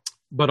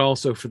 but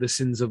also for the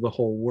sins of the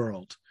whole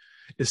world,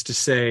 is to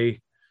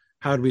say,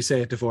 how do we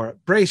say it, Devorah?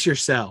 Brace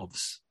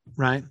yourselves,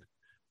 right?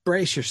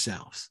 Brace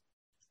yourselves.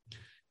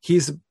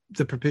 He's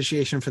the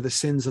propitiation for the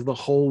sins of the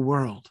whole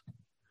world.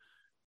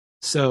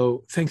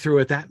 So think through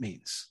what that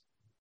means,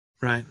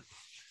 right?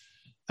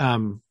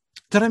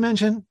 Did I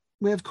mention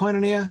we have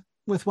koinonia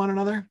with one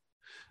another?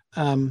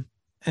 And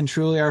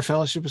truly our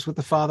fellowship is with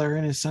the Father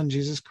and his Son,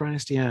 Jesus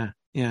Christ. Yeah.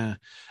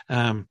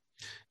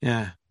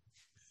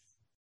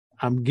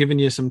 I'm giving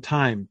you some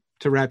time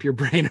to wrap your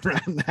brain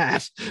around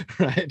that,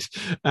 right?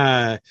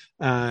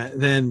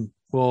 Then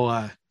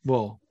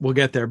we'll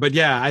get there. But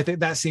yeah, I think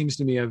that seems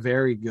to me a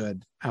very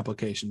good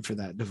application for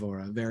that,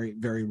 Devorah. Very,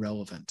 very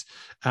relevant.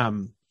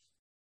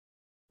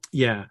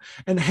 Yeah.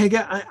 And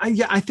Hege,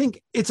 I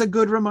think it's a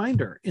good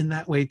reminder in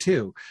that way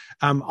too.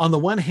 On the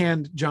one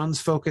hand, John's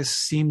focus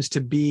seems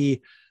to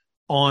be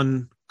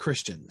on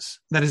Christians.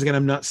 That is, again,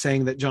 I'm not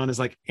saying that John is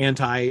like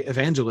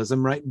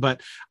anti-evangelism, right?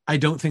 But I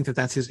don't think that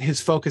that's his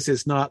focus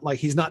is not like,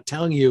 he's not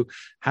telling you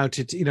how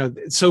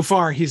to, so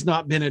far he's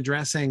not been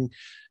addressing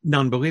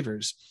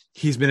non-believers.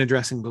 He's been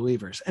addressing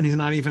believers, and he's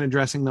not even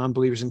addressing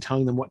non-believers and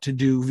telling them what to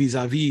do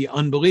vis-a-vis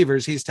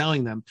unbelievers. He's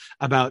telling them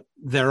about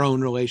their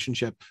own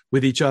relationship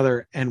with each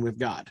other and with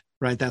God,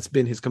 right? That's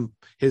been his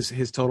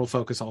total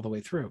focus all the way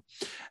through.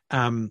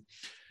 And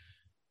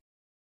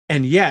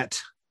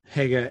yet,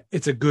 Hege,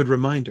 it's a good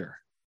reminder,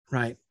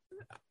 right?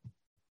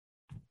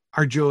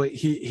 Our joy,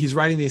 he's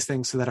writing these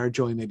things so that our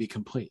joy may be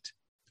complete,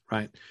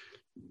 right?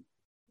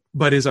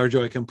 But is our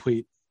joy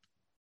complete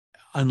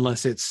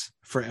unless it's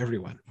for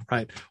everyone,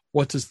 right?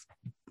 What does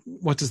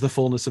the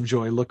fullness of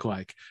joy look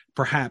like?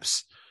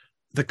 Perhaps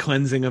the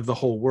cleansing of the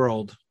whole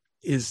world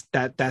is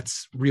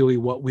that's really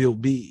what will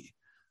be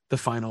the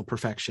final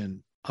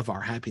perfection of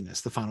our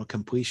happiness, the final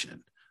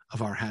completion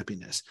of our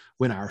happiness,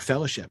 when our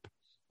fellowship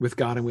with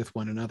God and with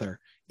one another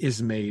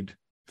is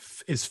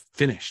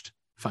finished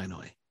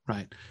finally,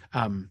 right?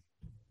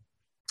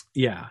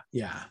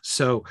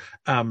 So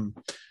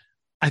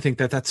I think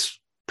that's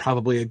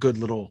probably a good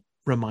little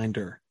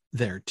reminder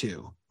there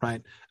too,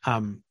 right?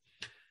 On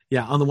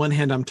the one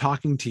hand, I'm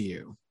talking to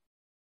you,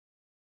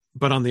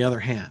 but on the other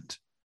hand,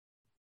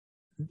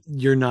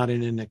 you're not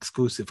in an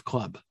exclusive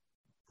club,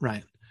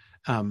 right?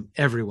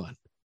 Everyone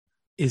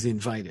is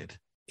invited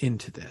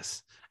into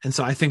this. And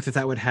so I think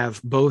that would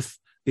have both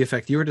the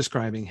effect you're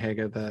describing,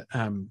 Hege,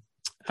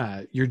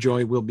 that your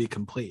joy will be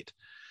complete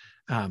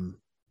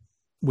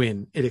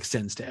when it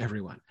extends to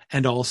everyone.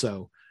 And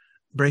also,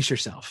 brace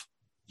yourself.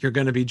 You're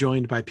going to be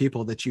joined by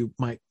people that you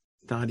might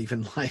not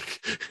even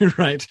like,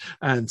 right?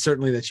 And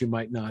certainly that you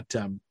might not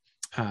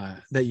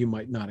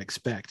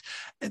expect.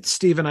 And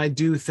Stephen, I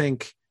do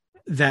think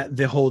that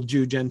the whole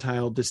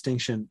Jew-Gentile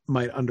distinction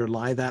might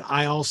underlie that.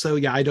 I also,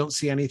 I don't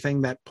see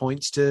anything that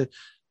points to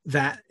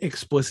that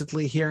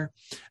explicitly here.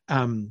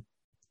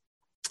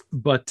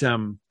 But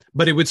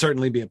it would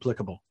certainly be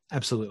applicable.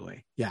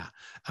 Absolutely. Yeah.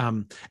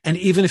 And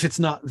even if it's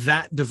not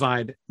that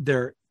divide,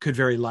 there could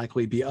very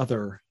likely be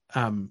other,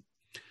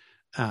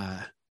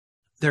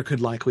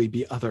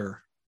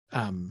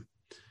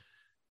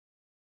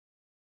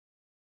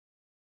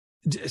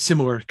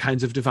 similar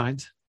kinds of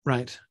divides,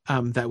 right?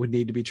 That would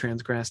need to be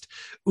transgressed.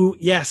 Ooh,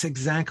 yes,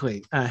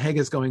 exactly.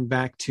 Hege's going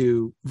back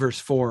to verse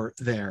 4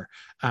 there,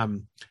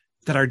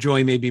 that our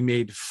joy may be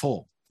made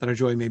full, that our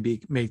joy may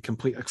be made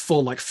complete, like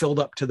full, like filled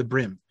up to the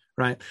brim,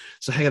 right?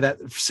 So Hege, that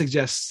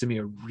suggests to me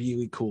a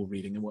really cool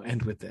reading, and we'll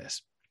end with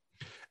this.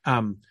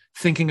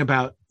 Thinking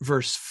about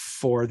verse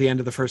 4, the end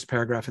of the first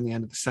paragraph and the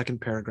end of the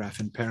second paragraph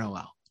in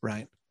parallel,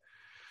 right?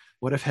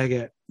 What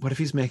if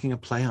he's making a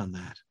play on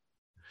that?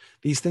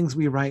 These things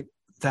we write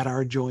that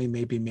our joy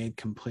may be made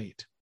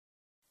complete.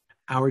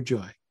 Our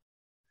joy,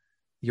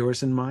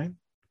 yours and mine,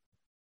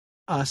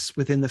 us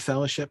within the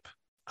fellowship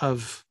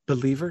of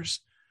believers,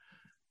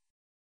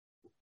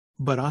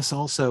 but us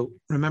also.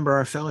 Remember,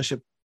 our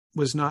fellowship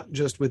was not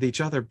just with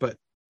each other, but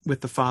with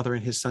the Father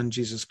and his Son,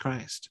 Jesus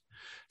Christ.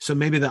 So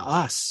maybe the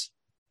us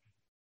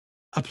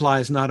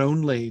applies not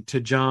only to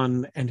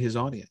John and his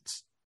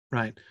audience,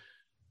 right?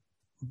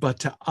 But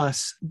to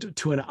us,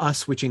 to an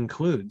us which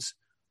includes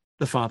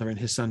the Father and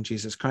his Son,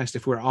 Jesus Christ.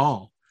 If we're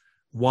all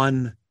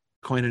one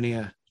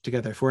koinonia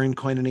together, if we're in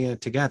koinonia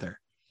together,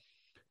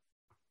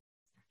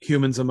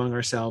 humans among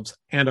ourselves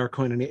and our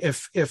koinonia,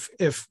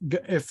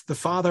 if the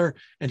Father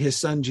and his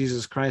Son,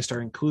 Jesus Christ,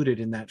 are included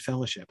in that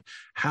fellowship,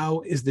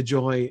 how is the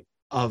joy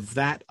of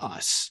that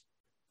us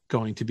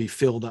going to be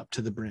filled up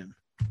to the brim,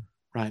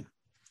 right?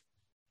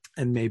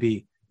 And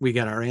maybe we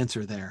get our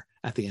answer there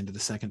at the end of the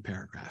second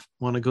paragraph.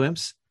 Want a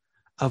glimpse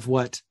of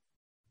what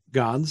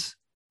God's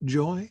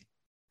joy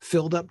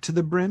filled up to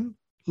the brim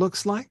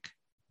looks like?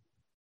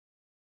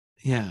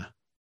 Yeah,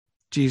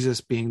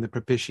 Jesus being the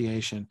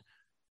propitiation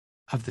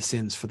of the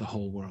sins for the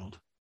whole world,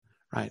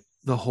 right?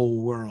 The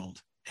whole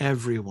world,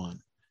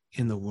 everyone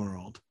in the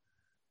world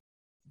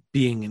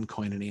being in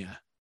koinonia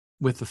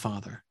with the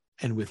Father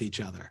and with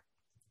each other.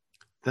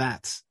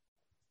 That's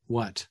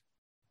what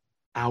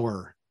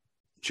our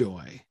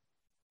joy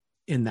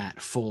in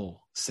that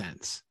full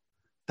sense,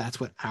 that's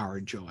what our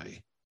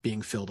joy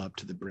being filled up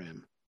to the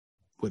brim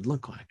would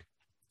look like,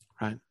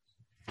 right?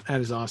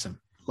 That is awesome.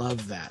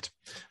 Love that.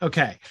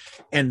 Okay.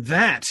 And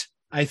that,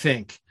 I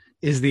think,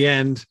 is the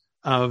end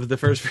of the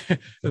first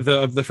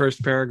of the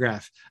first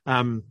paragraph.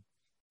 And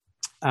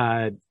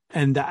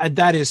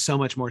that is so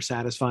much more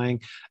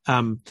satisfying.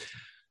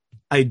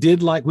 I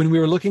did like when we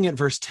were looking at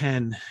verse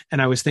 10,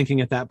 and I was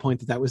thinking at that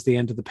point that was the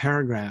end of the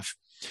paragraph.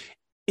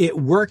 It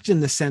worked in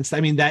the sense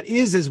that, that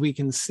is, as we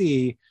can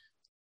see,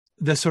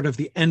 the sort of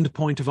the end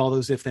point of all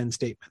those if-then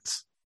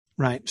statements,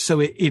 right? So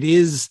it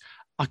is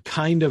a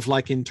kind of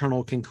like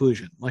internal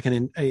conclusion, like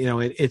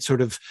it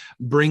sort of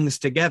brings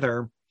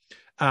together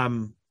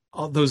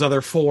all those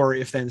other four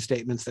if-then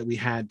statements that we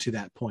had to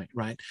that point,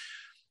 right?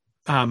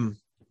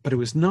 But it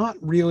was not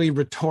really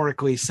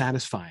rhetorically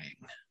satisfying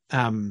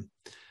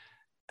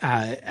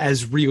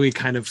as really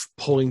kind of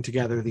pulling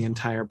together the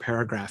entire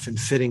paragraph and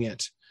fitting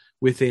it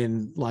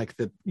within like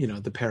the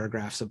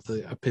paragraphs of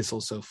the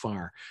epistle so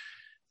far.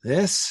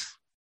 This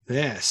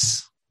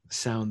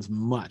sounds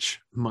much,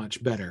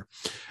 much better.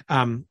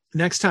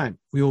 Next time,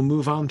 we will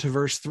move on to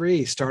verse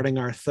 3, starting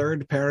our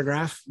third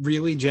paragraph,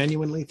 really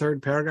genuinely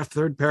third paragraph.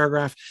 Third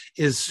paragraph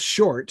is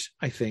short,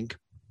 I think.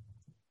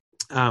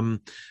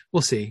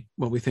 We'll see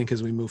what we think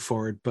as we move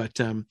forward, but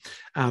and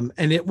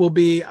it will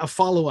be a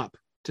follow-up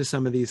to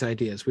some of these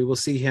ideas. We will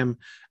see him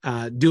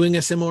doing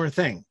a similar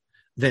thing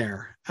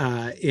there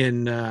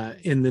in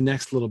the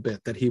next little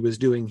bit that he was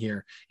doing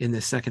here in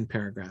this second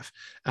paragraph.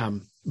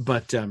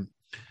 But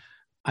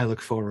I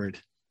look forward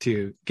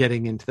to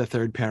getting into the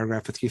third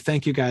paragraph with you.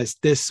 Thank you guys.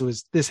 This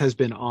has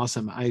been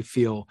awesome. I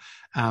feel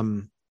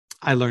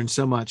I learned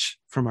so much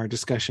from our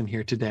discussion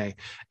here today,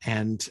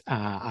 and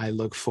I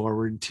look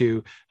forward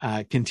to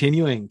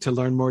continuing to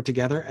learn more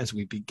together as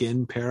we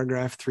begin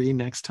paragraph 3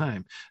 next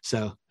time.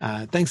 So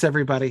thanks,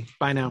 everybody.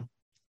 Bye now.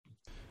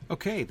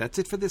 Okay, that's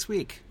it for this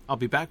week. I'll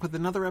be back with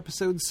another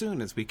episode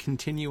soon as we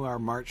continue our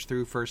march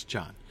through 1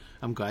 John.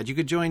 I'm glad you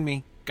could join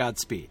me.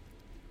 Godspeed.